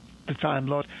of the Time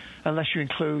Lord, unless you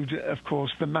include, of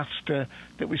course, the Master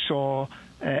that we saw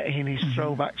in his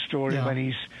throwback story when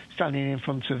he's standing in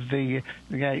front of the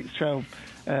gate. So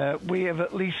we have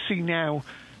at least seen now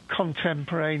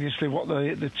contemporaneously what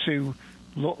the two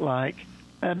look like.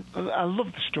 I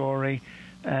love the story,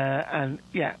 and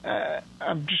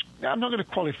I'm not going to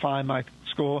qualify my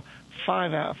score.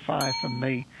 5 out of 5 from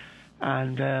me,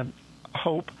 and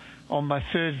hope on my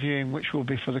third viewing, which will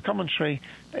be for the commentary,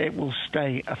 it will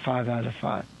stay a 5 out of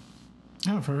 5.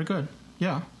 Oh, very good.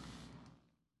 Yeah.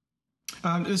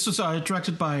 This was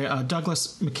directed by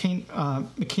Douglas McKinnon.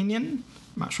 I'm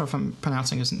not sure if I'm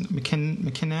pronouncing his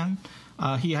McKinnon.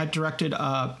 He had directed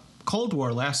Cold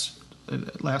War last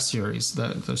series,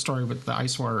 the story with the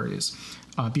Ice Warriors.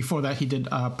 Before that, he did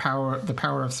the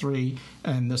Power of Three,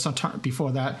 and the Sontaran.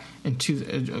 Before that,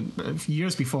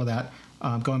 years before that,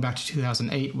 going back to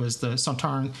 2008, was the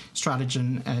Sontaran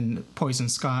Stratagem and Poison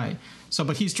Sky. So,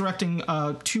 but he's directing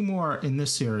 2 more in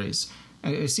this series.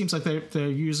 It seems like they're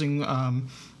using.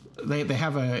 They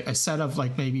have a set of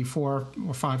like maybe 4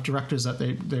 or 5 directors that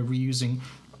they're reusing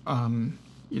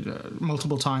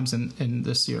multiple times in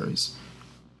this series.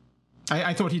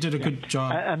 I thought he did a good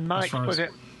job. And Mike put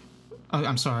it. Oh,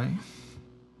 I'm sorry.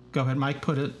 Go ahead, Mike.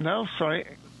 Put it. No, sorry.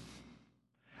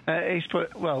 He's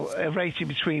put a rating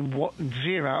between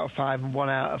 0 out of 5 and 1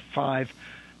 out of 5,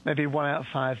 maybe 1 out of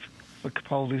 5 for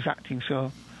Capaldi's acting.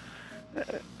 So,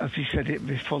 as he said, it'd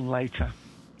be fun later.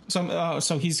 So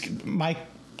Mike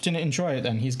didn't enjoy it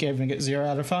then. He's giving it 0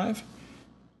 out of 5.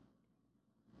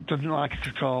 Doesn't like it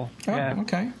at all. Oh, yeah.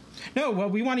 Okay. No, well,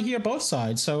 we want to hear both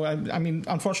sides. So, I mean,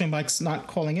 unfortunately, Mike's not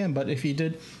calling in, but if he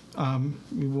did,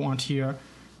 we want to hear,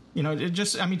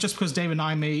 just because Dave and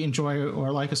I may enjoy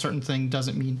or like a certain thing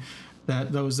doesn't mean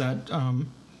that those that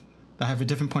have a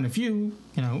different point of view,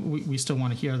 we still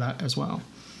want to hear that as well.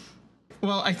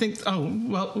 Well, I think,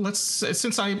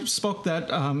 since I spoke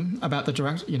that about the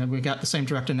direct, we got the same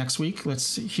director next week,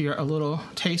 let's hear a little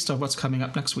taste of what's coming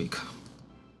up next week.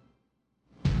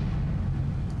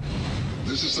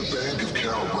 This is the Bank of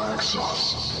Carol Black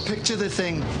Sauce. Picture the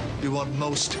thing you want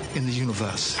most in the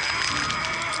universe.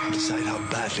 And decide how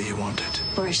badly you want it.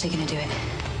 We're actually going to do it.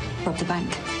 Rob the bank.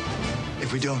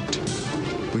 If we don't,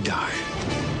 we die.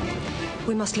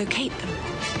 We must locate them.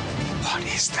 What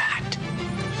is that?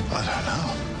 I don't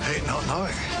know. Hate not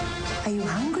knowing. Are you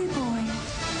hungry, boy?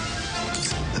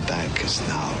 The bank is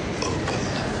now open.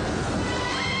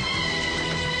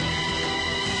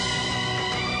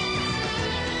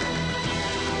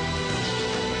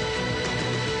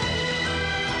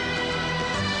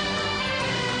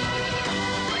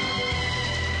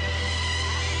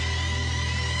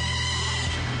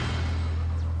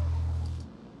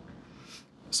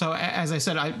 So as I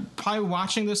said, probably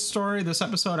watching this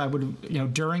episode, I would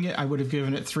have, during it, I would have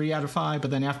given it 3 out of 5. But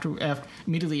then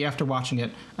immediately after watching it,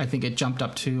 I think it jumped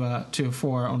up to a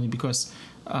 4, only because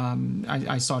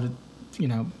I started,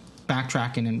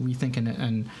 backtracking and rethinking it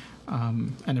and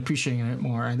appreciating it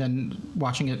more. And then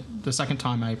watching it the second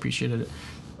time, I appreciated it,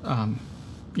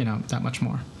 that much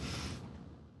more.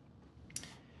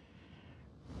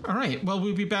 All right. Well,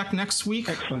 we'll be back next week.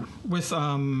 Excellent. With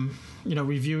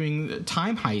reviewing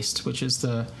Time Heist, which is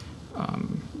the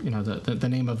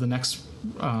name of the next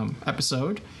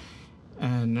episode,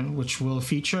 and which will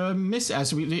feature Miss.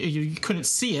 You couldn't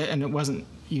see it, and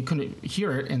you couldn't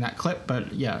hear it in that clip,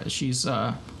 but yeah, she's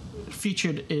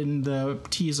featured in the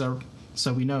teaser,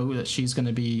 so we know that she's going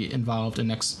to be involved in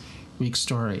next week's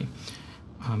story.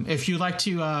 If you'd like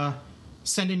to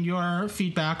send in your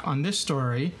feedback on this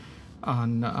story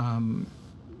on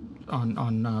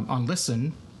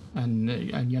Listen,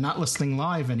 and you're not listening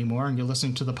live anymore, and you're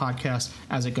listening to the podcast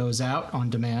as it goes out on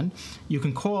demand, you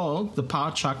can call the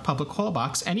Podshock public call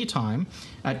box anytime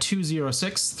at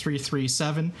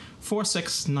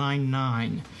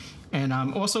 206-337-4699. And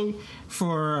also,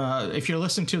 for if you're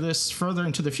listening to this further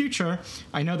into the future,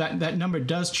 I know that number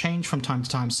does change from time to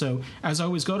time. So, as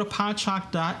always, go to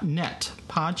podshock.net,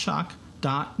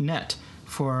 podshock.net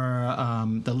for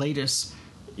the latest,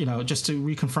 just to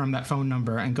reconfirm that phone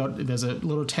number. And there's a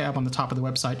little tab on the top of the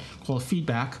website called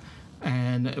Feedback,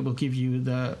 and it will give you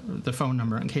the phone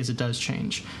number in case it does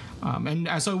change. And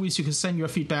as always, you can send your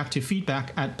feedback to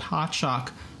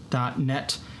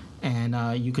feedback@podshock.net.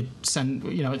 And you could send,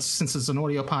 since it's an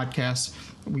audio podcast,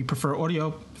 we prefer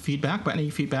audio feedback, but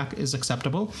any feedback is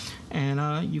acceptable.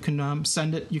 And you can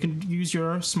send it. You can use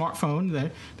your smartphone.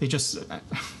 They just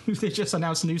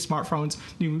announced new smartphones,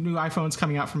 new iPhones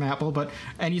coming out from Apple. But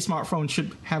any smartphone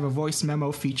should have a voice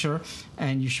memo feature,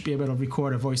 and you should be able to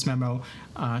record a voice memo.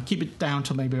 Keep it down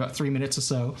to maybe about 3 minutes or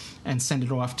so, and send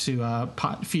it off to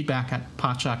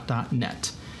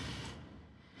feedback@podshock.net.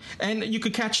 And you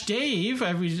could catch Dave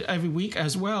every week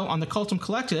as well on the Cultum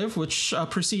Collective, which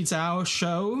precedes our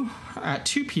show at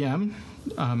 2 p.m.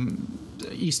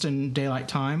 Eastern Daylight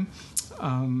Time.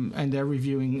 And they're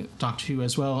reviewing Doctor Who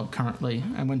as well currently.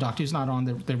 And when Doctor Who's not on,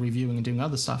 they're reviewing and doing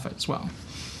other stuff as well.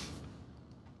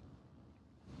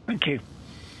 Thank you.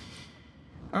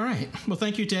 All right. Well,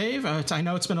 thank you, Dave. I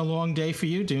know it's been a long day for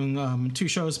you, doing 2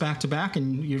 shows back to back,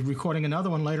 and you're recording another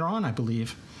one later on, I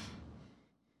believe.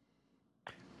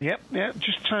 Yep,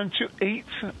 just time to eat.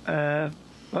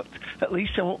 But at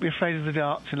least I won't be afraid of the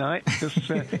dark tonight, because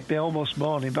it'll be almost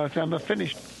morning by the time I've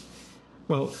finished.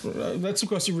 Well, that's of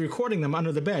course you're recording them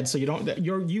under the bed, so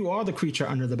you are the creature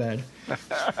under the bed.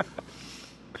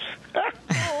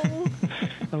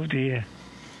 Oh dear.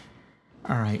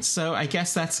 All right, so I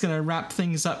guess that's going to wrap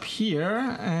things up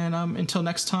here. And until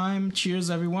next time, cheers,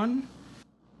 everyone.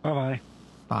 Bye-bye.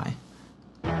 Bye.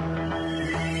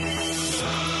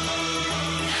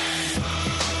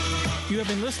 You have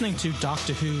been listening to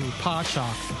Doctor Who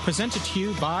Podshock, presented to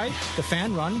you by the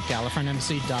fan-run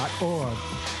GallifreyanEmbassy.org.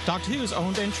 Doctor Who is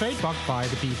owned and trademarked by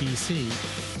the BBC.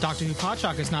 Doctor Who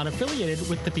Podshock is not affiliated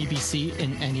with the BBC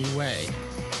in any way.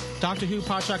 Doctor Who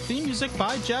Podshock theme music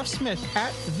by Jeff Smith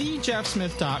at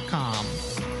thejeffsmith.com.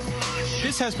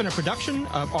 This has been a production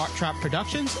of Art Trap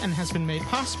Productions and has been made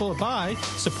possible by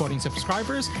supporting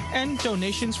subscribers and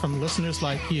donations from listeners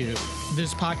like you.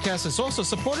 This podcast is also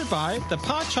supported by the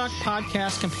Podshock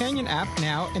Podcast Companion app,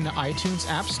 now in the iTunes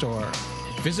App Store.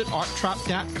 Visit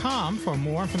arttrap.com for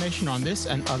more information on this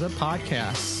and other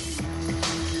podcasts.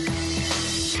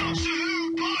 Doctor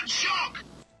Who Podshock!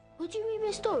 Would you read me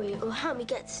a story or help me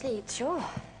get to sleep? Sure.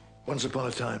 Once upon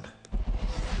a time.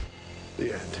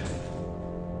 The end.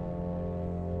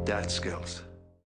 Dad skills.